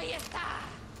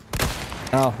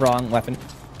 Oh, wrong weapon.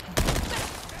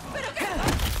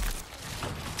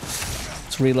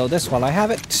 Let's reload this while I have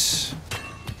it.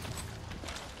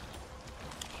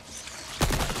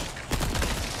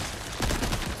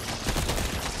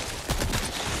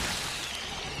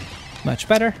 Much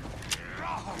better.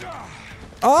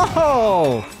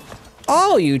 Oh!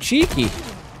 Oh, you cheeky.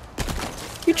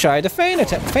 You tried to feint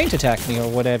attack me, or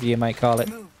whatever you might call it.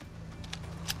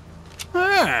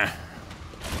 Ah.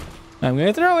 I'm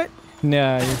gonna throw it.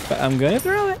 No, I'm gonna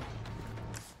throw it.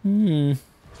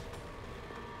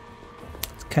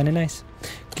 It's kind of nice.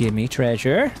 Give me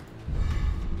treasure.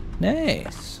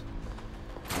 Nice.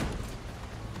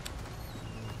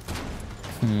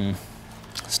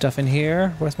 Stuff in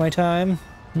here worth my time?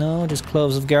 No, just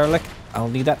cloves of garlic. I'll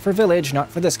need that for village, not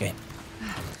for this game.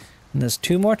 And there's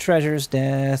 2 more treasures,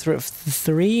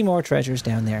 3 more treasures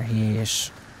down there.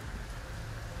 Yes.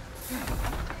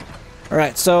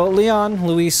 Alright, so Leon,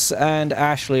 Luis, and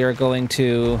Ashley are going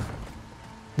to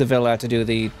the villa to do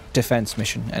the defense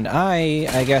mission. And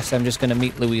I guess I'm just going to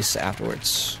meet Luis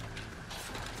afterwards.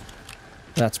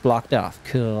 That's blocked off.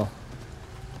 Cool.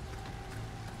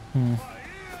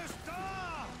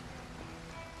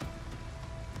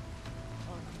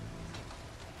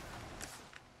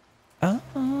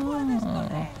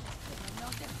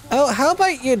 Oh, how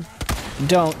about you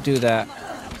don't do that?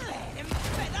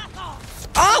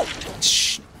 Oh!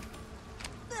 Shh.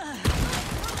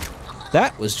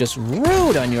 That was just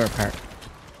rude on your part.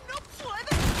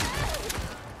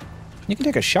 You can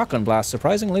take a shotgun blast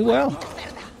surprisingly well.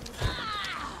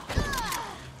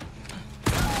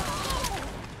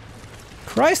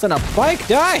 Christ on a bike,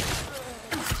 die!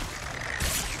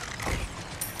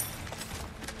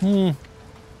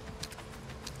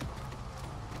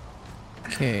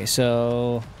 Okay,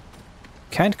 so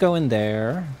can't go in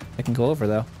there. I can go over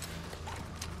though.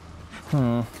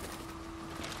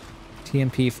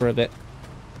 TMP for a bit.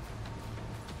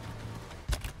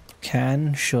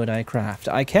 Should I craft?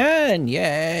 I can,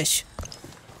 yes!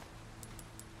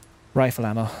 Rifle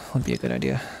ammo would be a good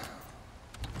idea.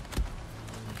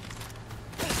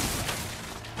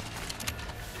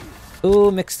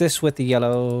 Ooh, mix this with the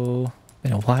yellow.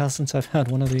 Been a while since I've had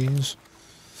one of these.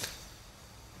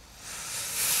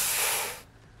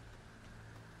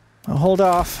 I'll hold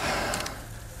off.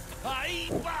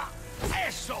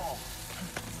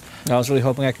 I was really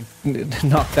hoping I could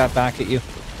knock that back at you.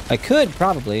 I could,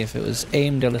 probably, if it was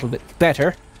aimed a little bit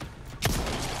better.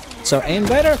 So aim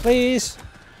better, please.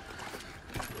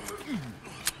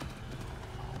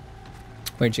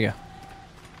 Where'd you go?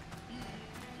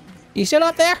 You still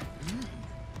up there?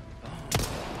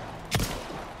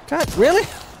 God, really?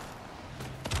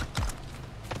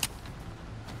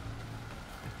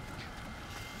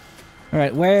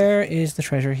 Alright, where is the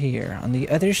treasure here? On the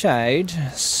other side,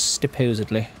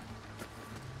 supposedly.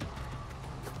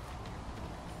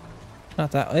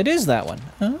 Not that. It is that one.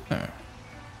 Oh.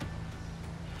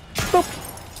 Boop.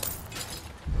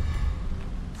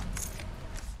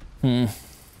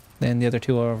 Then the other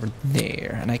two are over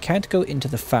there. And I can't go into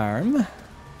the farm.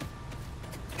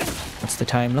 What's the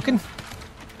time looking?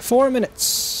 4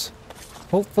 minutes.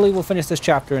 Hopefully we'll finish this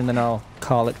chapter and then I'll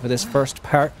call it for this first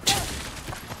part.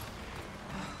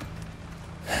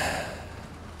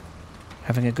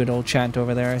 Having a good old chant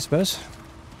over there, I suppose.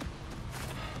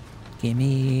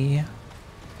 Gimme.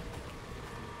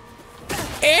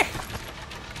 Eh!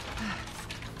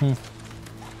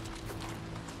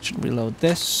 Should reload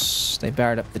this. They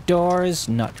barred up the doors.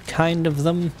 Not kind of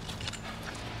them.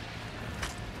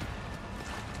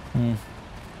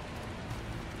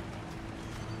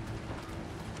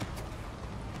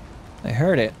 I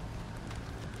heard it.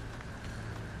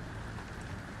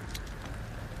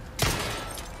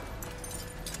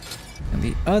 And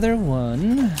the other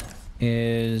one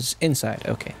is inside.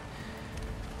 Okay.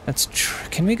 That's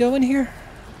can we go in here?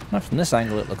 Not from this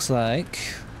angle, it looks like.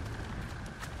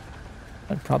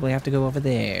 I'd probably have to go over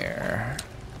there.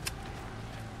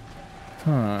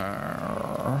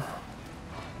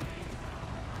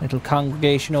 Little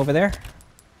congregation over there.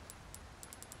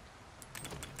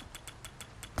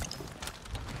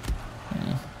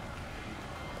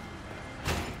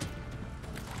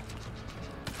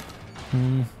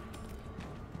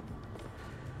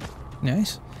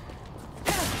 Nice.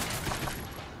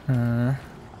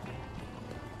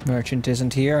 Merchant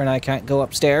isn't here and I can't go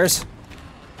upstairs.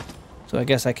 So I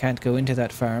guess I can't go into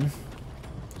that farm.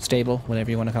 Stable,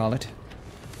 whatever you want to call it.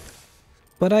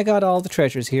 But I got all the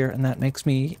treasures here and that makes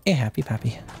me a happy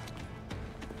pappy.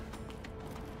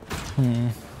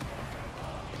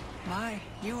 My,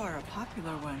 you are a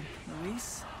popular one,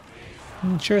 Luis.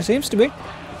 Sure seems to be.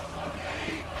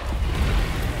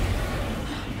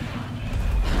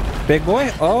 Big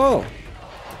boy? Oh!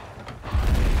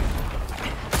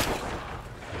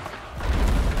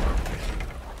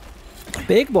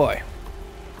 Big boy.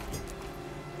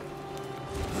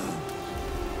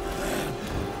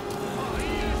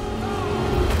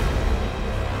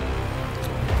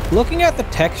 Looking at the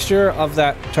texture of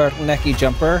that turtlenecky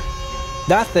jumper,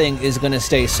 that thing is going to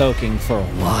stay soaking for a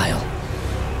while.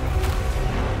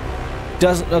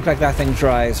 Doesn't look like that thing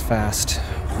dries fast.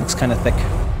 Looks kind of thick.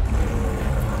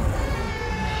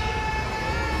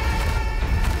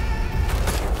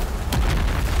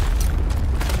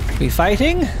 We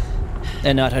fighting?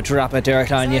 And not a drop of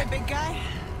dirt on you. Sorry, big guy.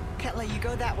 Can't let you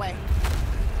go that way.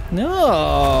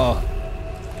 No.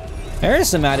 There's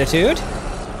some attitude.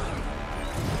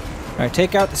 Alright,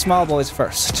 take out the small boys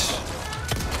first.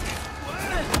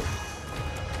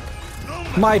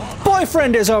 My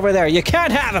boyfriend is over there. You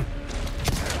can't have him.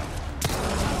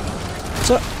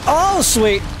 So, oh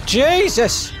sweet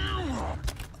Jesus.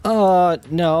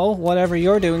 No. Whatever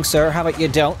you're doing, sir. How about you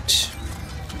don't?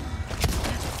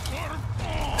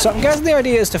 So I'm guessing the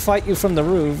idea is to fight you from the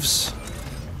roofs.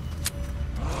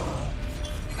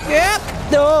 Yep!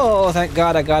 Oh, thank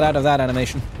God I got out of that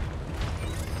animation.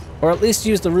 Or at least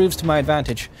use the roofs to my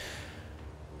advantage.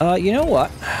 You know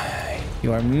what?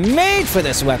 You are made for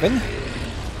this weapon.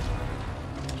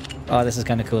 Oh, this is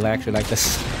kind of cool. I actually like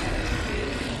this.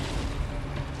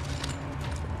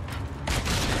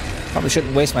 Probably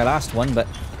shouldn't waste my last one, but...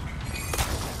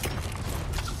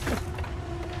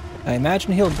 I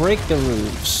imagine he'll break the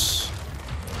roofs.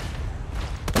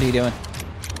 What are you doing?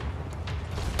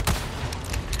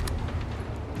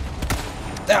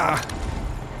 Ah!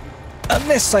 A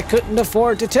miss I couldn't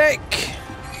afford to take.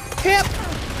 Yep.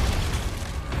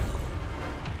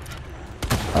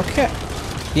 Okay.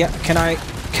 Yeah, can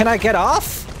I get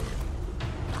off?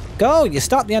 Go, you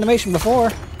stopped the animation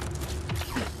before.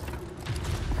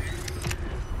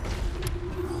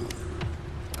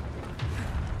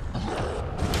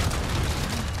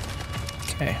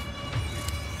 Okay.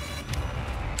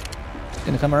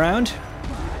 Gonna come around.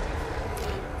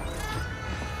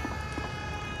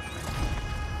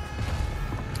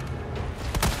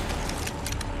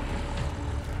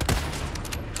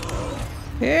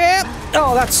 Yep.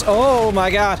 Oh, that's... Oh,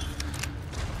 my God.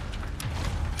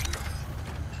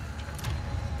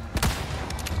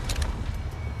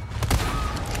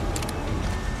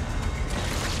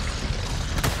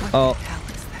 Oh. What the hell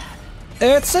is that?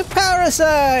 It's a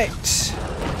parasite!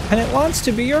 And it wants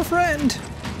to be your friend.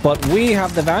 But we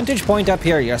have the vantage point up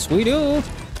here. Yes, we do.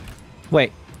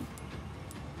 Wait.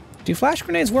 Do flash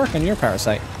grenades work on your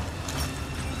parasite?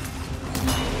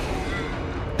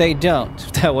 They don't.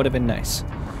 That would have been nice.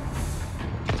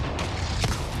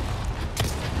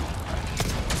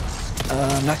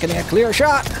 I'm not getting a clear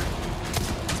shot.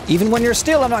 Even when you're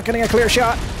still, I'm not getting a clear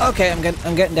shot. Okay, I'm getting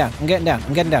down. I'm getting down.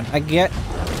 I'm getting down.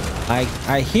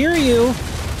 I hear you.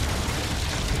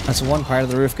 That's one part of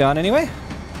the roof gone anyway.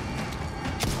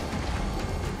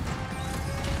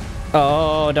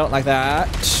 Oh, don't like that.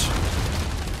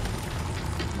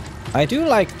 I do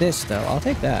like this, though. I'll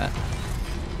take that.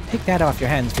 Take that off your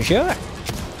hands for sure.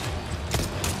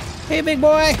 Hey, big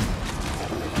boy.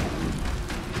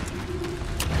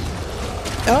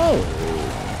 Oh.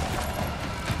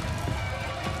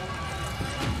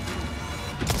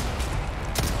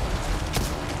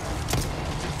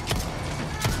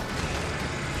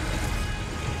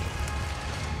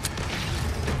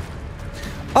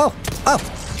 Oh, oh,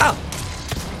 oh.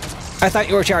 I thought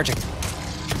you were charging.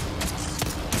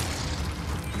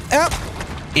 Oh,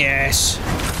 yes.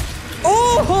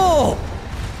 Oh!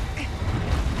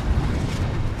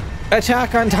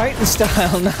 Attack on Titan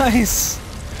style, nice.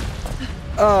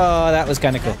 Oh, that was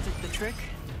kind of cool. That did the trick.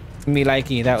 Me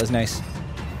likey, that was nice.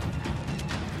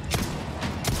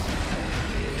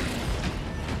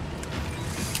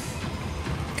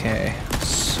 Okay,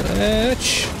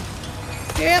 switch.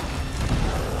 Yep.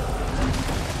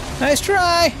 Nice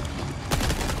try.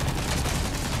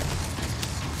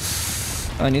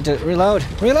 I need to reload.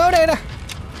 Reload, Ada.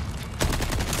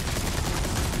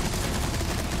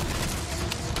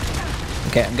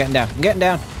 Okay, I'm getting down. I'm getting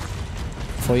down.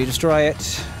 Before you destroy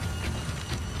it.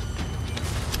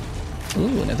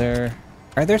 Ooh, another...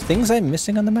 Are there things I'm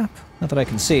missing on the map? Not that I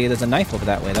can see. There's a knife over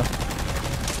that way, though.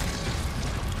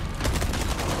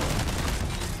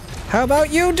 How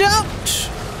about you don't?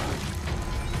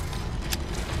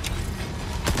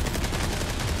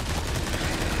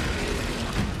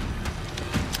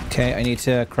 Okay, I need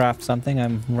to craft something.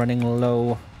 I'm running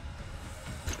low.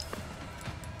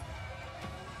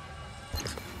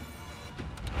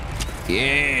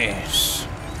 Yes.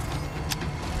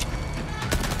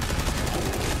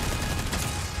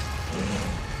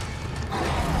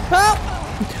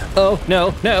 Oh! Oh,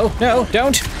 no, no, no,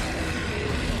 don't!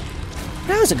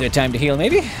 Now's a good time to heal,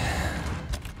 maybe.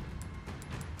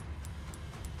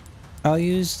 I'll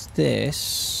use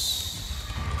this.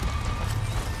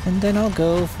 And then I'll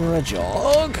go for a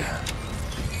jog.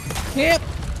 Yep.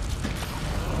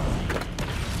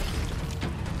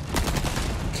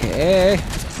 Okay.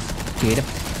 Get him.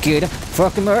 Get him.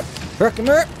 Fuck him up. Fuck him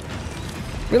up.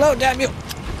 Reload, damn you.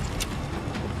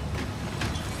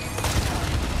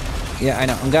 Yeah, I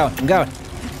know. I'm going. I'm going.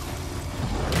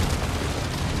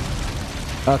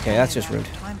 Okay, that's just rude.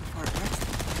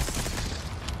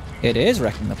 It is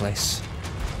wrecking the place.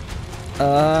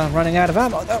 Running out of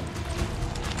ammo, though.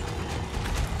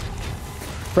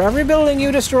 For every building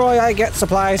you destroy, I get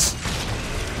supplies.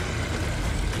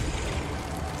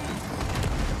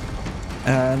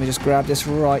 Let me just grab this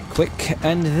right quick,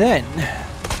 and then...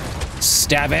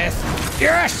 Stab it!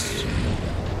 Yes!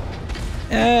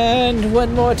 And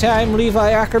one more time,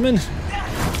 Levi Ackerman.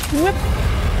 Whip!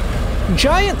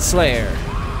 Giant Slayer!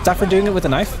 Is that for doing it with a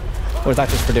knife? Or is that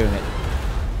just for doing it?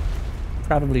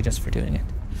 Probably just for doing it.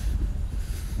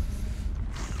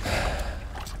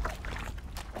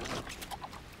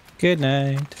 Good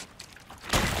night.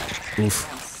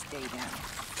 Oof.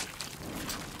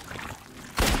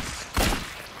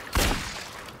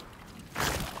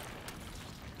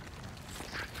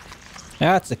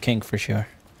 That's a kink for sure.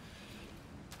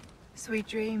 Sweet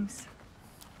dreams.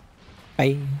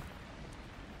 Bye.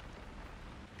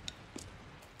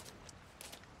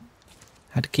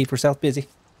 Had to keep herself busy.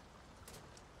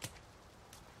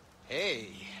 Hey,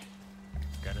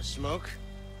 got a smoke?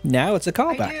 Now it's a I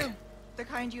callback. do. The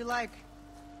kind you like.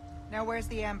 Now where's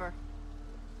the amber?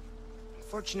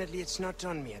 Unfortunately, it's not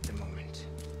on me at the moment.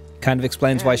 Kind of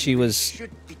explains why she was... Should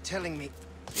be telling me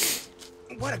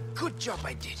what a good job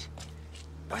I did.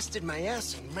 Busted my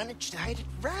ass and managed to hide it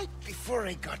right before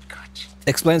I got caught.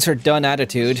 Explains her done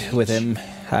attitude with him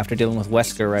after dealing with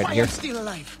Wesker'd right Why here. I'm still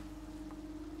alive.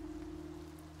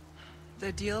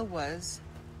 The deal was,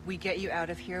 we get you out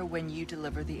of here when you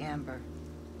deliver the amber.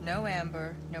 No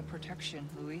amber, no protection,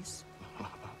 Luis.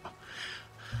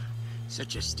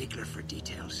 Such a stickler for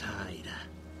details, huh, Ada?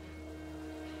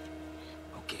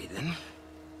 Okay, then.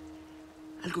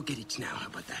 I'll go get it now. How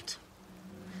about that?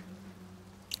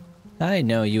 I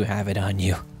know you have it on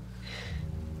you.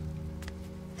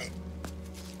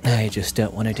 I just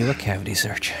don't want to do a cavity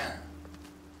search.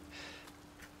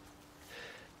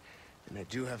 And I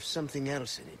do have something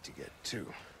else I need to get, too.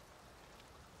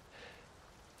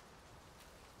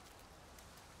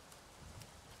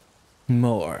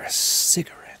 More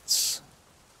cigarettes.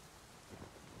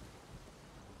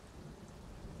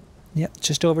 Yep,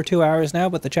 just over 2 hours now,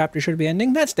 but the chapter should be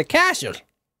ending. That's the castle!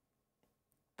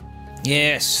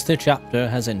 Yes, the chapter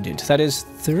has ended. That is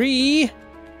 3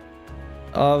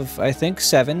 of, I think,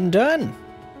 7 done.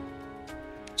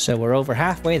 So we're over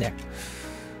halfway there.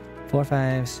 4,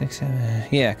 5, 6, 7.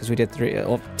 Yeah, because we did 3.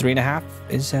 3.5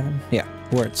 is 7. Yeah,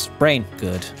 words. Brain.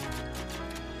 Good.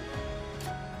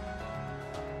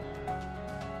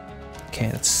 Okay,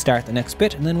 let's start the next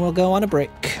bit and then we'll go on a break.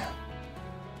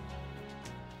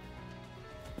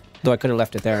 Though I could have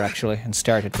left it there actually and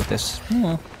started with this.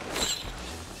 Oh.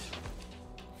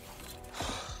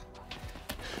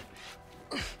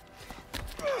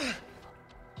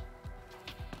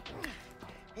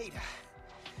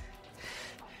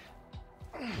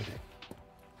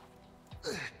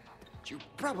 You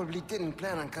probably didn't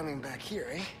plan on coming back here,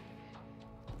 eh?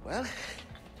 Well...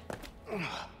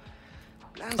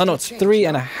 Oh no, it's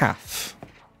 3.5.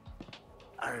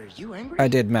 Are you angry? I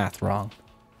did math wrong.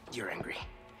 You're angry.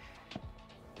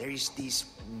 There is this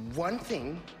one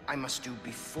thing I must do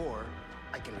before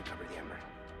I can recover the Ember.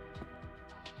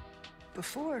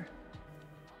 Before.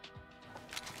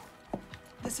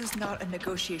 This is not a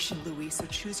negotiation, Louis, so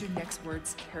choose your next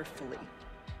words carefully.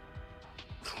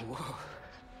 Whoa.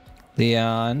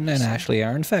 Leon and Ashley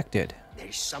are infected.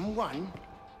 There's someone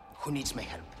who needs my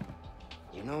help.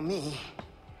 You know me.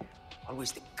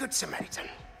 Always the good Samaritan.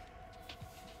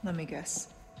 Let me guess.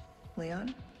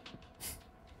 Leon?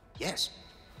 Yes,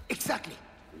 exactly.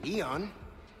 Leon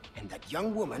and that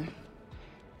young woman,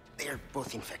 they're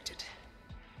both infected.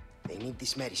 They need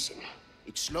this medicine.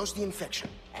 It slows the infection,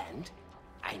 and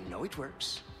I know it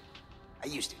works. I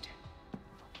used it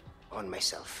on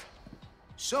myself.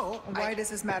 So, why does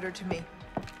this matter to me?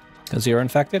 Because you're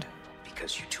infected?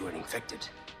 Because you two are infected.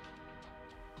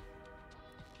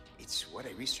 It's what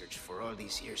I researched for all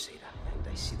these years, Ada, and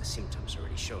I see the symptoms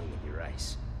already showing in your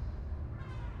eyes.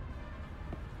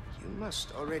 You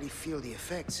must already feel the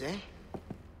effects, eh?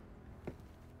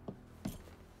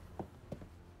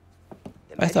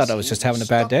 I thought I was just having a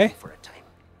bad day. For a time.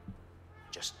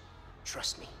 Just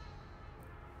trust me.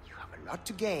 You have a lot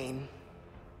to gain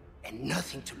and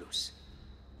nothing to lose.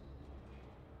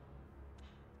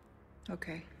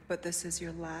 Okay, but this is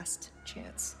your last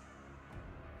chance.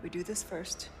 We do this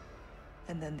first,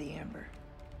 and then the Amber.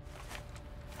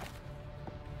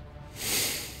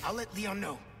 I'll let Leon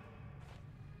know.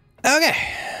 Okay.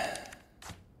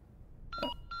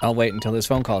 I'll wait until this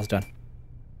phone call is done.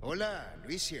 Hola,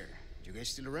 Luis here. You guys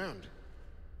still around?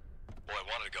 Well, I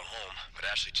wanted to go home, but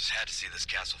Ashley just had to see this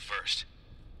castle first.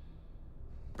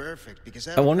 Perfect, because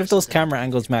I wonder if those camera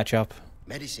angles match up.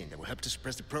 Medicine that will help to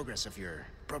suppress the progress of your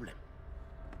problem.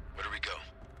 Where do we go?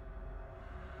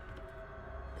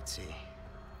 Let's see.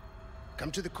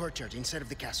 Come to the courtyard inside of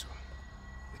the castle.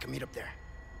 We can meet up there.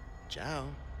 Ciao.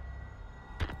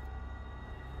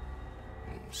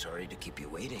 Sorry to keep you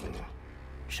waiting.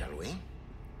 Shall we?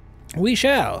 We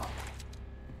shall.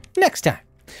 Next time.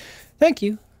 Thank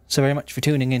you so very much for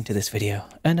tuning into this video,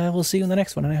 and I will see you in the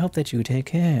next one, and I hope that you take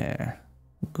care.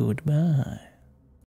 Goodbye.